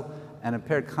arousal and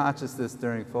impaired consciousness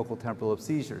during focal temporal lobe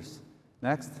seizures.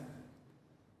 Next.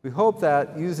 We hope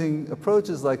that using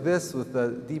approaches like this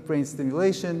with deep brain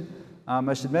stimulation,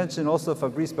 I should mention also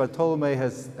Fabrice Bartolomé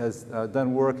has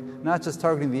done work not just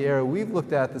targeting the area we've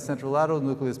looked at, the centrolateral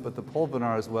nucleus, but the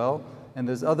pulvinar as well. And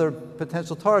there's other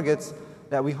potential targets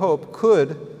that we hope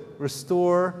could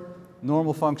restore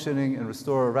normal functioning and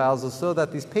restore arousal so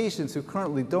that these patients who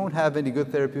currently don't have any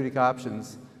good therapeutic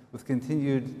options with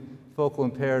continued focal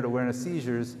impaired awareness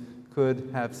seizures could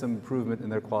have some improvement in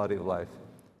their quality of life.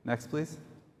 Next, please.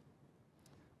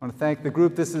 I want to thank the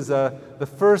group. This is the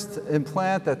first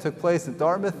implant that took place at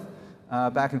Dartmouth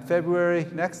back in February.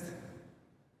 Next.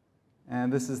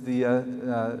 And this is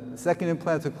the second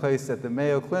implant that took place at the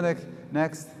Mayo Clinic.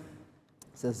 Next.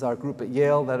 This is our group at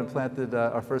Yale that implanted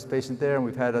our first patient there, and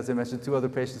we've had, as I mentioned, 2 other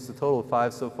patients, a total of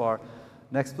 5 so far.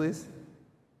 Next, please.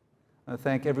 I want to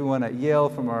thank everyone at Yale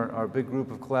from our big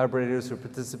group of collaborators who are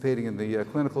participating in the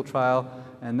clinical trial.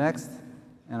 And next,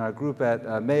 and our group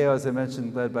at Mayo, as I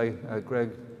mentioned, led by Greg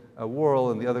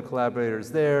Worrell and the other collaborators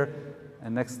there.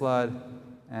 And next slide.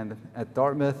 And at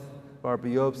Dartmouth, Barbara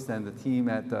Yobst and the team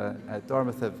at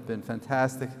Dartmouth have been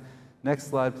fantastic. Next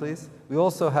slide, please. We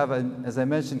also have, as I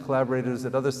mentioned, collaborators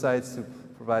at other sites who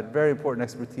provide very important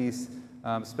expertise,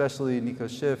 especially Nico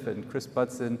Schiff and Chris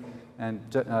Butson and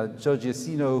Joe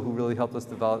Giacino, who really helped us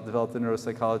develop the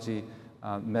neuropsychology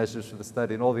measures for the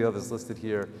study, and all the others listed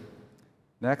here.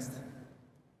 Next.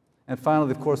 And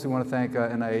finally, of course, we want to thank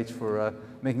NIH for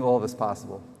making all of this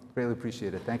possible. Greatly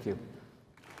appreciate it. Thank you.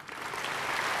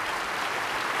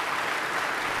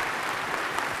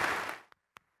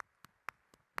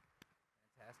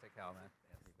 Fantastic, Hal, man.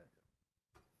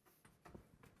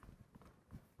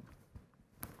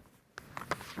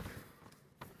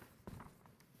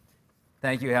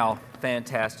 Thank you, Hal.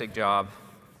 Fantastic job.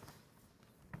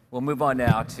 We'll move on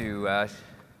now to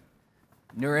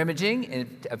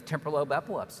neuroimaging of temporal lobe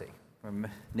epilepsy from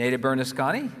Neda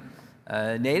Bernasconi.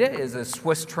 Neda is a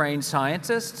Swiss-trained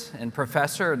scientist and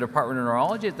professor in the Department of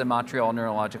Neurology at the Montreal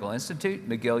Neurological Institute,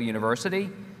 McGill University.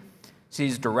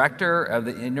 She's director of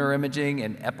the Neuroimaging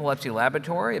and Epilepsy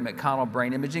Laboratory at McConnell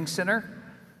Brain Imaging Center.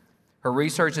 Her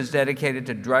research is dedicated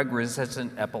to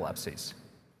drug-resistant epilepsies.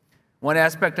 One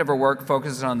aspect of her work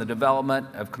focuses on the development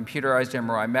of computerized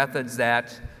MRI methods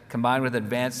that, combined with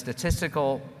advanced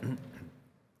statistical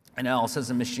analysis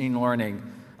and machine learning,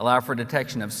 allow for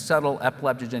detection of subtle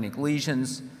epileptogenic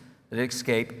lesions that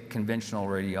escape conventional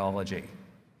radiology.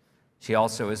 She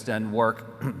also has done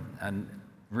work on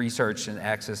research and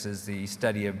accesses the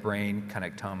study of brain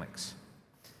connectomics.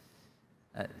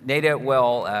 Neda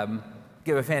will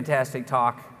give a fantastic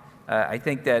talk. I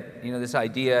think that this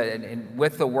idea, and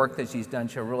with the work that she's done,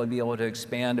 she'll really be able to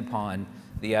expand upon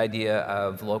the idea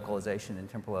of localization in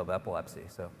temporal lobe epilepsy.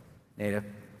 So, Neda,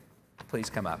 please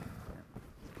come up.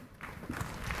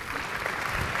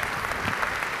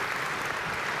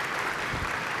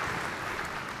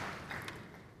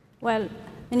 Well,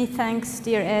 many thanks,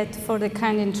 dear Ed, for the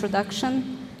kind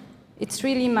introduction. It's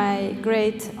really my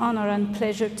great honor and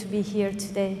pleasure to be here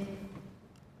today.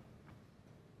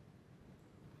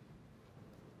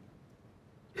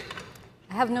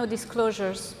 I have no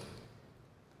disclosures.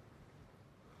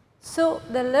 So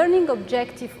the learning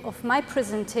objective of my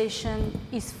presentation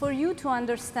is for you to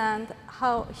understand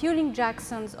how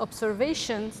Hughlings-Jackson's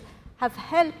observations have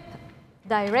helped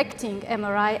directing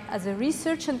MRI as a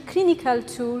research and clinical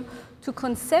tool to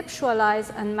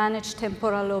conceptualize and manage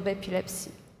temporal lobe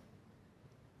epilepsy.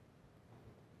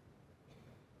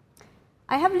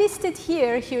 I have listed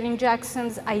here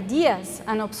Hughlings-Jackson's ideas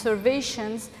and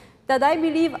observations that I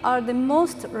believe are the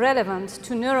most relevant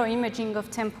to neuroimaging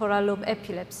of temporal lobe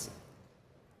epilepsy.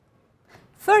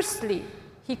 Firstly,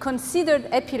 he considered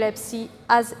epilepsy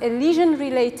as a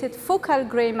lesion-related focal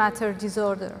gray matter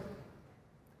disorder.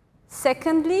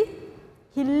 Secondly,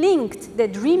 he linked the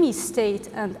dreamy state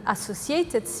and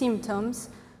associated symptoms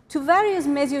to various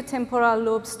mesiotemporal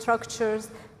lobe structures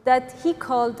that he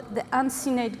called the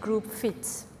uncinate group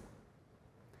fits.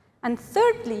 And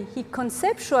thirdly, he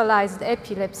conceptualized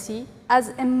epilepsy as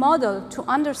a model to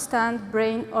understand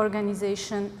brain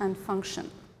organization and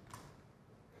function.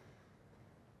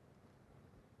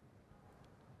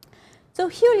 So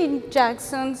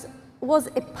Hughlings-Jackson was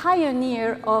a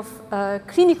pioneer of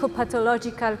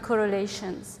clinico-pathological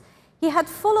correlations. He had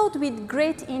followed with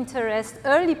great interest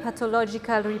early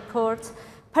pathological reports,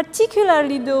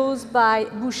 particularly those by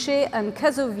Boucher and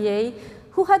Cazovier,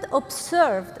 who had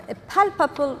observed a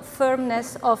palpable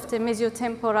firmness of the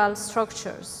mesiotemporal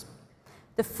structures.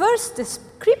 The first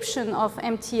description of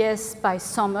MTS by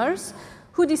Summers,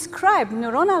 who described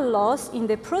neuronal loss in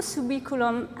the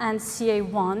prosubiculum and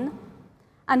CA1,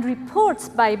 and reports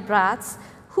by Bratz,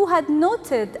 who had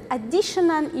noted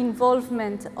additional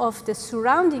involvement of the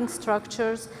surrounding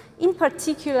structures, in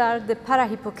particular the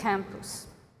parahippocampus.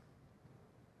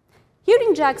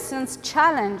 Hughlings-Jackson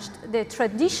challenged the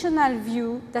traditional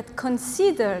view that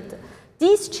considered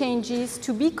these changes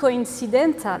to be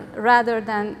coincidental rather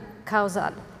than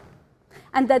causal,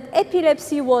 and that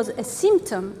epilepsy was a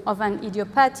symptom of an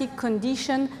idiopathic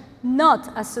condition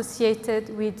not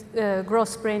associated with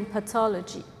gross brain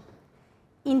pathology.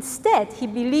 Instead, he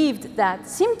believed that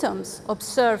symptoms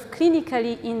observed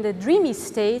clinically in the dreamy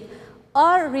state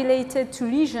are related to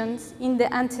lesions in the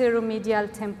anteromedial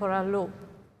temporal lobe.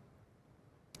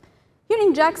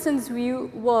 Hughlings-Jackson's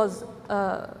view was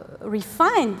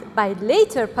refined by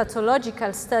later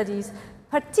pathological studies,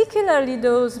 particularly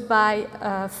those by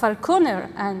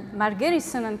Falconer and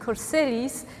Margerison and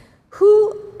Corsellis,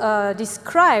 who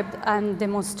described and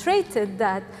demonstrated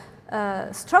that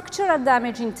structural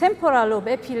damage in temporal lobe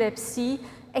epilepsy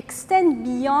extend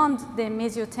beyond the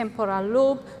mesiotemporal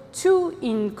lobe to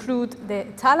include the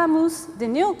thalamus, the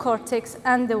neocortex,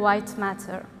 and the white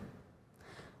matter.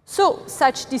 So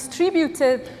such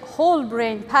distributed whole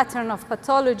brain pattern of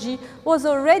pathology was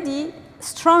already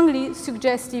strongly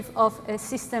suggestive of a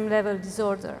system-level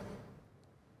disorder.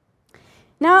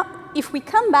 Now, if we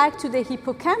come back to the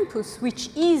hippocampus, which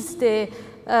is the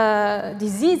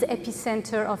disease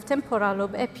epicenter of temporal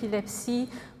lobe epilepsy,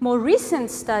 more recent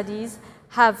studies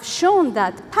have shown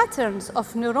that patterns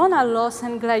of neuronal loss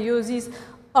and gliosis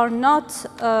are not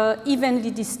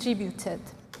evenly distributed.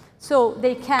 So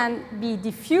they can be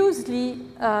diffusely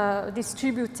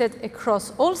distributed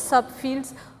across all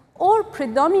subfields or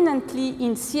predominantly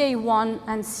in CA1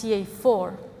 and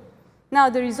CA4. Now,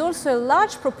 there is also a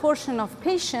large proportion of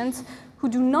patients who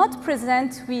do not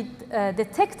present with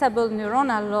detectable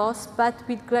neuronal loss, but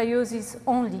with gliosis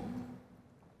only.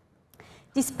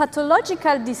 These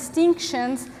pathological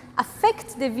distinctions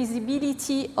affect the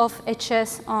visibility of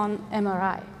HS on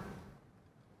MRI.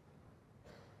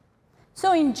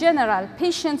 So in general,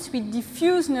 patients with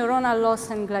diffuse neuronal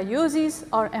loss and gliosis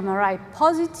are MRI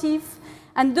positive,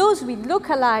 and those with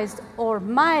localized or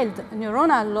mild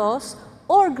neuronal loss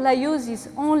or gliosis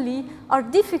only are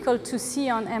difficult to see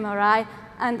on MRI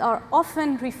and are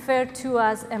often referred to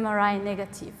as MRI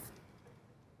negative.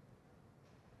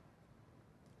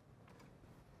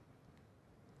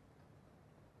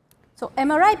 So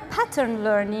MRI pattern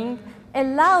learning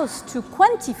allows to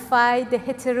quantify the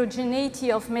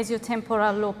heterogeneity of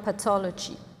mesiotemporal lobe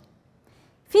pathology.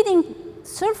 Feeding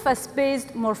surface-based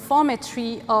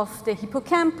morphometry of the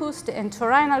hippocampus, the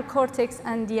entorhinal cortex,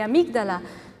 and the amygdala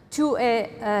to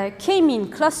a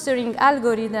K-mean clustering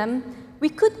algorithm, we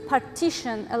could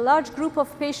partition a large group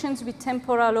of patients with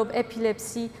temporal lobe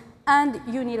epilepsy and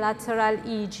unilateral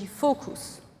EEG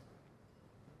focus.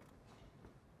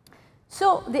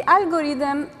 So the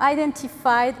algorithm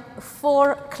identified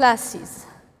 4 classes.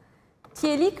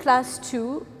 TLE class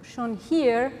 2 shown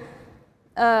here,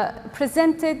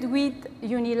 presented with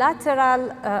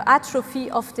unilateral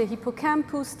atrophy of the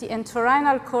hippocampus, the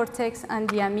entorhinal cortex, and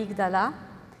the amygdala.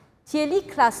 TLE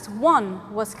class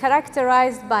 1 was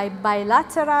characterized by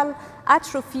bilateral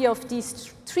atrophy of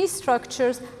these three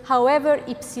structures, however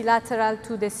ipsilateral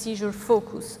to the seizure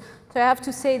focus. So I have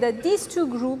to say that these two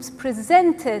groups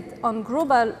presented on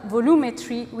global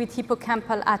volumetry with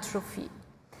hippocampal atrophy.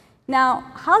 Now,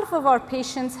 half of our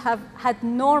patients have had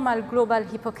normal global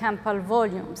hippocampal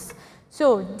volumes.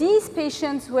 So these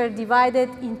patients were divided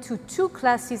into two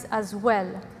classes as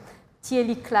well.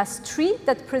 TLE class 3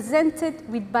 that presented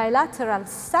with bilateral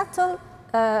subtle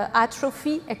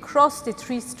atrophy across the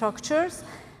three structures,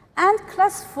 and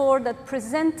class 4 that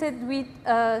presented with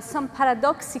some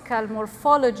paradoxical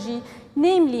morphology,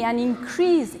 namely an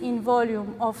increase in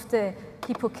volume of the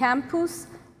hippocampus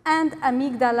and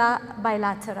amygdala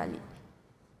bilaterally.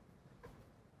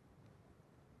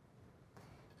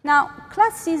 Now,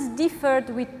 classes differed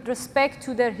with respect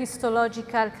to their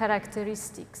histological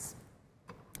characteristics.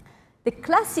 The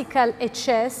classical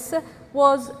HS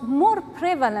was more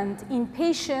prevalent in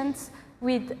patients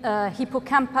with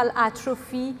hippocampal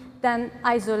atrophy than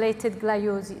isolated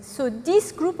gliosis. So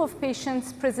this group of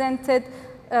patients presented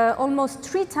almost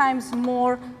 3 times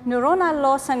more neuronal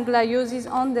loss and gliosis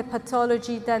on the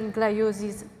pathology than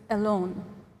gliosis alone.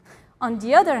 On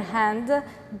the other hand,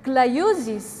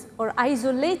 gliosis or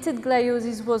isolated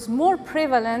gliosis was more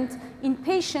prevalent in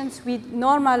patients with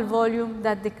normal volume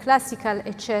than the classical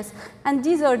HS, and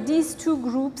these are these two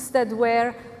groups that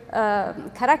were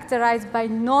characterized by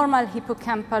normal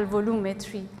hippocampal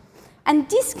volumetry. And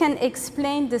this can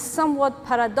explain the somewhat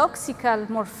paradoxical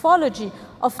morphology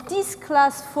of these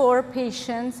class 4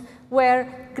 patients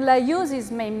where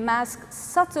gliosis may mask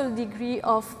subtle degree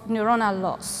of neuronal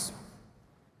loss.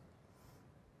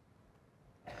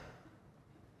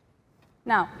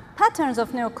 Now, patterns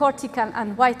of neocortical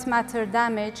and white matter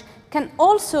damage can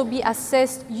also be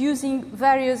assessed using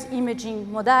various imaging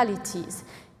modalities.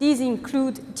 These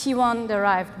include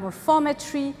T1-derived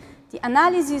morphometry, the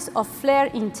analysis of flare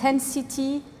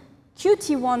intensity,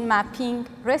 QT1 mapping,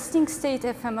 resting state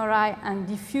fMRI, and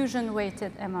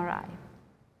diffusion-weighted MRI.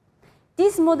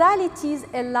 These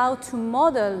modalities allow to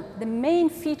model the main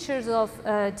features of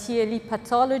TLE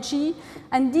pathology,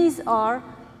 and these are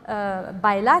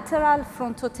bilateral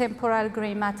frontotemporal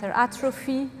gray matter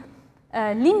atrophy,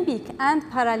 limbic and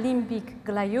paralimbic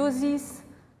gliosis,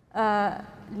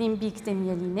 limbic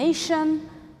demyelination,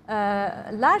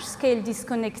 large-scale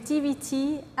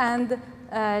disconnectivity, and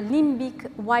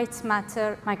limbic white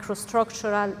matter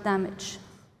microstructural damage.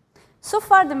 So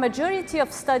far, the majority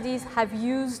of studies have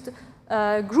used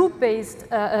group-based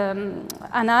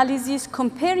analysis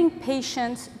comparing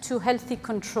patients to healthy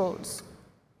controls.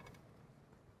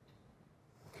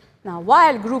 Now,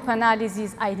 while group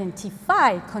analyses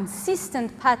identify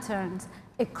consistent patterns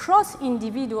across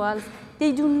individuals,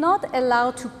 they do not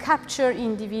allow to capture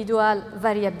individual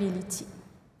variability.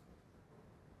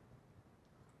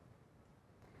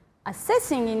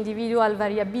 Assessing individual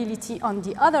variability, on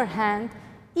the other hand,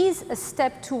 is a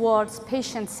step towards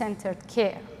patient-centered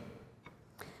care.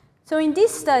 So in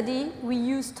this study, we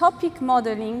use topic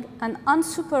modeling and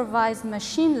unsupervised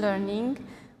machine learning,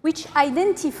 which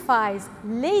identifies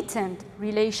latent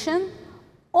relation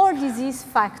or disease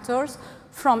factors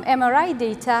from MRI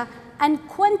data and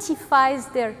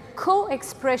quantifies their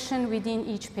co-expression within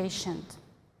each patient.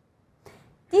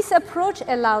 This approach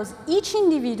allows each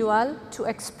individual to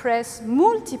express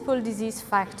multiple disease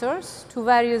factors to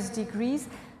various degrees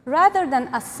rather than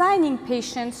assigning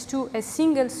patients to a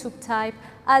single subtype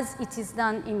as it is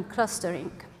done in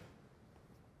clustering.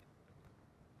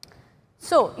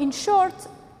 So, in short,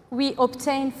 we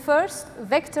obtain first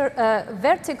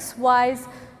vertex-wise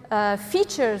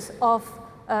features of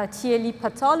TLE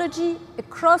pathology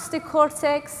across the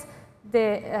cortex,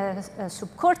 the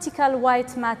subcortical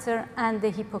white matter, and the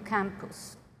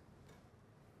hippocampus.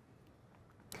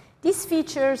 These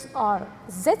features are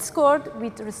Z-scored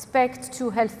with respect to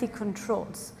healthy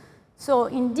controls. So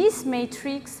in this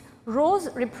matrix, rows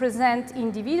represent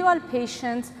individual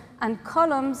patients and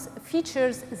columns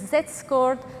features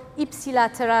Z-scored,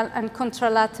 ipsilateral, and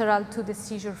contralateral to the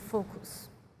seizure focus.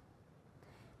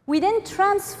 We then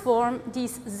transform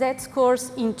these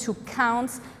Z-scores into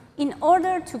counts in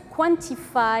order to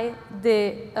quantify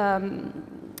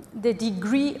the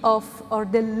degree of, or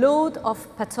the load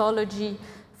of pathology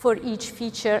for each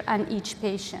feature and each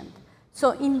patient.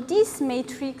 So in this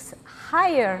matrix,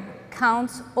 higher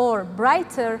counts or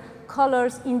brighter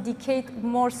colors indicate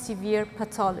more severe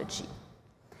pathology.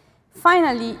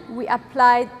 Finally, we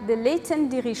applied the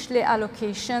latent Dirichlet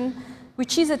allocation,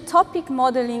 which is a topic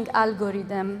modeling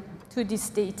algorithm to this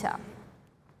data.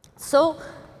 So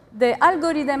the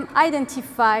algorithm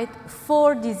identified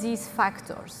 4 disease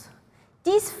factors.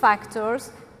 These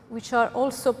factors, which are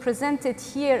also presented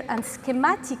here and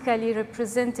schematically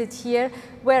represented here,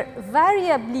 were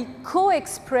variably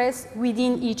co-expressed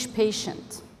within each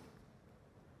patient.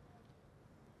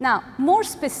 Now, more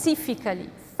specifically,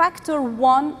 factor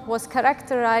 1 was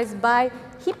characterized by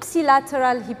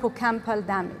ipsilateral hippocampal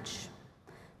damage.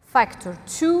 Factor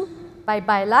 2 by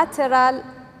bilateral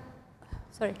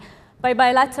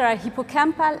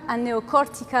hippocampal and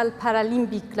neocortical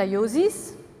paralimbic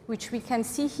gliosis, which we can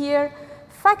see here.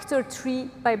 Factor 3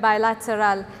 by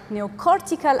bilateral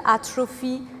neocortical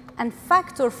atrophy, and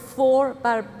factor 4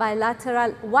 by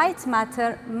bilateral white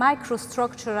matter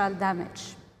microstructural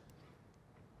damage.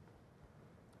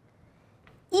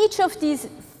 Each of these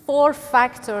 4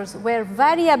 factors were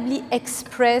variably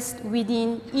expressed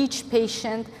within each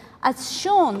patient, as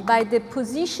shown by the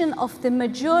position of the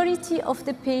majority of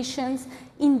the patients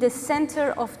in the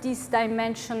center of this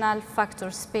dimensional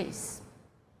factor space.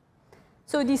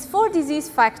 So these 4 disease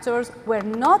factors were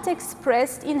not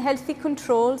expressed in healthy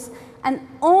controls and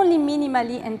only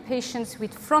minimally in patients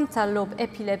with frontal lobe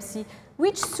epilepsy,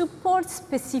 which supports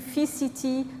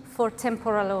specificity for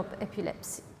temporal lobe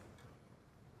epilepsy.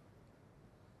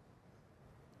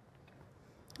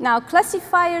 Now,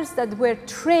 classifiers that were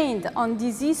trained on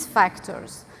disease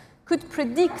factors could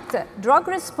predict drug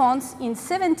response in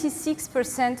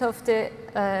 76% of the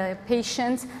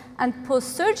patients and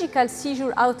post-surgical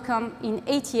seizure outcome in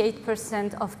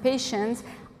 88% of patients,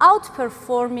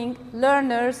 outperforming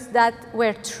learners that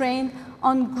were trained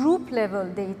on group-level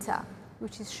data,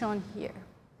 which is shown here.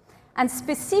 And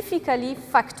specifically,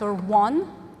 factor 1,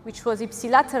 which was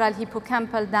ipsilateral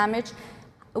hippocampal damage,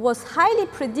 was highly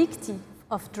predictive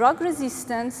of drug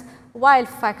resistance, while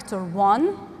factor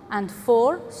 1 and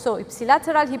 4, so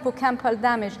ipsilateral hippocampal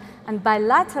damage and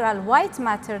bilateral white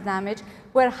matter damage,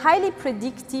 were highly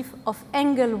predictive of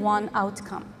angle 1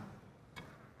 outcome.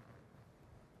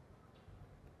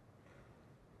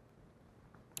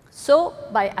 So,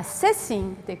 by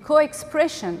assessing the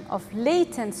co-expression of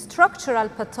latent structural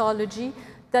pathology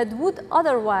that would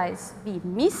otherwise be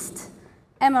missed,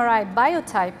 MRI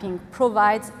biotyping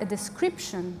provides a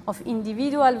description of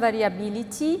individual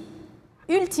variability,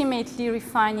 ultimately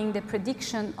refining the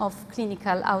prediction of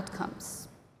clinical outcomes.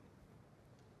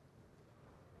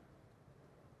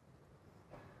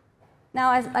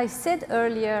 Now, as I said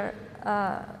earlier,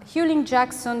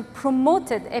 Hughlings-Jackson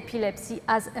promoted epilepsy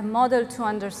as a model to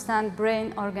understand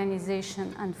brain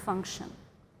organization and function.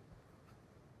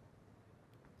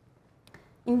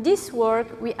 In this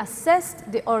work, we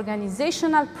assessed the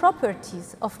organizational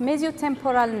properties of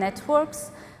mesiotemporal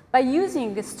networks by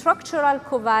using the structural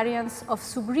covariance of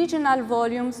subregional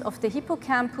volumes of the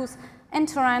hippocampus,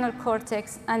 entorhinal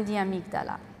cortex, and the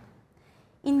amygdala.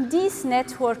 In this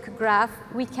network graph,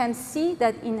 we can see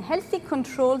that in healthy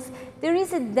controls, there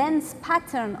is a dense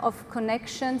pattern of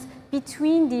connections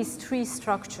between these 3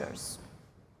 structures.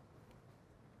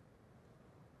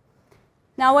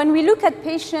 Now, when we look at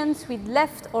patients with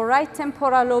left or right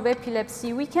temporal lobe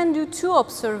epilepsy, we can do 2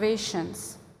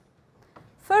 observations.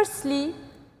 Firstly,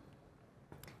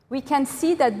 we can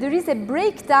see that there is a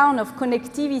breakdown of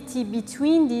connectivity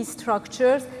between these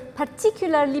structures,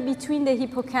 particularly between the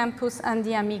hippocampus and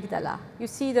the amygdala. You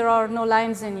see there are no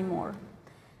lines anymore.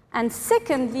 And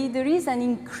secondly, there is an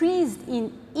increase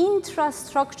in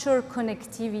intrastructure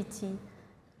connectivity,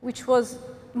 which was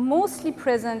mostly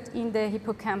present in the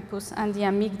hippocampus and the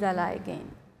amygdala again.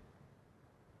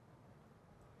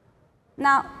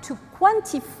 Now, to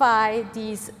quantify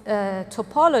this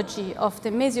topology of the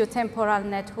mesiotemporal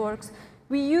networks,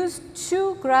 we used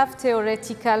 2 graph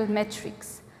theoretical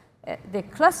metrics. The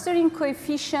clustering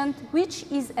coefficient, which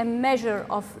is a measure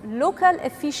of local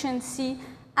efficiency,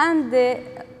 and the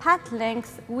path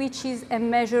length, which is a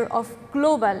measure of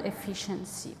global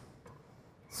efficiency.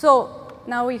 So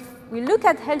now if we look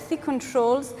at healthy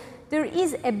controls, there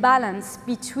is a balance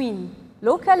between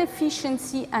local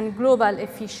efficiency and global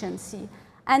efficiency.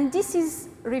 And this is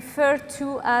referred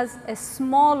to as a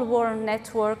small world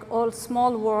network or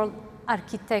small world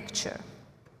architecture.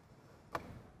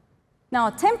 Now,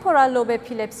 temporal lobe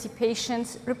epilepsy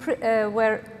patients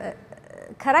were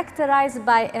characterized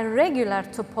by a regular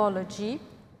topology,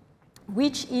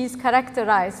 which is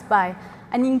characterized by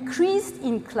an increase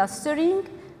in clustering,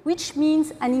 which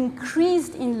means an increase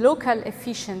in local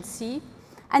efficiency,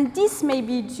 and this may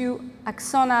be due to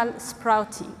axonal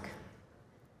sprouting.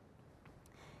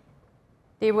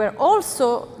 They were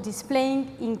also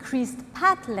displaying increased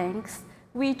path length,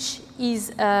 which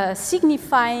is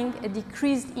signifying a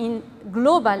decrease in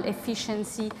global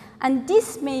efficiency, and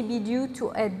this may be due to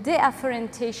a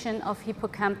deafferentation of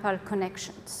hippocampal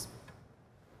connections.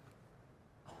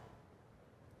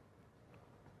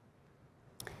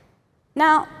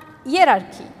 Now,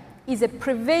 hierarchy is a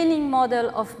prevailing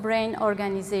model of brain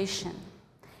organization.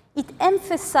 It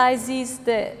emphasizes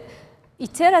the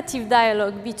iterative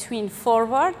dialogue between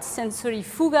forward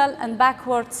sensory-fugal and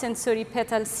backward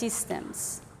sensory-petal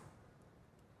systems.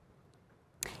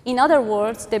 In other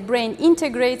words, the brain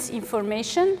integrates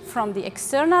information from the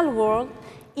external world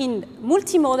in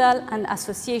multimodal and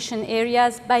association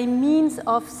areas by means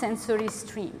of sensory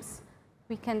streams.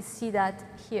 We can see that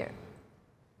here.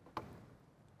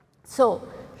 So,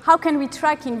 how can we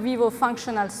track in vivo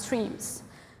functional streams?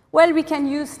 Well, we can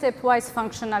use stepwise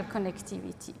functional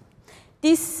connectivity.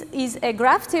 This is a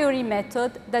graph theory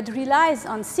method that relies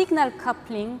on signal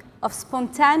coupling of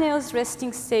spontaneous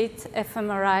resting state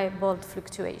fMRI bold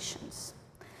fluctuations.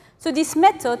 So this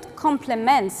method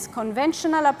complements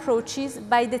conventional approaches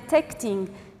by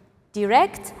detecting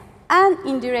direct and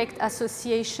indirect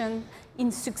association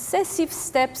in successive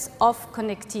steps of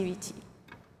connectivity.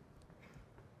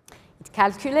 It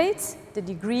calculates the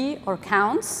degree or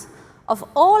counts of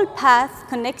all paths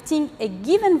connecting a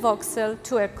given voxel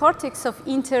to a cortex of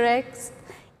interest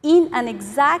in an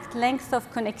exact length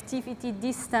of connectivity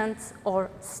distance or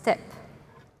step.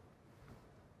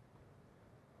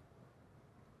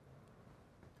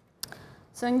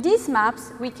 So in these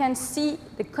maps, we can see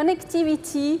the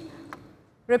connectivity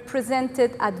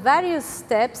represented at various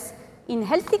steps in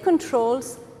healthy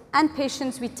controls and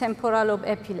patients with temporal lobe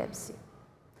epilepsy.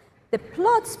 The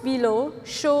plots below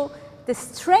show the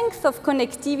strength of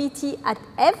connectivity at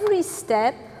every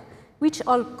step, which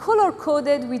are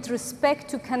color-coded with respect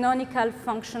to canonical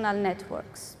functional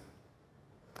networks.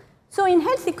 So in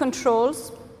healthy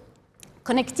controls,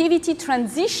 connectivity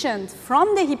transitioned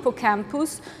from the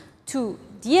hippocampus to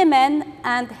DMN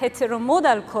and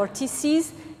heteromodal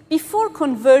cortices before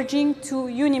converging to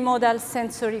unimodal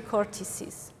sensory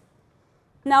cortices.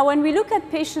 Now, when we look at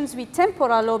patients with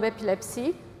temporal lobe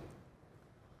epilepsy,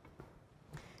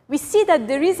 we see that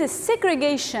there is a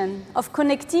segregation of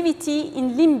connectivity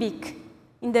in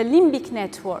the limbic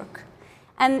network,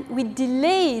 and with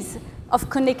delays of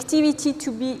connectivity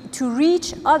to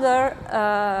reach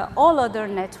all other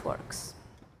networks.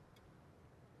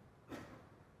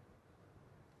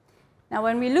 Now,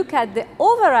 when we look at the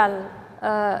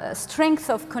overall strength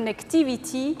of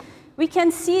connectivity, we can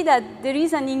see that there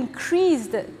is an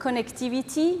increased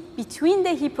connectivity between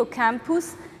the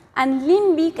hippocampus and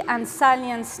limbic and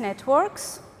salience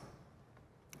networks.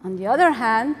 On the other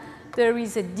hand, there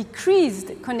is a decreased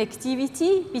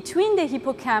connectivity between the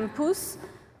hippocampus,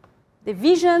 the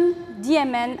vision,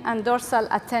 DMN, and dorsal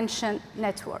attention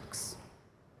networks.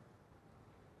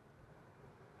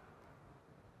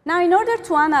 Now, in order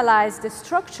to analyze the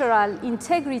structural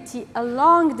integrity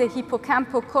along the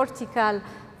hippocampocortical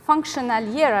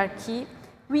functional hierarchy,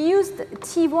 we used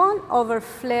T1 over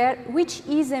FLAIR, which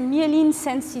is a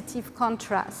myelin-sensitive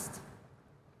contrast.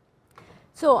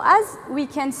 So as we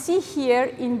can see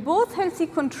here, in both healthy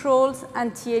controls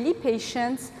and TLE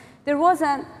patients, there was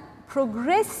a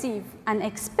progressive and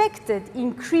expected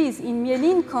increase in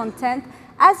myelin content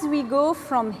as we go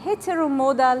from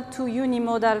heteromodal to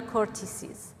unimodal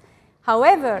cortices.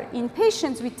 However, in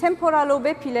patients with temporal lobe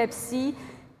epilepsy,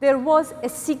 there was a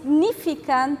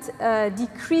significant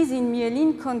decrease in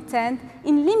myelin content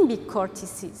in limbic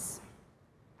cortices.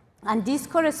 And this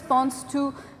corresponds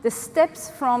to the steps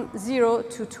from 0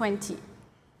 to 20.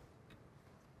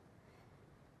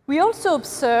 We also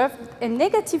observed a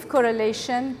negative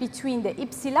correlation between the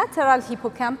ipsilateral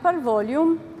hippocampal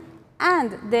volume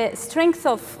and the strength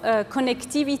of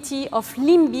connectivity of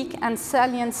limbic and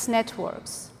salience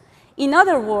networks. In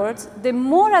other words, the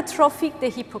more atrophic the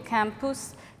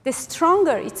hippocampus, the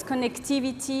stronger its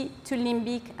connectivity to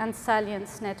limbic and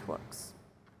salience networks.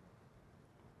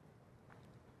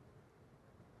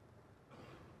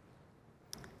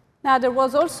 Now, there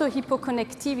was also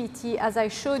hippoconnectivity, as I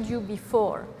showed you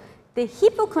before. The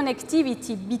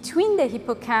hippoconnectivity between the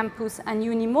hippocampus and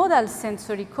unimodal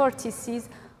sensory cortices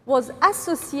was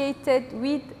associated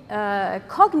with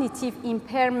cognitive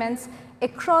impairments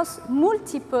across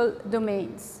multiple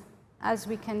domains, as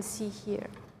we can see here.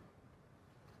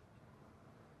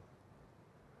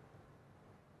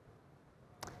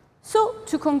 So,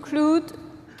 to conclude,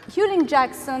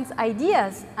 Hughlings-Jackson's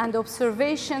ideas and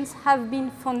observations have been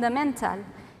fundamental.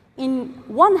 In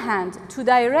one hand, to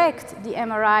direct the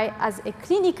MRI as a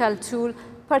clinical tool,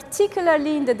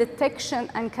 particularly in the detection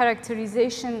and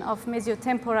characterization of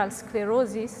mesiotemporal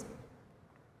sclerosis.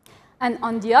 and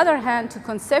on the other hand, to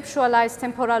conceptualize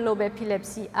temporal lobe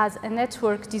epilepsy as a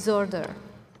network disorder.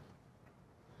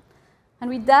 And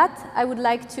with that, I would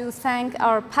like to thank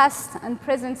our past and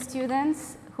present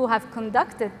students who have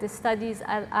conducted the studies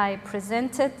I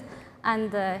presented,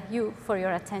 and you for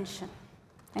your attention.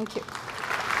 Thank you.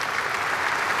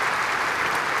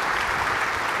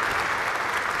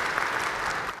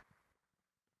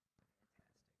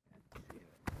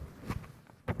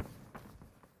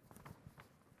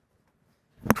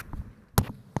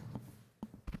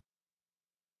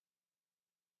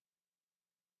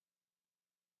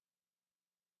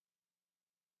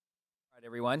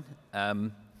 Everyone.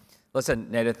 Listen,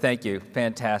 Neda, thank you.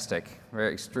 Fantastic.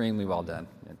 Very extremely well done.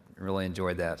 I really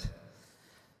enjoyed that.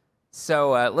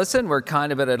 So listen, we're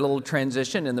kind of at a little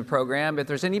transition in the program. If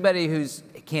there's anybody who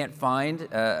can't find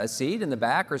a seat in the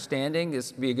back or standing,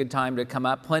 this would be a good time to come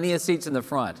up. Plenty of seats in the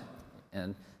front.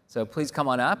 And so please come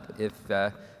on up if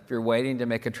you're waiting to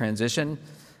make a transition.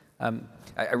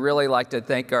 I really like to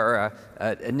thank our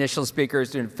initial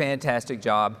speakers, doing a fantastic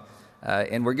job.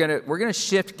 And we're gonna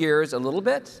shift gears a little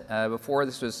bit. Before,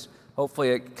 this was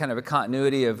hopefully a kind of a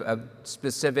continuity of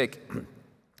specific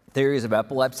theories of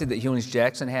epilepsy that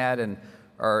Hughlings-Jackson had, and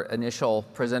our initial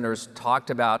presenters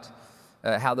talked about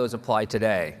how those apply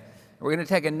today. We're gonna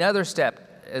take another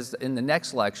step as in the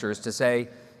next lectures to say,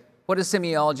 what does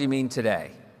semiology mean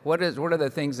today? What are the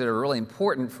things that are really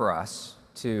important for us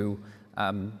to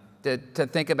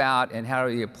think about, and how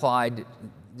do we apply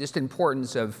just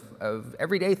importance of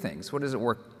everyday things? What does it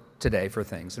work today for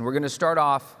things? And we're going to start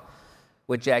off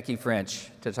with Jackie French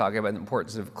to talk about the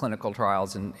importance of clinical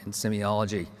trials in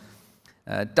semiology.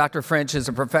 Dr. French is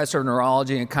a professor of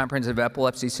neurology and comprehensive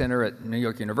epilepsy center at New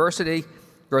York University,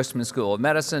 Grossman School of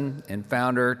Medicine, and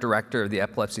founder, director of the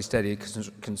Epilepsy Study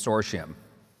Consortium.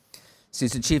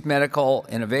 She's the chief medical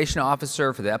innovation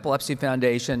officer for the Epilepsy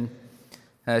Foundation.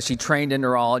 She trained in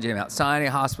neurology at Mount Sinai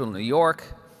Hospital in New York,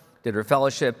 did her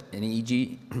fellowship in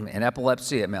EEG and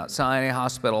epilepsy at Mount Sinai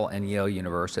Hospital and Yale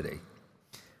University.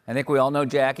 I think we all know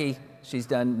Jackie. She's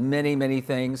done many, many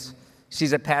things.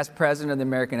 She's a past president of the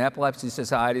American Epilepsy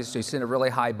Society, so she's set a really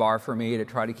high bar for me to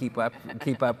try to keep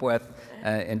up with.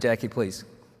 And Jackie, please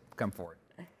come forward.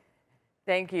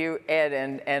 Thank you,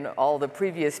 Ed, and all the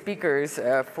previous speakers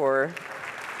for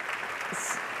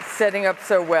setting up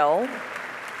so well.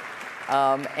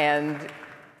 And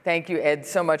thank you, Ed,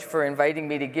 so much for inviting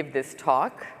me to give this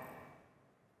talk.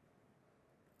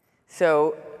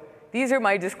 So these are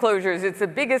my disclosures. It's the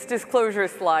biggest disclosure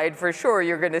slide for sure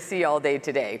you're going to see all day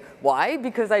today. Why?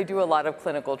 Because I do a lot of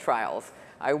clinical trials.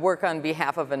 I work on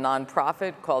behalf of a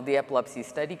nonprofit called the Epilepsy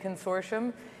Study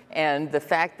Consortium. And the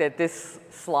fact that this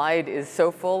slide is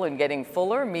so full and getting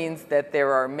fuller means that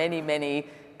there are many, many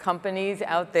companies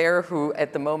out there who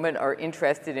at the moment are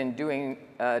interested in doing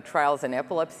trials in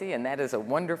epilepsy, and that is a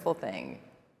wonderful thing.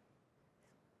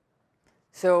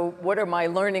 So what are my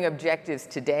learning objectives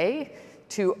today?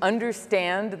 To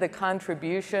understand the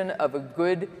contribution of a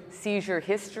good seizure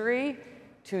history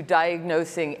to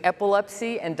diagnosing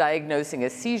epilepsy and diagnosing a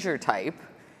seizure type.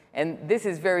 And this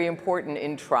is very important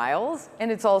in trials,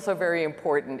 and it's also very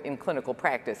important in clinical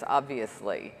practice,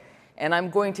 obviously. And I'm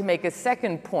going to make a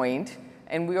second point,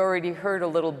 and we already heard a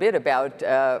little bit about,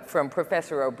 from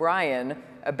Professor O'Brien,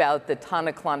 about the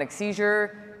tonic-clonic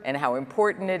seizure and how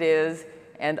important it is.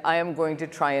 And I am going to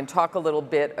try and talk a little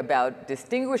bit about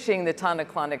distinguishing the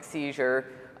tonic-clonic seizure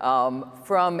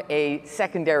from a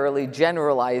secondarily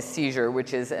generalized seizure,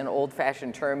 which is an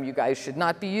old-fashioned term you guys should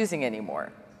not be using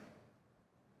anymore.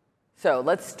 So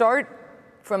let's start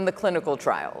from the clinical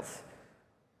trials.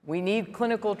 We need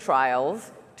clinical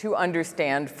trials to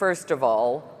understand, first of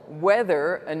all,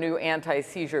 whether a new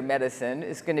anti-seizure medicine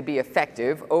is going to be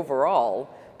effective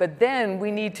overall, but then we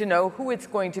need to know who it's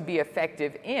going to be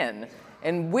effective in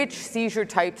and which seizure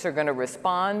types are going to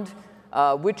respond,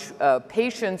 which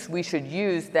patients we should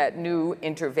use that new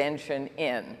intervention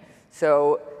in.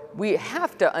 So we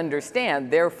have to understand,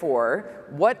 therefore,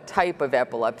 what type of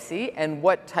epilepsy and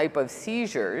what type of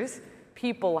seizures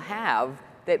people have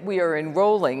that we are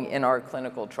enrolling in our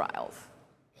clinical trials.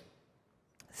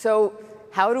 So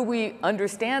how do we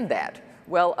understand that?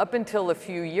 Well, up until a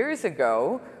few years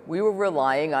ago, we were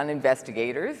relying on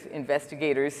investigators.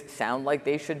 Investigators sound like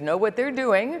they should know what they're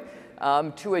doing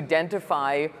to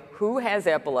identify who has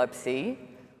epilepsy,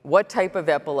 what type of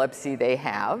epilepsy they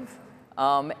have,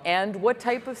 and what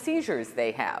type of seizures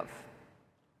they have.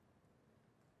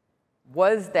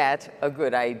 Was that a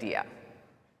good idea?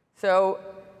 So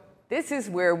this is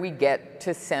where we get to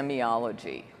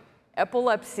semiology.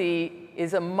 Epilepsy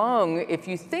is among, if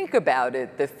you think about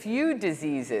it, the few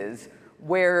diseases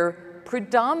where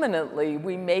predominantly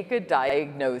we make a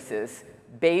diagnosis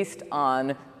based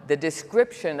on the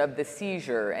description of the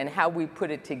seizure and how we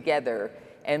put it together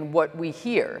and what we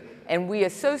hear. And we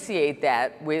associate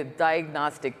that with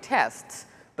diagnostic tests.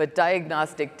 But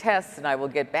diagnostic tests, and I will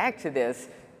get back to this,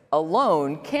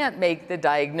 alone can't make the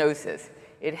diagnosis.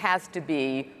 It has to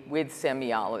be with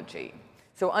semiology.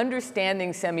 So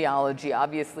understanding semiology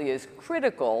obviously is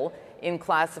critical in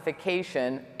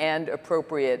classification and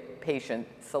appropriate patient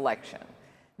selection.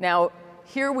 Now,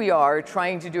 here we are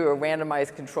trying to do a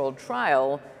randomized controlled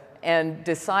trial and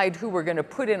decide who we're going to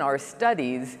put in our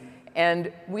studies,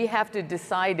 and we have to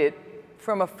decide it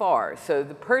from afar. So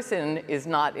the person is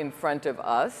not in front of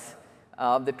us,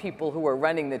 the people who are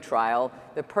running the trial.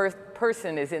 The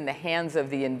person is in the hands of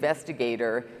the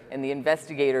investigator, and the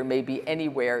investigator may be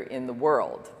anywhere in the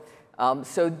world.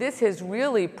 So this has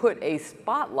really put a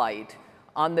spotlight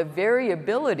on the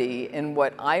variability in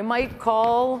what I might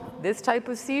call this type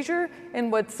of seizure and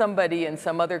what somebody in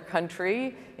some other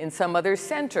country, in some other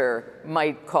center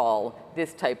might call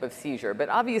this type of seizure. But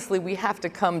obviously we have to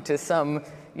come to some,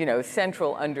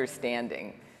 central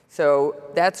understanding. So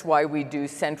that's why we do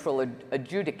central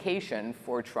adjudication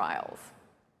for trials.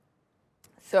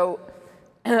 So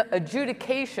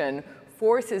adjudication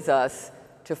forces us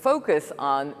to focus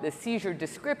on the seizure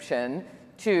description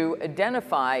to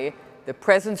identify the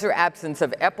presence or absence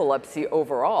of epilepsy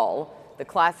overall, the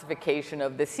classification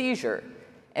of the seizure.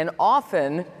 And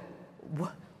often,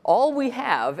 all we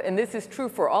have, and this is true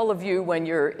for all of you when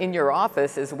you're in your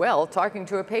office as well, talking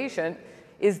to a patient,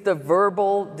 is the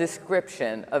verbal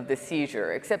description of the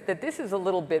seizure, except that this is a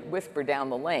little bit whisper down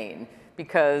the lane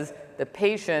because the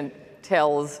patient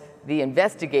tells the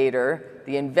investigator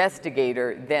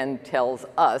then tells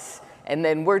us, and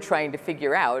then we're trying to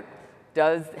figure out,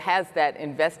 has that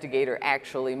investigator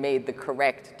actually made the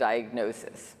correct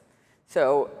diagnosis?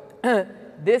 So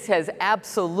this has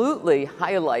absolutely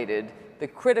highlighted the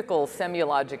critical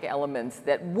semiologic elements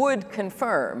that would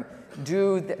confirm,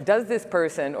 does this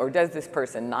person or does this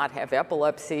person not have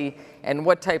epilepsy, and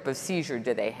what type of seizure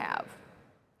do they have?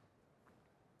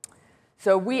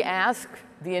 So we ask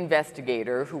the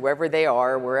investigator, whoever they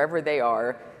are, wherever they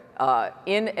are,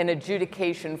 in an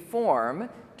adjudication form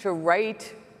to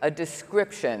write a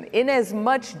description in as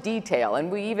much detail,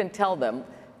 and we even tell them,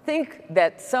 think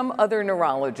that some other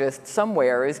neurologist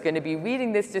somewhere is going to be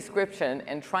reading this description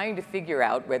and trying to figure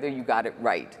out whether you got it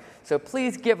right. So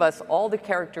please give us all the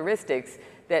characteristics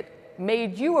that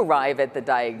made you arrive at the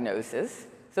diagnosis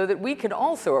so that we can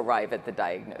also arrive at the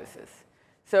diagnosis.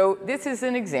 So this is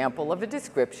an example of a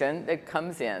description that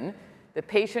comes in. The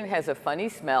patient has a funny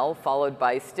smell followed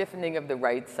by stiffening of the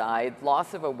right side,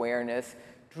 loss of awareness,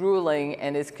 drooling,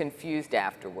 and is confused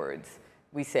afterwards.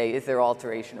 We say, is there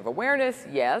alteration of awareness?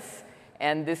 Yes.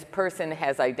 And this person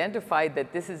has identified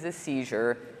that this is a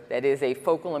seizure that is a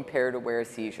focal impaired aware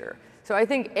seizure. So I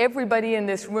think everybody in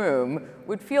this room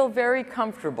would feel very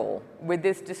comfortable with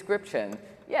this description.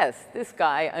 Yes, this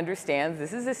guy understands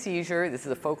this is a seizure, this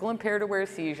is a focal impaired aware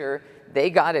seizure, they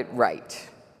got it right.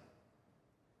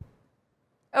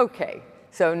 Okay,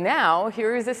 so now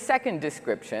here is a second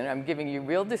description. I'm giving you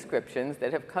real descriptions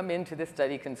that have come into the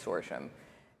study consortium.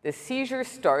 The seizure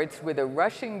starts with a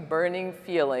rushing, burning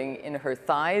feeling in her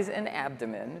thighs and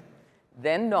abdomen,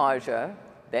 then nausea,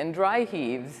 then dry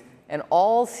heaves, and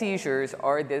all seizures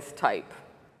are this type.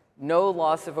 No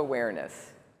loss of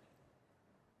awareness.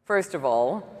 First of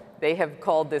all, they have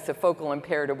called this a focal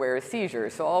impaired aware seizure,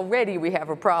 so already we have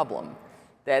a problem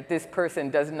that this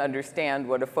person doesn't understand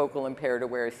what a focal impaired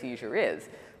aware seizure is.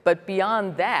 But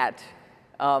beyond that,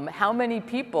 how many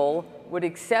people would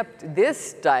accept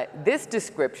this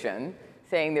description,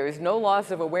 saying there is no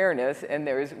loss of awareness and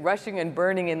there is rushing and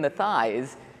burning in the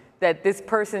thighs, that this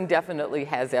person definitely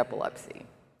has epilepsy?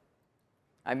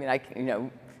 I mean, I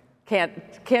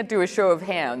can't do a show of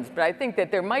hands, but I think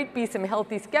that there might be some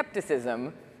healthy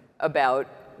skepticism about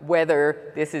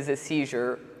whether this is a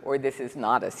seizure or this is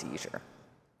not a seizure.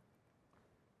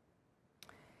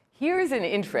 Here's an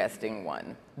interesting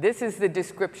one. This is the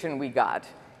description we got.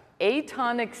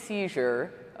 Atonic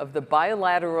seizure of the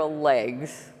bilateral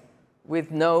legs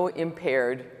with no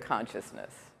impaired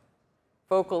consciousness.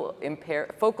 Focal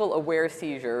aware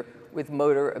seizure with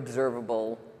motor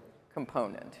observable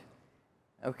component.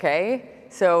 Okay?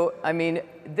 So, I mean,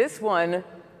 this one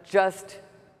just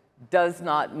does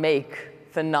not make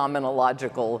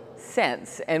phenomenological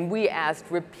sense. And we asked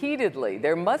repeatedly,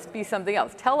 there must be something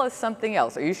else. Tell us something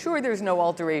else. Are you sure there's no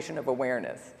alteration of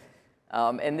awareness?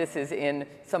 And this is in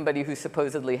somebody who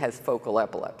supposedly has focal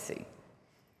epilepsy.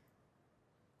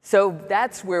 So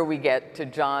that's where we get to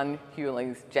John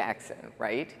Hughlings-Jackson,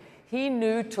 right? He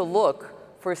knew to look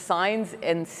for signs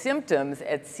and symptoms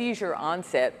at seizure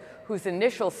onset whose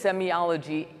initial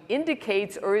semiology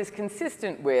indicates or is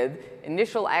consistent with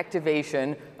initial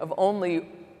activation of only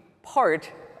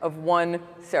part of one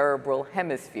cerebral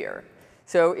hemisphere.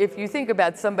 So if you think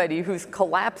about somebody who's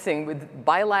collapsing with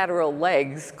bilateral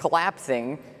legs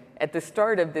collapsing at the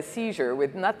start of the seizure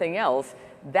with nothing else,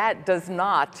 that does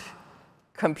not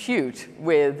compute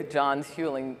with John's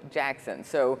Hughlings-Jackson.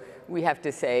 So we have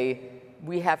to say,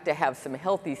 we have to have some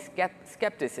healthy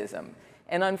skepticism.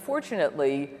 And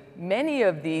unfortunately, many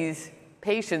of these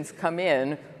patients come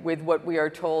in with what we are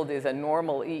told is a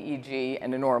normal EEG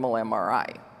and a normal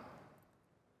MRI.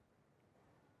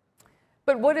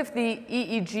 But what if the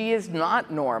EEG is not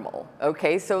normal?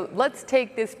 Okay, so let's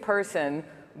take this person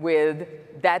with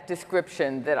that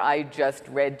description that I just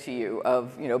read to you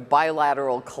of,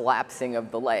 bilateral collapsing of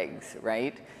the legs,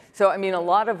 right? So, I mean, a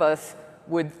lot of us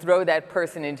would throw that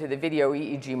person into the video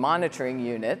EEG monitoring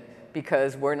unit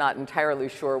because we're not entirely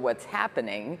sure what's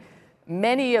happening.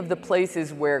 Many of the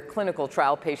places where clinical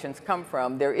trial patients come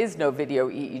from, there is no video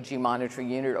EEG monitoring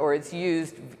unit, or it's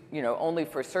used, only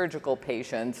for surgical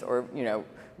patients, or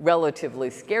relatively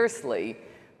scarcely.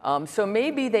 So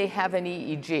maybe they have an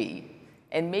EEG,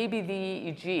 and maybe the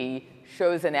EEG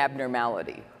shows an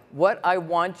abnormality. What I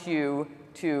want you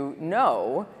to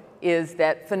know is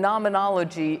that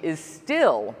phenomenology is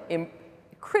still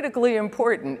critically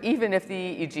important, even if the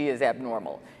EEG is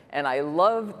abnormal. And I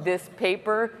love this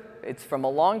paper. It's from a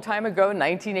long time ago,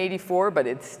 1984, but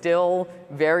it's still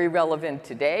very relevant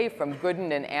today, from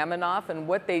Gooden and Amanoff. And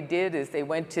what they did is they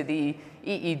went to the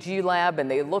EEG lab and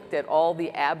they looked at all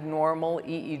the abnormal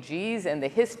EEGs and the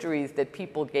histories that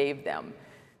people gave them.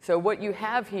 So what you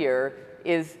have here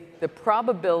is the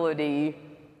probability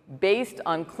based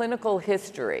on clinical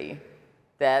history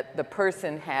that the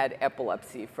person had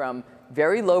epilepsy, from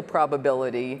very low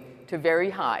probability to very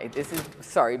high. This is,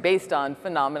 based on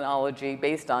phenomenology,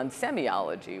 based on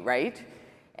semiology, right?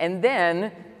 And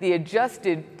then the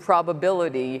adjusted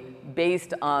probability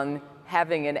based on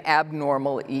having an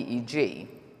abnormal EEG.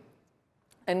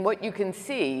 And what you can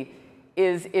see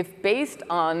is if based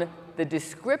on the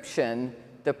description,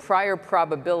 the prior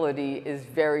probability is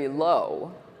very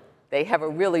low, they have a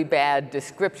really bad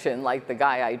description like the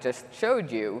guy I just showed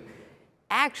you,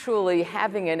 actually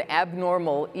having an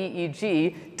abnormal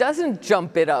EEG doesn't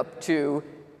jump it up to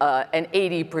an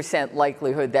 80%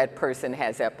 likelihood that person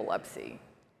has epilepsy.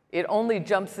 It only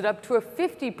jumps it up to a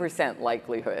 50%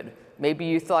 likelihood. Maybe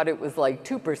you thought it was like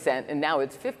 2% and now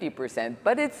it's 50%,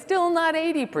 but it's still not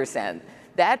 80%.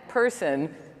 That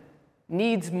person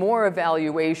needs more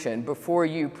evaluation before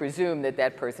you presume that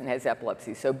that person has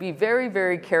epilepsy. So be very,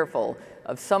 very careful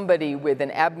of somebody with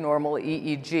an abnormal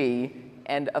EEG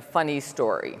and a funny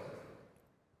story.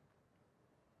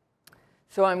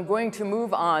 So I'm going to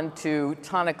move on to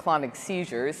tonic-clonic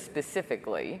seizures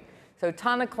specifically. So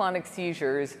tonic-clonic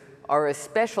seizures are a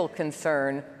special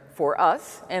concern for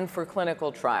us and for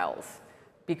clinical trials,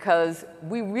 because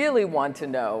we really want to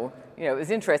know. It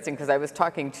was interesting because I was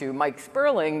talking to Mike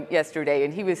Sperling yesterday,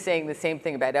 and he was saying the same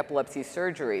thing about epilepsy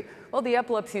surgery. Well, the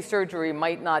epilepsy surgery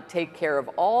might not take care of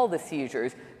all the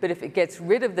seizures, but if it gets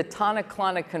rid of the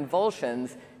tonic-clonic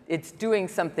convulsions, it's doing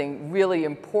something really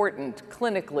important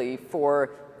clinically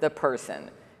for the person.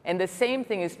 And the same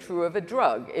thing is true of a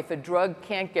drug. If a drug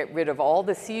can't get rid of all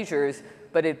the seizures,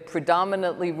 but it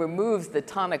predominantly removes the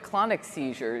tonic-clonic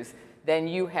seizures, then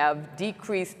you have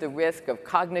decreased the risk of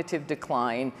cognitive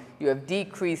decline, you have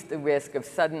decreased the risk of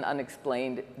sudden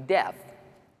unexplained death.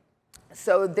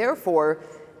 So therefore,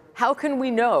 how can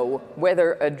we know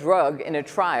whether a drug in a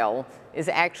trial is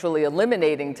actually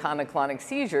eliminating tonic-clonic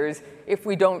seizures if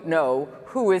we don't know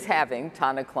who is having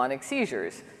tonic-clonic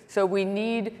seizures? So we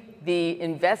need the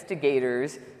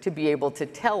investigators to be able to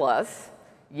tell us,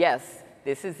 yes,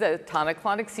 this is a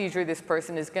tonic-clonic seizure this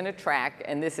person is going to track,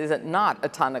 and this is not a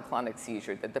tonic-clonic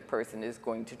seizure that the person is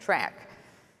going to track.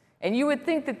 And you would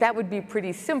think that that would be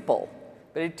pretty simple,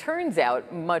 but it turns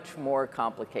out much more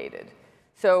complicated.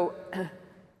 So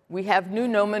we have new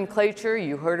nomenclature.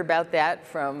 You heard about that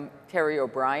from Terry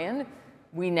O'Brien.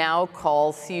 We now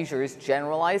call seizures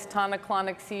generalized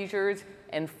tonic-clonic seizures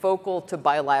and focal to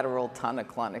bilateral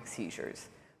tonic-clonic seizures.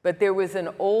 But there was an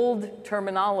old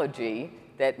terminology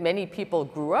that many people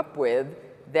grew up with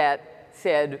that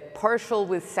said partial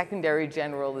with secondary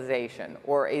generalization,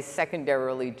 or a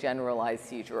secondarily generalized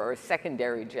seizure, or a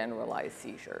secondary generalized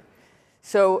seizure.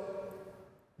 So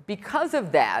because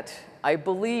of that, I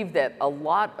believe that a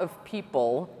lot of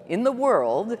people in the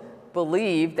world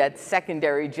believe that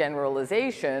secondary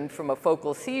generalization from a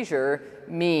focal seizure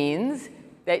means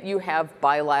that you have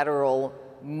bilateral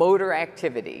motor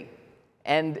activity.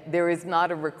 And there is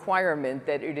not a requirement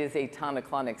that it is a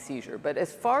tonic-clonic seizure. But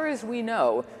as far as we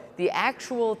know, the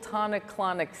actual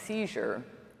tonic-clonic seizure,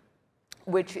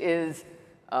 which is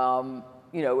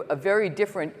a very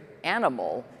different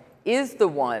animal, is the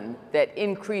one that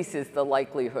increases the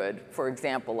likelihood, for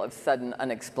example, of sudden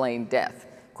unexplained death.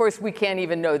 Of course, we can't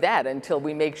even know that until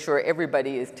we make sure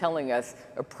everybody is telling us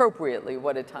appropriately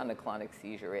what a tonic-clonic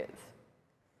seizure is.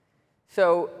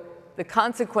 So the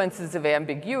consequences of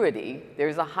ambiguity,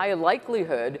 there's a high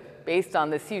likelihood, based on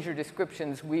the seizure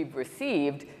descriptions we've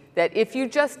received, that if you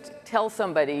just tell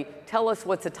somebody, tell us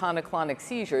what's a tonic-clonic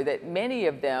seizure, that many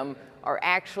of them are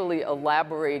actually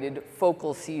elaborated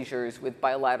focal seizures with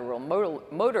bilateral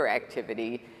motor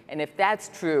activity. And if that's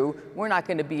true, we're not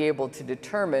going to be able to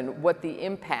determine what the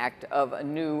impact of a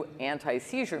new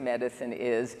anti-seizure medicine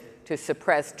is to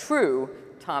suppress true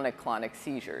tonic-clonic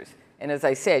seizures. And as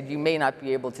I said, you may not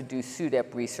be able to do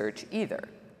SUDEP research either.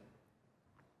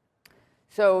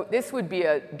 So this would be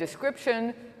a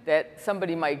description that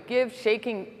somebody might give.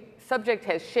 Subject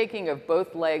has shaking of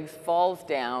both legs, falls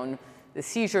down. The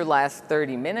seizure lasts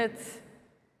 30 minutes.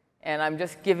 And I'm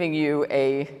just giving you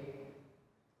a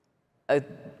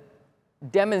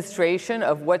demonstration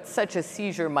of what such a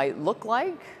seizure might look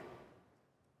like.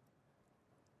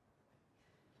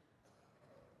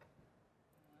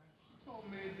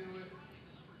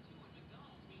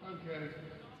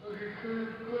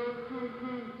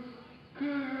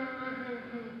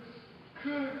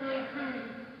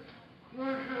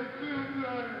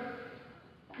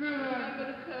 Remember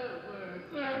the code word.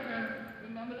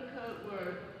 Remember the code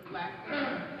word. Black.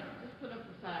 Just put up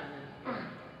the sirens.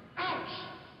 Ouch!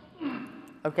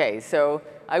 Okay, so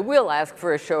I will ask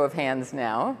for a show of hands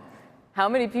now. How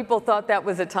many people thought that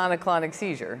was a tonic-clonic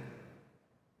seizure?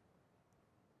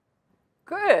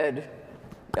 Good.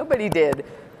 Nobody did.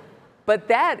 But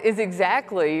that is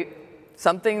exactly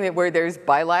something where there's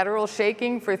bilateral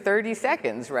shaking for 30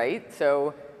 seconds, right?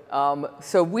 So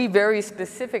we very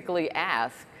specifically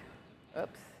ask,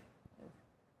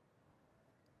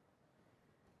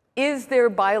 is there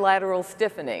bilateral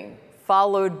stiffening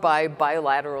followed by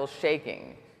bilateral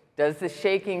shaking? Does the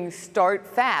shaking start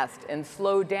fast and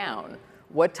slow down?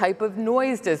 What type of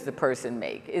noise does the person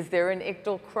make? Is there an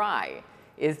ictal cry?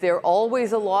 Is there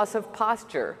always a loss of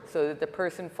posture so that the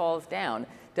person falls down?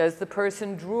 Does the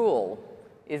person drool?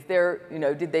 Is there,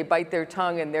 did they bite their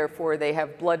tongue and therefore they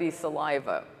have bloody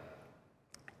saliva?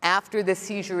 After the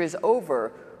seizure is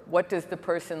over, what does the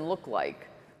person look like?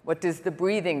 What does the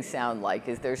breathing sound like?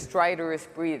 Is there stridorous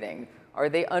breathing? Are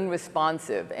they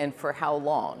unresponsive, and for how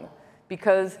long?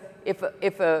 Because if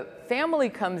a family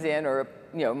comes in, or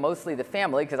mostly the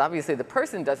family, because obviously the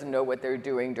person doesn't know what they're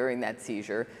doing during that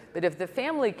seizure, but if the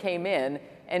family came in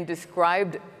and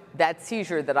described that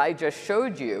seizure that I just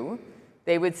showed you,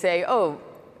 they would say, oh,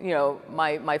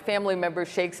 my family member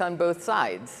shakes on both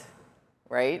sides,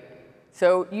 right?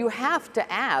 So you have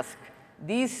to ask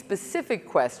these specific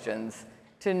questions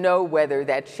to know whether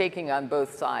that shaking on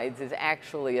both sides is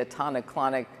actually a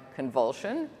tonic-clonic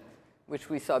convulsion, which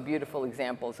we saw beautiful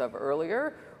examples of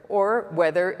earlier, or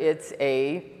whether it's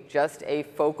just a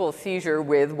focal seizure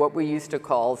with what we used to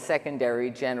call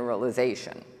secondary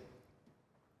generalization.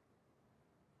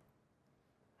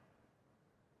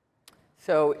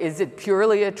 So is it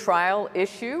purely a trial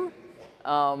issue?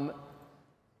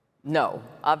 No,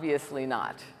 obviously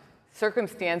not.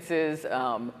 Circumstances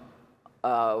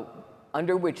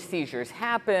under which seizures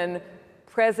happen,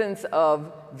 presence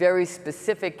of very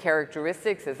specific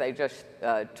characteristics, as I just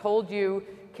told you,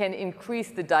 can increase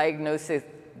the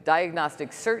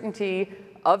diagnostic certainty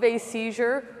of a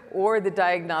seizure or the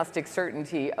diagnostic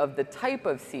certainty of the type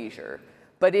of seizure.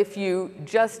 But if you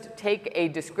just take a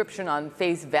description on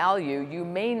face value, you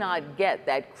may not get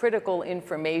that critical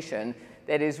information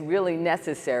that is really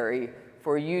necessary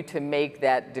for you to make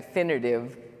that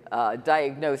definitive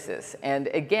diagnosis. And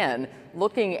again,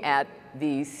 looking at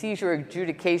the seizure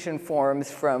adjudication forms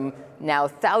from now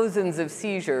thousands of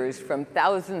seizures from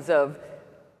thousands of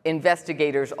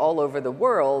investigators all over the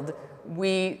world,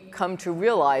 we come to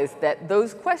realize that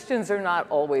those questions are not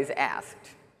always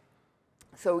asked.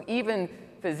 So even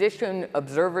physician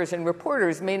observers and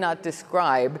reporters may not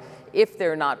describe if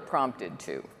they're not prompted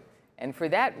to. And for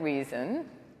that reason,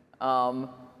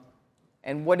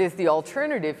 and what is the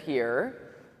alternative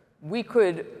here, we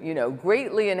could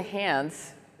greatly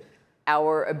enhance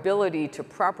our ability to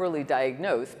properly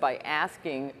diagnose by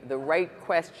asking the right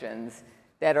questions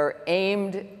that are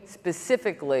aimed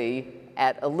specifically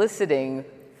at eliciting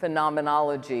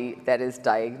phenomenology that is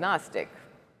diagnostic.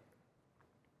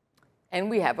 And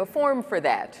we have a form for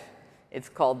that. It's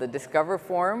called the Discover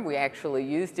form. We actually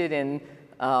used it in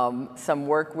some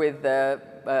work with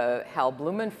Hal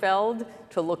Blumenfeld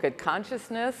to look at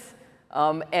consciousness.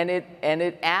 And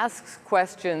it asks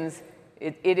questions.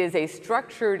 It is a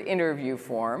structured interview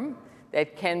form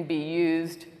that can be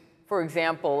used. For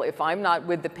example, if I'm not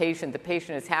with the patient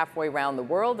is halfway around the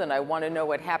world, and I want to know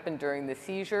what happened during the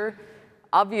seizure.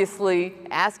 Obviously,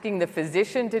 asking the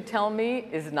physician to tell me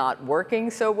is not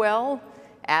working so well.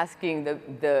 Asking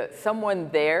someone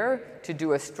there to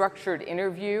do a structured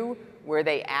interview where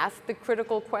they ask the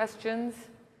critical questions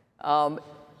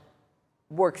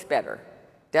works better,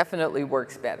 definitely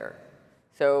works better.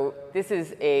 So this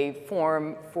is a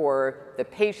form for the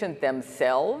patient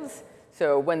themselves.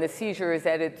 So when the seizure is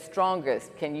at its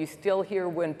strongest, can you still hear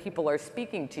when people are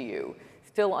speaking to you?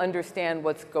 Still understand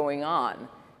what's going on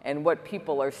and what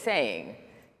people are saying?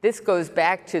 This goes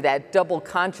back to that double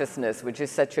consciousness, which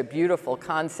is such a beautiful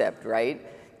concept, right?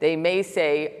 They may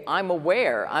say, I'm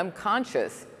aware, I'm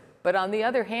conscious, but on the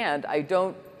other hand, I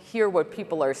don't hear what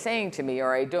people are saying to me,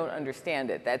 or I don't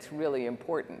understand it. That's really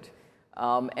important.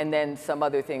 And then some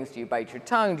other things, do you bite your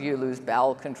tongue? Do you lose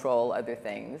bowel control? Other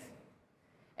things.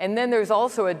 And then there's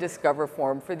also a Discover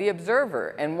form for the observer.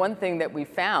 And one thing that we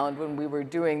found when we were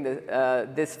doing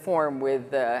this form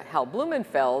with Hal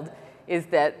Blumenfeld is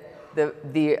that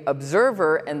the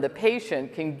observer and the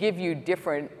patient can give you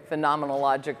different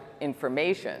phenomenologic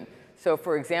information. So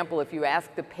for example, if you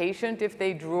ask the patient if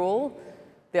they drool,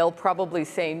 they'll probably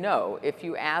say no. If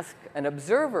you ask an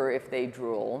observer if they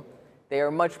drool, they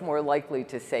are much more likely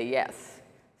to say yes.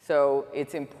 So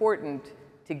it's important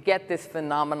to get this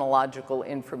phenomenological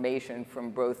information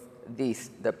from both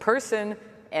the person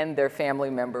and their family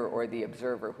member or the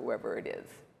observer, whoever it is.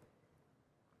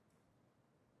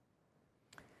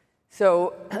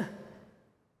 So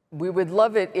we would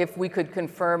love it if we could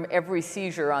confirm every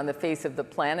seizure on the face of the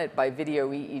planet by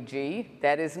video EEG.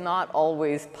 That is not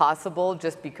always possible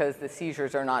just because the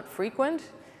seizures are not frequent.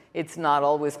 It's not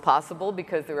always possible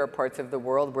because there are parts of the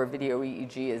world where video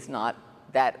EEG is not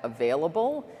that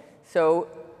available. So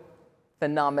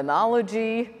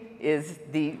phenomenology is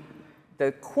the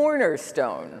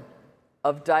cornerstone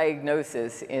of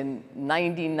diagnosis in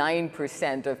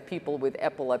 99% of people with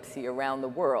epilepsy around the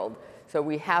world. So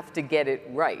we have to get it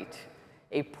right.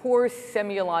 A poor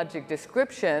semiologic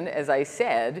description, as I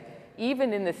said,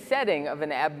 even in the setting of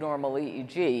an abnormal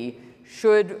EEG,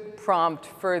 should prompt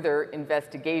further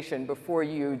investigation before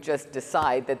you just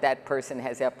decide that that person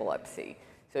has epilepsy.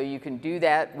 So you can do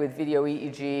that with video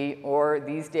EEG, or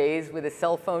these days with a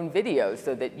cell phone video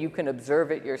so that you can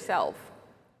observe it yourself.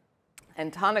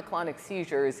 And tonic-clonic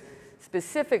seizures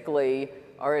specifically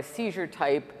are a seizure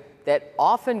type that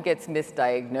often gets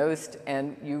misdiagnosed,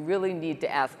 and you really need to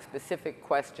ask specific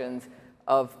questions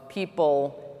of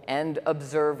people and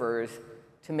observers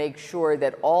to make sure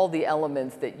that all the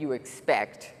elements that you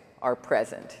expect are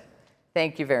present.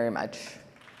 Thank you very much.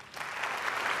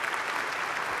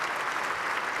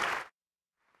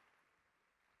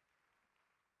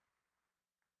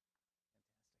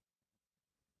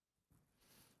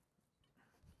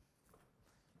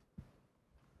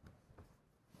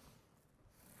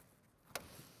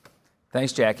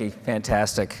 Thanks, Jackie.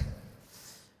 Fantastic.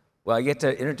 Well, I get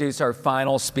to introduce our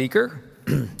final speaker,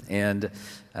 and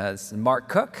it's Mark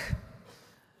Cook.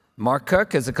 Mark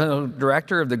Cook is the clinical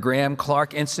director of the Graham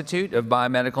Clark Institute of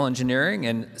Biomedical Engineering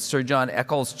and Sir John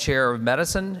Eccles Chair of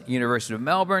Medicine, University of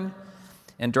Melbourne,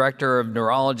 and director of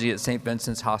neurology at St.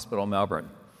 Vincent's Hospital, Melbourne.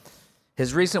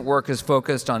 His recent work is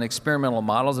focused on experimental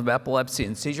models of epilepsy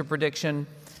and seizure prediction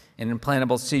and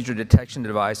implantable seizure detection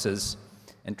devices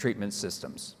and treatment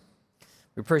systems.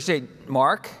 We appreciate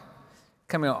Mark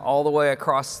coming all the way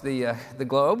across the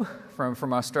globe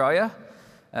from Australia.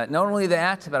 Not only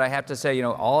that, but I have to say,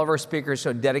 all of our speakers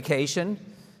showed dedication,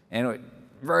 and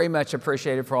very much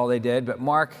appreciated for all they did. But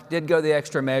Mark did go the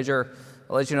extra measure.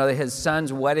 I'll let you know that his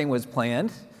son's wedding was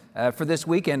planned for this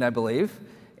weekend, I believe,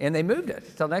 and they moved it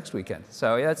till next weekend.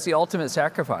 So yeah, that's the ultimate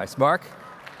sacrifice. Mark,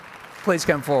 please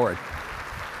come forward.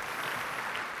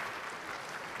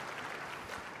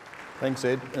 Thanks,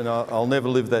 Ed, and I'll never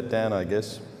live that down, I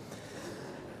guess.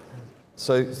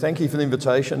 So thank you for the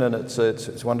invitation, and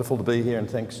it's wonderful to be here, and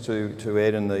thanks to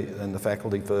Ed and the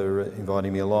faculty for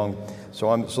inviting me along. So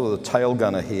I'm sort of the tail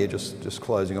gunner here, just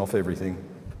closing off everything.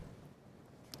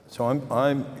 So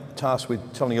I'm tasked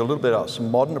with telling you a little bit about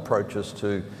some modern approaches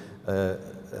to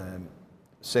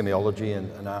semiology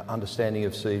and our understanding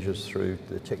of seizures through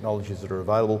the technologies that are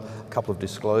available. A couple of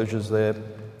disclosures there.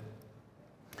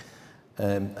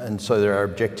 And so there are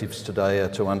objectives today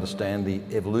to understand the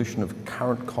evolution of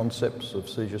current concepts of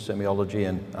seizure semiology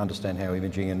and understand how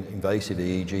imaging and invasive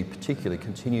EEG particularly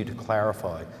continue to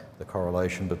clarify the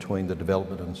correlation between the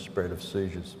development and spread of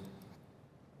seizures.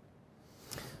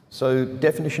 So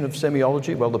definition of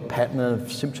semiology, well, the pattern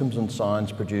of symptoms and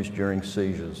signs produced during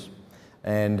seizures.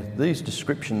 And these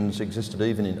descriptions existed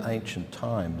even in ancient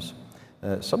times.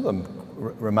 Some of them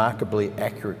remarkably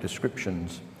accurate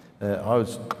descriptions. I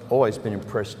was always been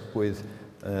impressed with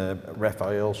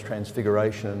Raphael's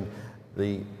Transfiguration.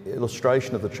 The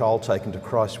illustration of the child taken to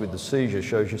Christ with the seizure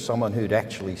shows you someone who'd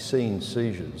actually seen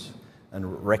seizures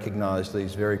and recognised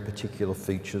these very particular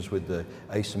features with the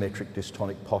asymmetric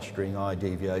dystonic posturing, eye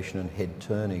deviation and head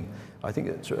turning. I think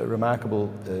it's a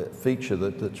remarkable feature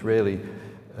that's rarely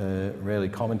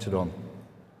commented on.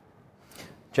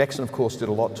 Jackson, of course, did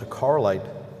a lot to correlate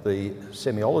the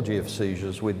semiology of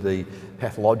seizures with the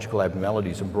pathological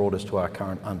abnormalities and brought us to our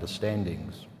current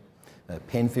understandings.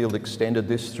 Penfield extended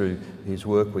this through his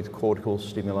work with cortical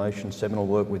stimulation, seminal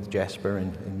work with Jasper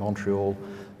in Montreal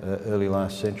early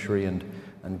last century, and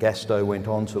Gastaut went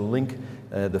on to link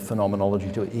the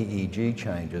phenomenology to EEG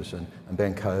changes, and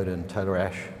Bancoda and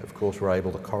Taylor-Ash, of course, were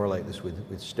able to correlate this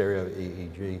with stereo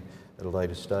EEG at a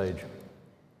later stage.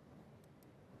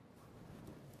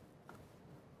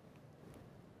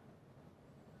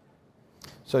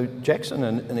 So Jackson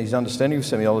and his understanding of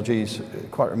semiology is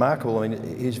quite remarkable. I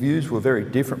mean, his views were very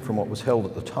different from what was held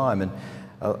at the time, and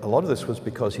a lot of this was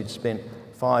because he'd spent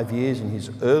 5 years in his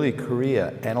early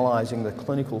career analysing the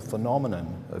clinical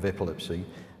phenomenon of epilepsy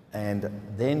and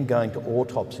then going to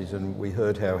autopsies, and we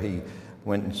heard how he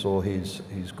went and saw his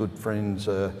good friends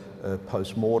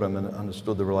post-mortem and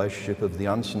understood the relationship of the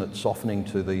uncinate softening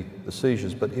to the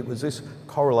seizures. But it was this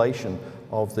correlation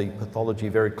of the pathology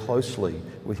very closely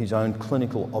with his own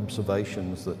clinical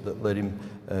observations that led him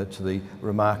to the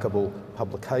remarkable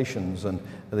publications, and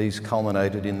these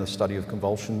culminated in the study of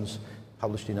convulsions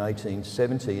published in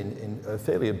 1870 in a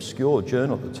fairly obscure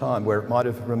journal at the time where it might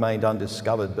have remained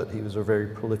undiscovered, but he was a very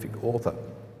prolific author.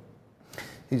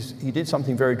 He did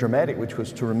something very dramatic, which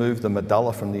was to remove the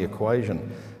medulla from the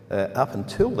equation. Up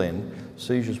until then,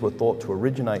 seizures were thought to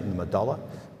originate in the medulla,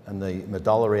 and the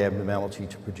medullary abnormality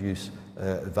to produce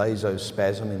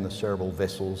vasospasm in the cerebral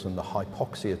vessels and the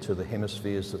hypoxia to the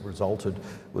hemispheres that resulted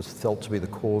was felt to be the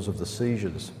cause of the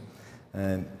seizures.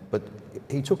 But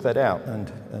he took that out,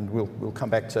 and we'll come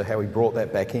back to how he brought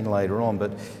that back in later on,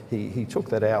 but he took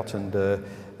that out, and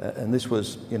this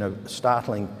was, you know, a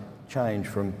startling change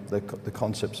from the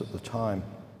concepts at the time.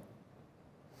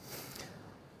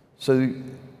 So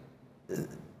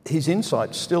his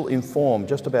insights still inform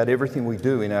just about everything we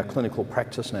do in our clinical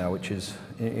practice now, which is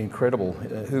incredible.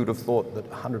 Who would have thought that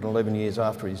 111 years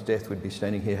after his death we'd be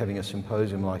standing here having a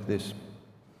symposium like this?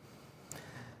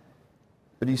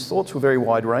 But his thoughts were very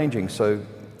wide-ranging, so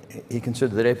he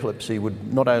considered that epilepsy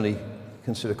would not only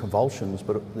consider convulsions,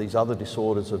 but these other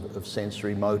disorders of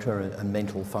sensory, motor and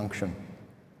mental function.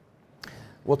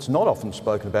 What's not often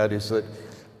spoken about is that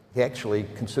he actually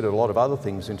considered a lot of other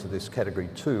things into this category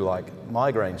too, like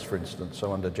migraines, for instance.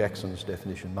 So under Jackson's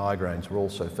definition, migraines were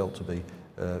also felt to be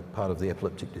part of the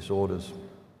epileptic disorders.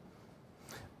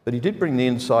 But he did bring the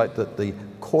insight that the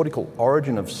cortical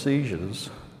origin of seizures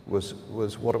was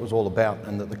what it was all about,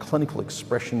 and that the clinical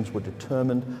expressions were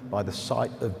determined by the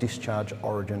site of discharge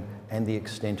origin and the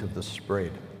extent of the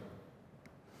spread.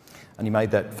 And he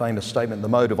made that famous statement, the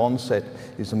mode of onset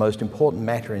is the most important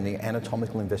matter in the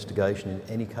anatomical investigation in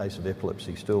any case of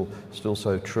epilepsy, still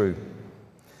so true.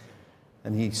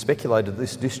 And he speculated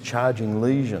this discharging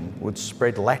lesion would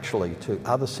spread laterally to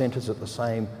other centres at the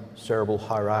same cerebral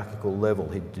hierarchical level.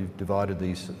 He divided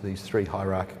these three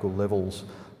hierarchical levels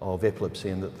of epilepsy,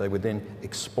 and that they would then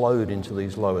explode into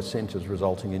these lower centres,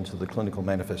 resulting into the clinical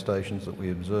manifestations that we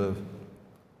observe.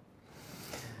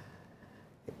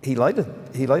 He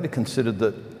later considered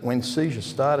that when seizures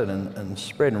started and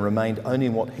spread and remained only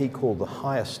in what he called the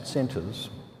highest centres,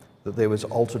 that there was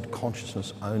altered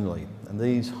consciousness only. And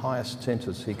these highest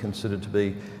centres he considered to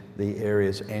be the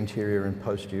areas anterior and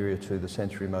posterior to the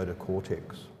sensory motor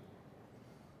cortex.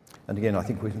 And again, I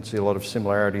think we can see a lot of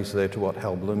similarities there to what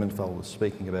Hal Blumenfeld was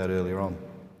speaking about earlier on.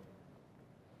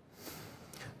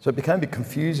 So it became a bit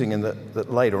confusing in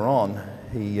that later on,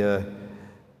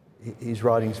 his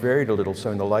writings varied a little.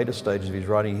 So in the later stages of his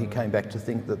writing, he came back to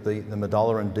think that the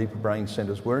medulla and deeper brain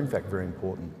centres were in fact very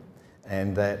important,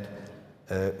 and that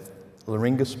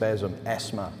laryngospasm,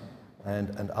 asthma,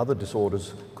 and other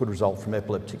disorders could result from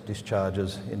epileptic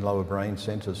discharges in lower brain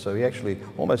centres. So he actually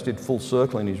almost did full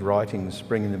circle in his writings,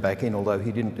 bringing them back in, although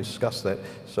he didn't discuss that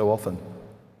so often.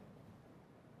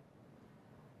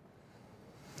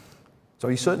 So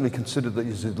he certainly considered that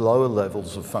these lower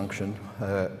levels of function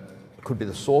could be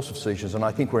the source of seizures, and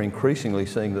I think we're increasingly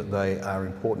seeing that they are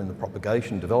important in the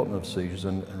propagation and development of seizures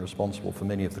and responsible for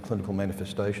many of the clinical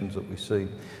manifestations that we see.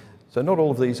 So not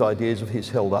all of these ideas of his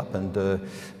held up, and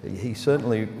he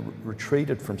certainly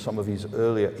retreated from some of his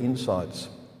earlier insights.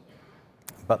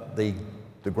 But the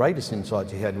greatest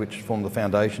insights he had, which form the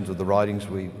foundations of the writings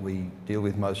we deal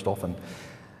with most often,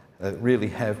 really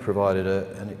have provided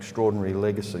an extraordinary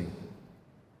legacy.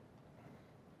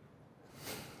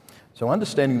 So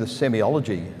understanding the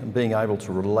semiology and being able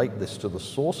to relate this to the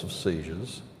source of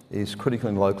seizures is critical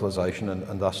in localization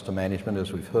and thus to management,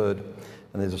 as we've heard.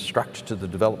 And there's a structure to the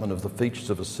development of the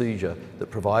features of a seizure that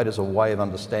provide us a way of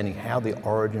understanding how the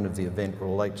origin of the event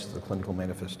relates to the clinical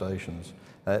manifestations.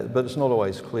 But it's not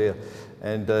always clear.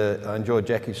 And I enjoyed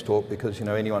Jackie's talk because, you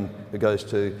know, anyone who goes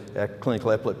to a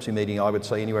clinical epilepsy meeting, I would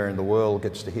say anywhere in the world,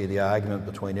 gets to hear the argument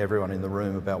between everyone in the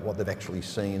room about what they've actually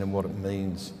seen and what it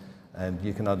means. And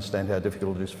you can understand how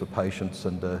difficult it is for patients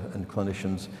and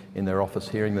clinicians in their office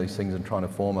hearing these things and trying to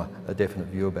form a definite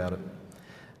view about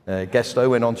it. Gastaut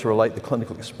went on to relate the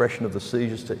clinical expression of the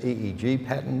seizures to EEG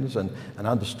patterns and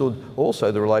understood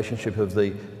also the relationship of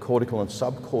the cortical and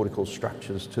subcortical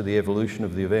structures to the evolution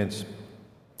of the events,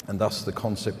 and thus the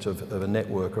concept of a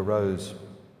network arose.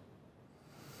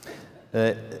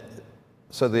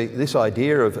 So this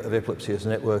idea of epilepsy as a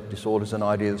network disorder is an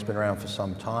idea that's been around for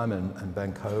some time, and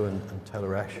Banco and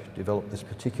Taylor Ash developed this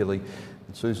particularly.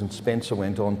 And Susan Spencer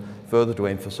went on further to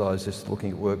emphasise this,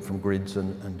 looking at work from grids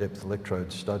and depth electrode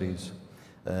studies,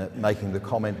 making the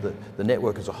comment that the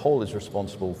network as a whole is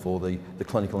responsible for the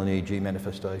clinical and EEG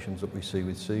manifestations that we see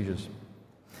with seizures.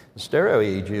 The stereo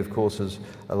EEG, of course, has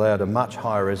allowed a much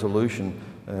higher resolution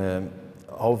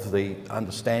of the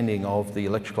understanding of the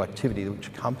electrical activity which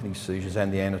accompanies seizures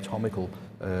and the anatomical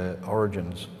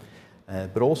origins,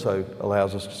 but also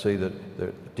allows us to see that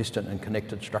the distant and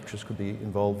connected structures could be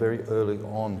involved very early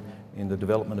on in the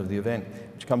development of the event,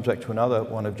 which comes back to another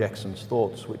one of Jackson's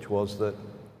thoughts, which was that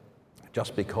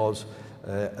just because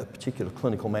a particular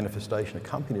clinical manifestation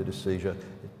accompanied a seizure,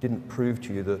 it didn't prove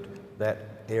to you that that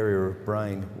area of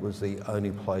brain was the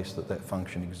only place that that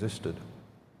function existed.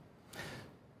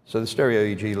 So the stereo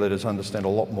EEG let us understand a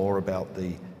lot more about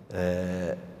the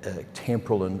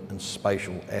temporal and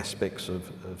spatial aspects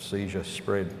of seizure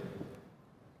spread.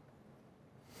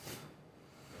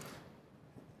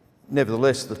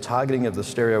 Nevertheless, the targeting of the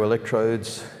stereo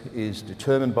electrodes is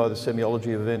determined by the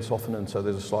semiology of events often, and so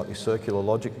there's a slightly circular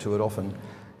logic to it often.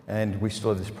 And we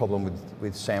still have this problem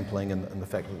with sampling and the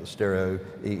fact that the stereo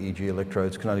EEG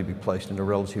electrodes can only be placed in a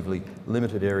relatively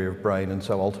limited area of brain, and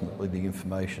so ultimately the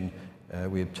information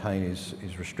we obtain is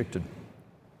restricted.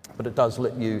 But it does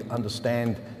let you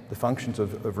understand the functions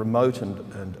of remote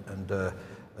and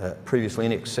previously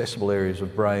inaccessible areas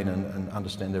of brain and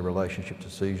understand their relationship to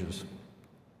seizures.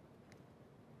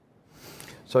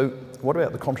 So what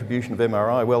about the contribution of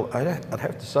MRI? Well, I'd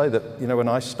have to say that, you know, when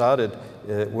I started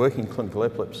working clinical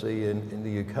epilepsy in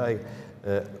the UK,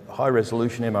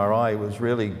 high-resolution MRI was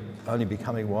really only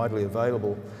becoming widely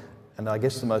available. And I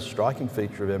guess the most striking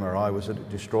feature of MRI was that it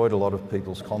destroyed a lot of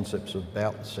people's concepts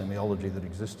about the semiology that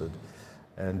existed.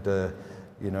 And,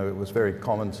 you know, it was very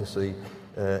common to see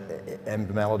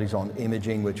abnormalities on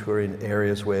imaging which were in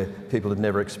areas where people had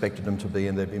never expected them to be,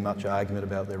 and there'd be much argument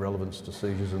about their relevance to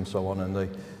seizures and so on, and the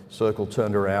circle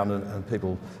turned around and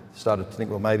people started to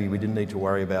think, well, maybe we didn't need to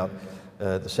worry about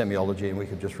the semiology and we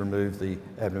could just remove the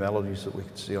abnormalities that we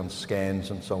could see on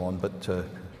scans and so on. But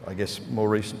I guess more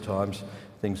recent times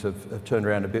things have turned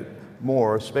around a bit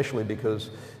more, especially because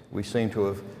we seem to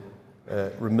have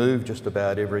removed just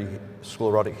about every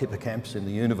sclerotic hippocampus in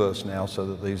the universe now, so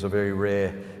that these are very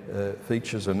rare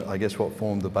features, and I guess what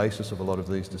formed the basis of a lot of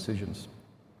these decisions.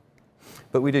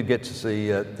 But we did get to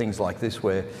see things like this,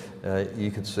 where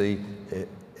you could see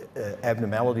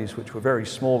abnormalities which were very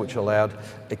small, which allowed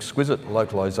exquisite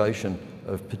localization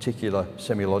of particular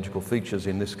semiological features,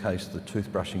 in this case the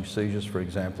toothbrushing seizures, for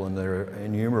example, and there are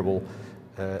innumerable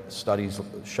studies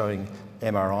showing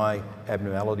MRI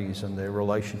abnormalities and their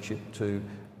relationship to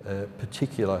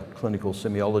particular clinical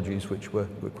semiologies, which were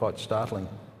quite startling.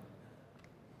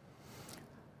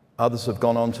 Others have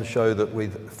gone on to show that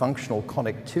with functional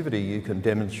connectivity you can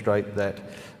demonstrate that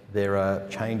there are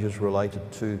changes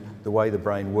related to the way the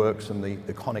brain works and the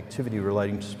connectivity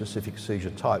relating to specific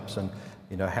seizure types, and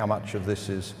how much of this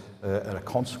is a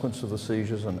consequence of the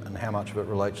seizures and how much of it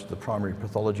relates to the primary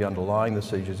pathology underlying the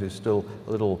seizures is still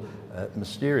a little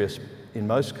mysterious in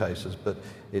most cases, but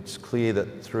it's clear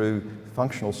that through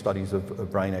functional studies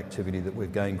of brain activity that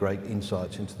we've gained great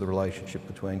insights into the relationship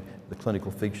between the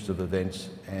clinical features of events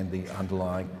and the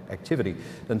underlying activity.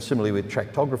 And similarly with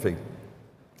tractography,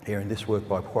 here in this work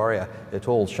by Poirier et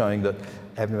al. Showing that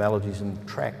abnormalities in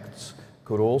tracts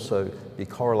could also be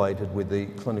correlated with the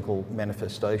clinical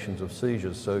manifestations of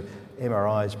seizures. So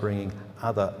MRI is bringing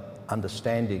other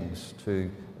understandings to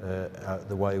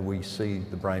the way we see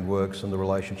the brain works and the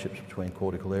relationships between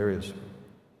cortical areas.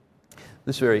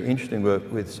 This very interesting work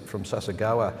from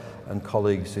Sasagawa and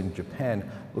colleagues in Japan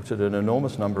looked at an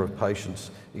enormous number of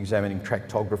patients examining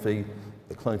tractography,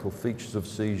 the clinical features of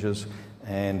seizures,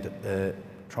 and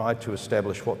tried to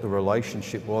establish what the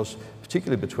relationship was,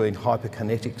 particularly between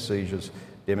hyperkinetic seizures,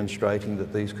 demonstrating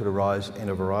that these could arise in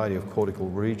a variety of cortical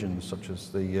regions, such as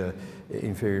the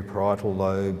inferior parietal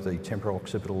lobe, the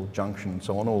temporal-occipital junction, and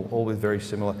so on, all with very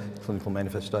similar clinical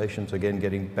manifestations. Again,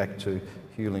 getting back to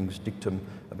Hughlings' dictum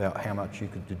about how much you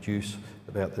could deduce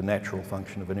about the natural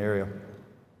function of an area.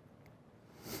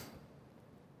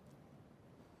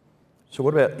 So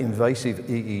what about invasive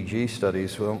EEG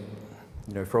studies? Well,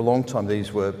 for a long time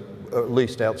these were, at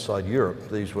least outside Europe,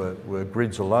 these were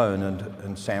grids alone,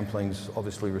 and sampling's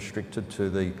obviously restricted to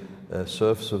the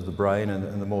surface of the brain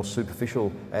and the more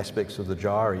superficial aspects of the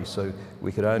gyri, so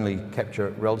we could only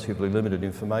capture relatively limited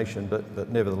information, but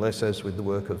nevertheless, as with the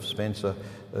work of Spencer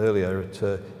earlier,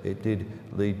 it did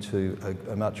lead to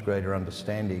a much greater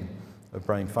understanding of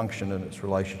brain function and its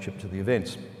relationship to the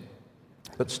events.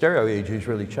 But stereo EEG's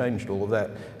really changed all of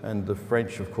that, and the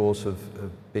French, of course, have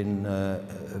been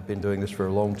doing this for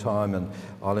a long time, and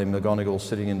Eileen McGonigal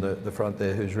sitting in the front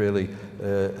there, who's really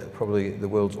probably the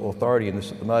world's authority in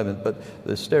this at the moment. But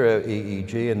the stereo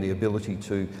EEG and the ability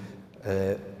to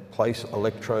place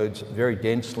electrodes very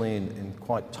densely in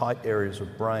quite tight areas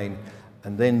of brain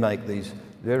and then make these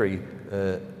very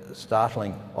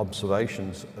startling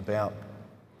observations about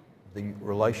the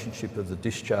relationship of the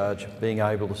discharge, being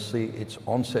able to see its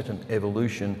onset and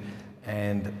evolution,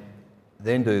 and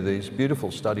then do these beautiful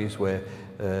studies where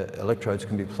electrodes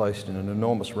can be placed in an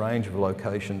enormous range of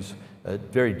locations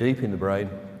very deep in the brain.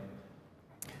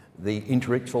 The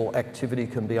interictal activity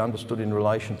can be understood in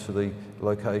relation to the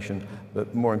location,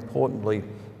 but more importantly,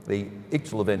 the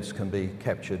ictal events can be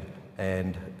captured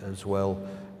and as well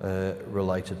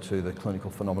related to the clinical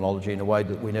phenomenology in a way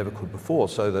that we never could before,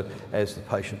 so that as the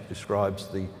patient describes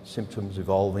the symptoms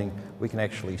evolving, we can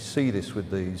actually see this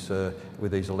with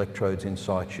these electrodes in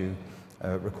situ,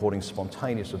 recording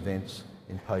spontaneous events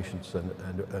in patients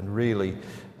and really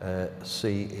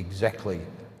see exactly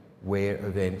where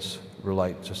events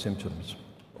relate to symptoms,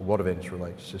 or what events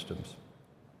relate to symptoms.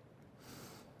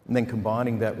 And then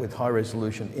combining that with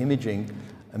high-resolution imaging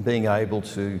and being able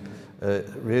to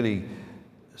really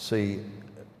see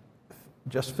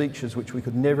just features which we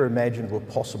could never imagine were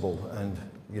possible, and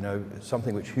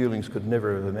something which Hughlings could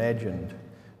never have imagined,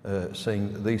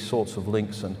 seeing these sorts of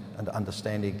links and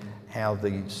understanding how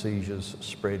the seizures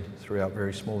spread throughout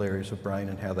very small areas of brain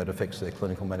and how that affects their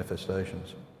clinical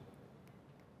manifestations.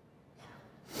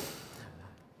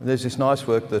 And there's this nice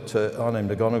work that Eileen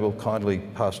McGonigal kindly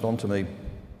passed on to me,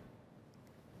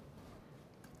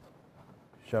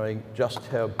 showing just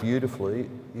how beautifully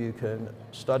you can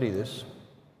study this.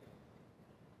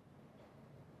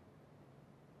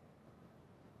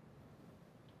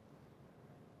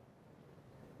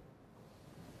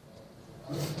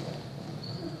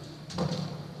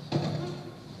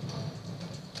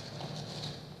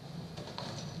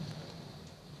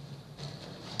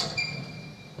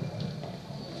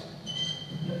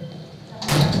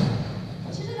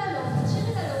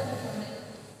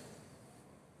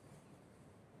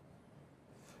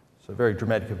 So very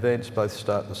dramatic events, both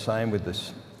start the same with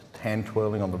this hand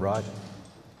twirling on the right.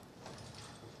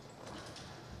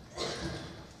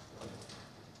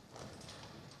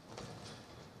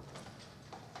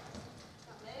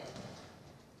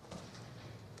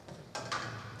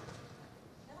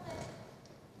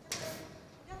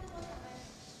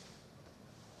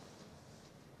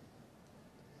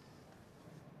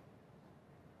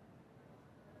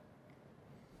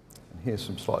 And here's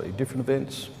some slightly different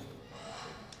events.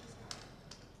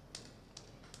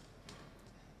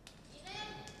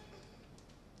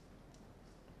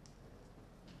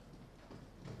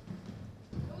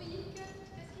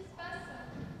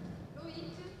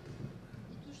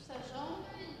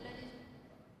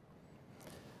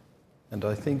 And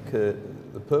I think the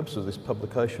purpose of this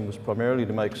publication was primarily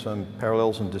to make some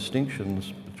parallels and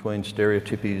distinctions between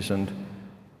stereotypies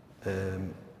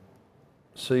and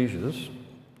seizures.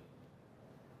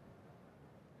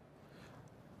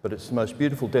 But it's the most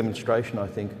beautiful demonstration, I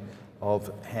think, of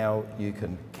how you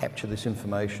can capture this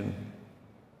information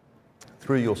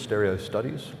through your stereo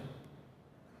studies.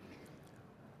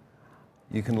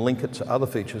 You can link it to other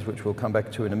features, which we'll come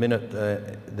back to in a minute.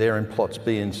 There in plots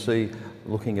B and C,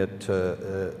 looking at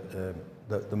the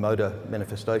motor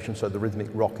manifestation. So the rhythmic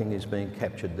rocking is being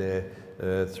captured there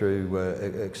through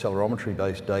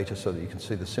accelerometry-based data, so that you can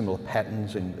see the similar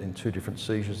patterns in two different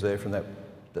seizures there from that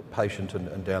patient,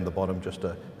 and down the bottom just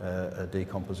a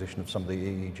decomposition of some of the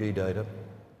EEG data.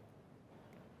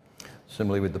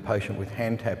 Similarly with the patient with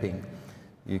hand tapping,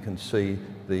 you can see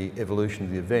the evolution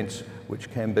of the events, which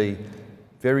can be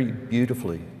very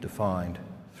beautifully defined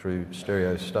through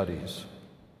stereo studies.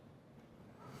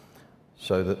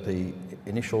 So that the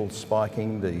initial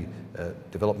spiking, the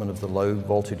development of the low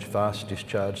voltage fast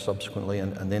discharge subsequently,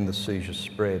 and then the seizure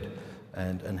spread,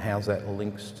 and how that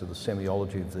links to the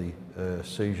semiology of the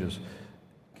seizures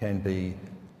can be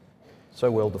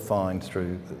so well defined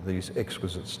through these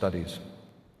exquisite studies.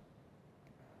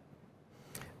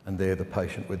 And there the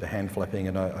patient with the hand flapping.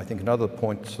 And I think another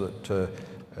points that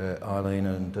Eileen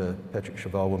and Patrick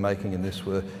Cheval were making in this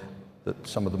were that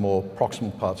some of the more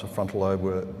proximal parts of frontal lobe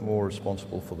were more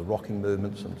responsible for the rocking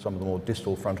movements, and some of the more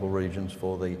distal frontal regions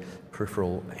for the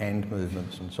peripheral hand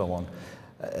movements and so on.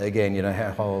 Again, you know,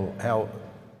 how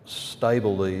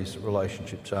stable these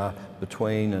relationships are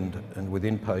between and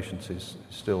within patients is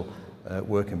still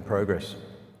work in progress.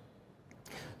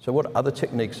 So what other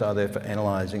techniques are there for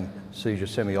analysing seizure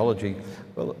semiology?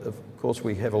 Well, of course,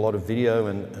 we have a lot of video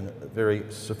and very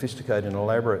sophisticated and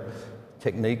elaborate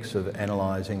techniques of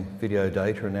analysing video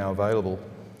data are now available.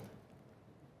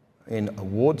 In a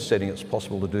ward setting, it's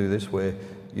possible to do this, where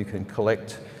you can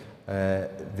collect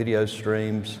video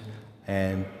streams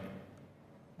and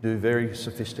do very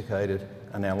sophisticated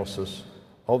analysis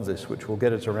of this, which will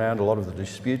get us around a lot of the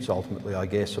disputes ultimately, I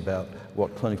guess, about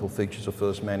what clinical features are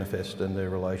first manifest and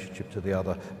their relationship to the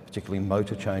other, particularly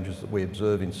motor changes that we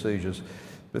observe in seizures.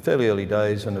 But fairly early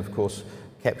days, and of course,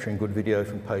 capturing good video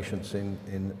from patients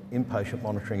in inpatient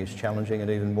monitoring is challenging,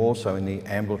 and even more so in the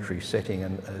ambulatory setting.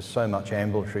 And as so much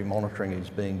ambulatory monitoring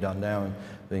is being done now and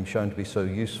being shown to be so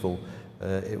useful,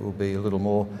 it will be a little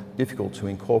more difficult to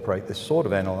incorporate this sort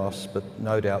of analysis, but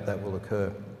no doubt that will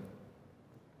occur.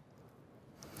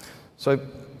 So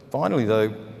finally,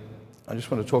 though, I just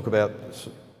want to talk about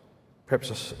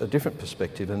perhaps a different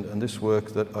perspective, and this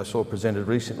work that I saw presented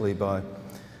recently by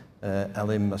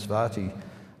Alim Masvati,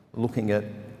 looking at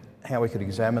how we could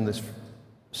examine this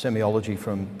semiology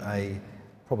from a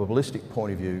probabilistic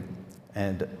point of view.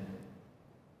 And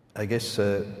I guess,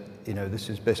 you know, this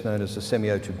is best known as the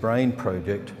Semio2Brain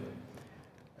project,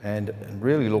 and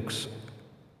really looks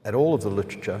at all of the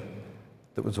literature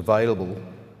that was available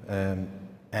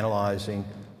analysing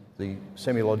the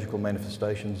semiological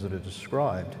manifestations that are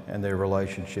described and their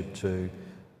relationship to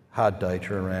hard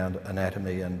data around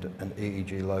anatomy and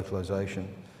EEG localisation.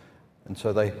 And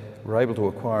so they were able to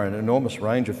acquire an enormous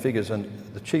range of figures, and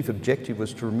the chief objective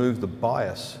was to remove the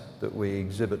bias that we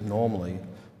exhibit normally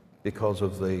because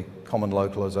of the common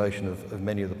localisation of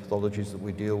many of the pathologies that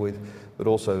we deal with, but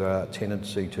also our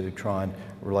tendency to try and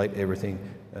relate everything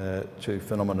to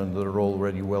phenomena that are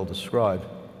already well described.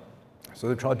 So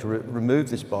they tried to remove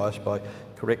this bias by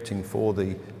correcting for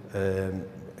the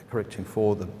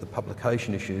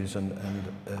publication issues and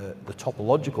the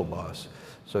topological bias.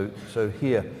 So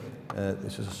here,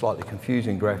 this is a slightly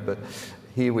confusing graph, but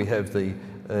here we have the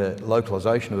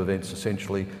localisation of events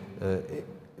essentially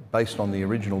based on the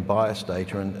original bias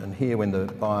data, and here when the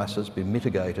bias has been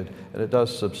mitigated, and it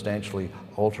does substantially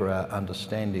alter our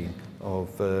understanding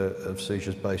of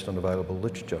seizures based on available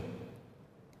literature.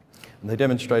 And they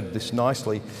demonstrated this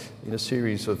nicely in a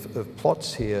series of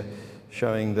plots here,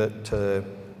 showing that,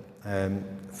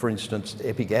 for instance,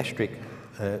 epigastric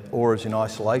auras in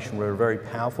isolation were a very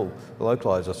powerful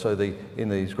localizer. So in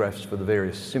these graphs for the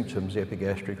various symptoms,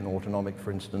 epigastric and autonomic, for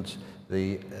instance,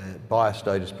 the bias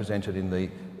data is presented in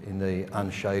the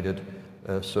unshaded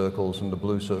circles, and the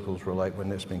blue circles relate when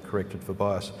that's been corrected for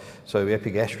bias. So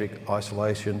epigastric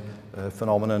isolation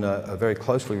phenomenon are very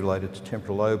closely related to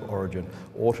temporal lobe origin.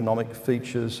 Autonomic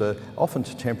features are often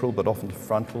to temporal, but often to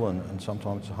frontal, and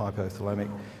sometimes to hypothalamic.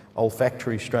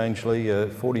 Olfactory, strangely,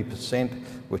 40%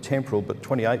 were temporal, but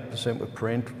 28%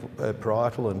 were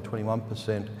parietal, and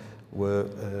 21% were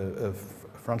of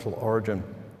frontal origin.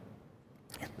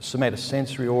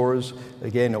 Somatosensory auras,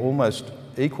 again, almost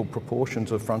equal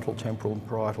proportions of frontal, temporal, and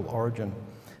parietal origin.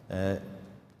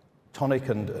 Tonic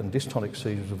and dystonic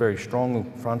seizures are very strong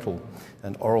in frontal,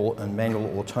 and oral and manual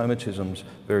automatisms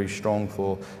very strong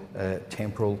for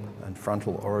temporal and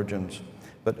frontal origins.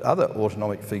 But other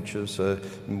autonomic features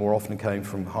more often came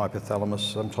from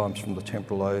hypothalamus, sometimes from the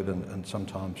temporal lobe and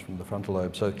sometimes from the frontal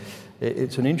lobe. So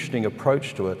it's an interesting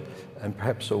approach to it, and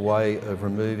perhaps a way of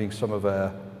removing some of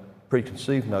our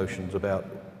preconceived notions about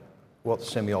what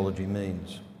semiology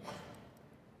means.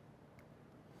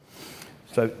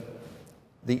 So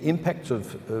the impact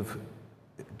of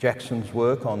Jackson's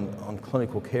work on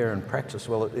clinical care and practice,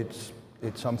 well, it's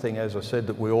something, as I said,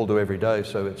 that we all do every day,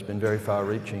 so it's been very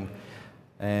far-reaching.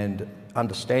 And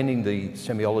understanding the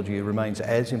semiology remains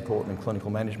as important in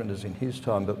clinical management as in his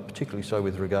time, but particularly so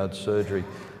with regard to surgery.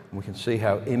 And we can see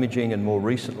how imaging and more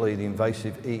recently the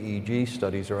invasive EEG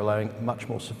studies are allowing much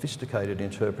more sophisticated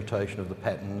interpretation of the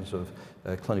patterns of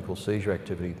clinical seizure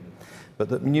activity. But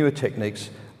the newer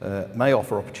techniques may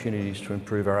offer opportunities to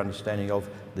improve our understanding of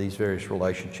these various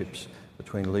relationships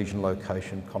between lesion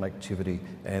location, connectivity,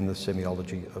 and the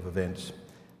semiology of events.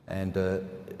 And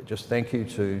just thank you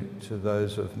to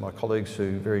those of my colleagues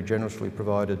who very generously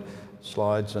provided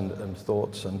slides and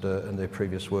thoughts and their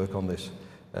previous work on this.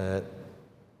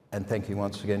 And thank you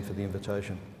once again for the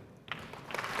invitation.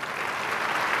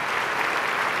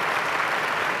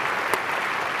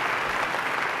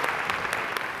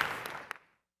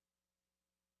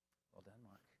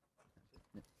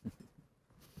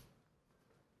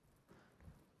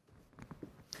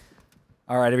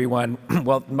 All right, everyone.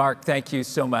 Well, Mark, thank you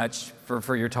so much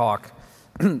for your talk.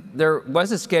 There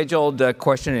was a scheduled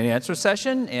question and answer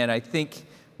session, and I think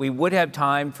we would have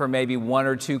time for maybe 1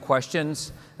 or 2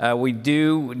 questions. We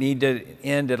do need to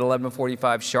end at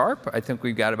 11:45 sharp. I think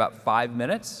we've got about 5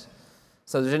 minutes.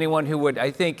 So if there's anyone who would,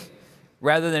 I think,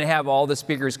 rather than have all the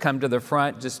speakers come to the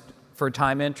front just for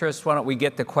time interest, why don't we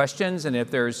get the questions? And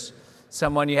if there's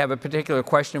someone you have a particular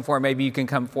question for, maybe you can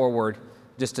come forward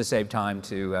just to save time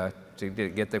to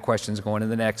get the questions going in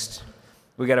the next,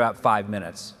 we got about 5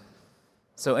 minutes.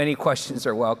 So any questions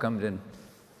are welcomed, and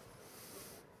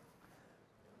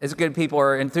it's good people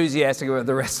are enthusiastic about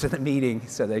the rest of the meeting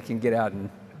so they can get out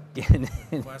and get in.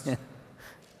 Is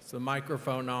the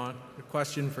microphone on? A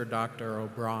question for Dr.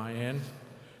 O'Brien.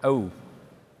 Oh.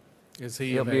 Is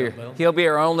he available? He'll be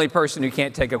our only person who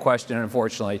can't take a question,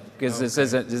 unfortunately, because this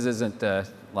isn't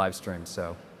live streamed,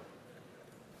 so.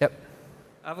 Yep.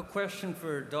 I have a question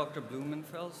for Dr.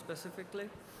 Blumenfeld specifically.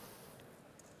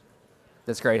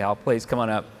 That's great, Hal. Please come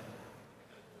on up.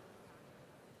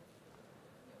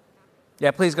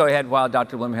 Yeah, please go ahead while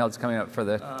Dr. Blumenfeld's coming up for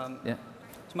the, yeah.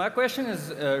 So my question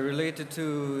is related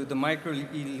to the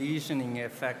micro-lesioning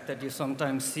effect that you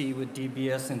sometimes see with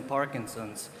DBS and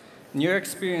Parkinson's. In your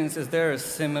experience, is there a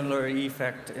similar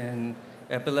effect in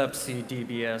epilepsy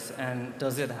DBS, and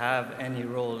does it have any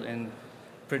role in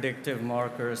predictive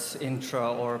markers intra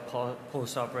or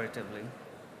post-operatively?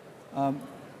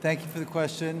 Thank you for the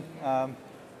question. I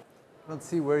don't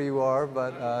see where you are,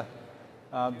 but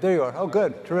there you are. Oh,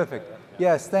 good. Terrific.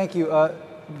 Yes, thank you.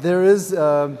 There is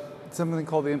something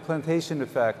called the implantation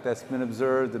effect that's been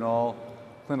observed in all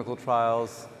clinical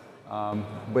trials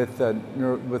with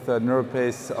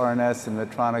neuropace RNS and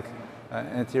Medtronic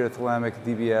anterior thalamic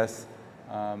DBS,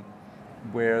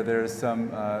 where there's some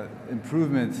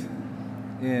improvement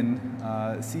in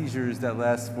seizures that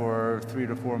last for 3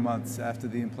 to 4 months after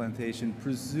the implantation,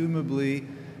 presumably,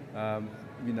 a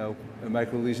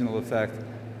microlesional effect.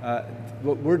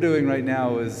 What we're doing right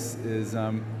now is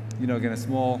again, a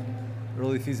small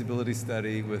early feasibility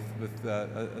study with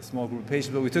a small group of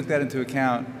patients, but we took that into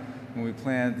account when we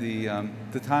planned the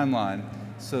timeline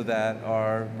so that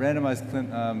our randomized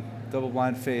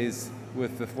double-blind phase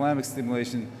with the thalamic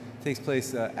stimulation takes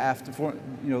place after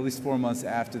at least 4 months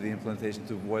after the implantation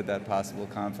to avoid that possible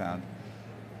confound.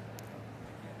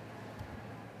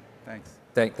 Thanks.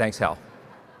 Thanks, Hal.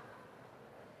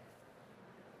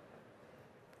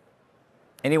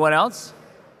 Anyone else?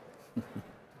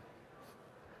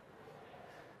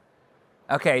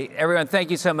 Okay, everyone,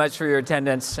 thank you so much for your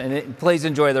attendance, and please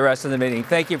enjoy the rest of the meeting.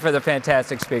 Thank you for the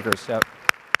fantastic speakers. So.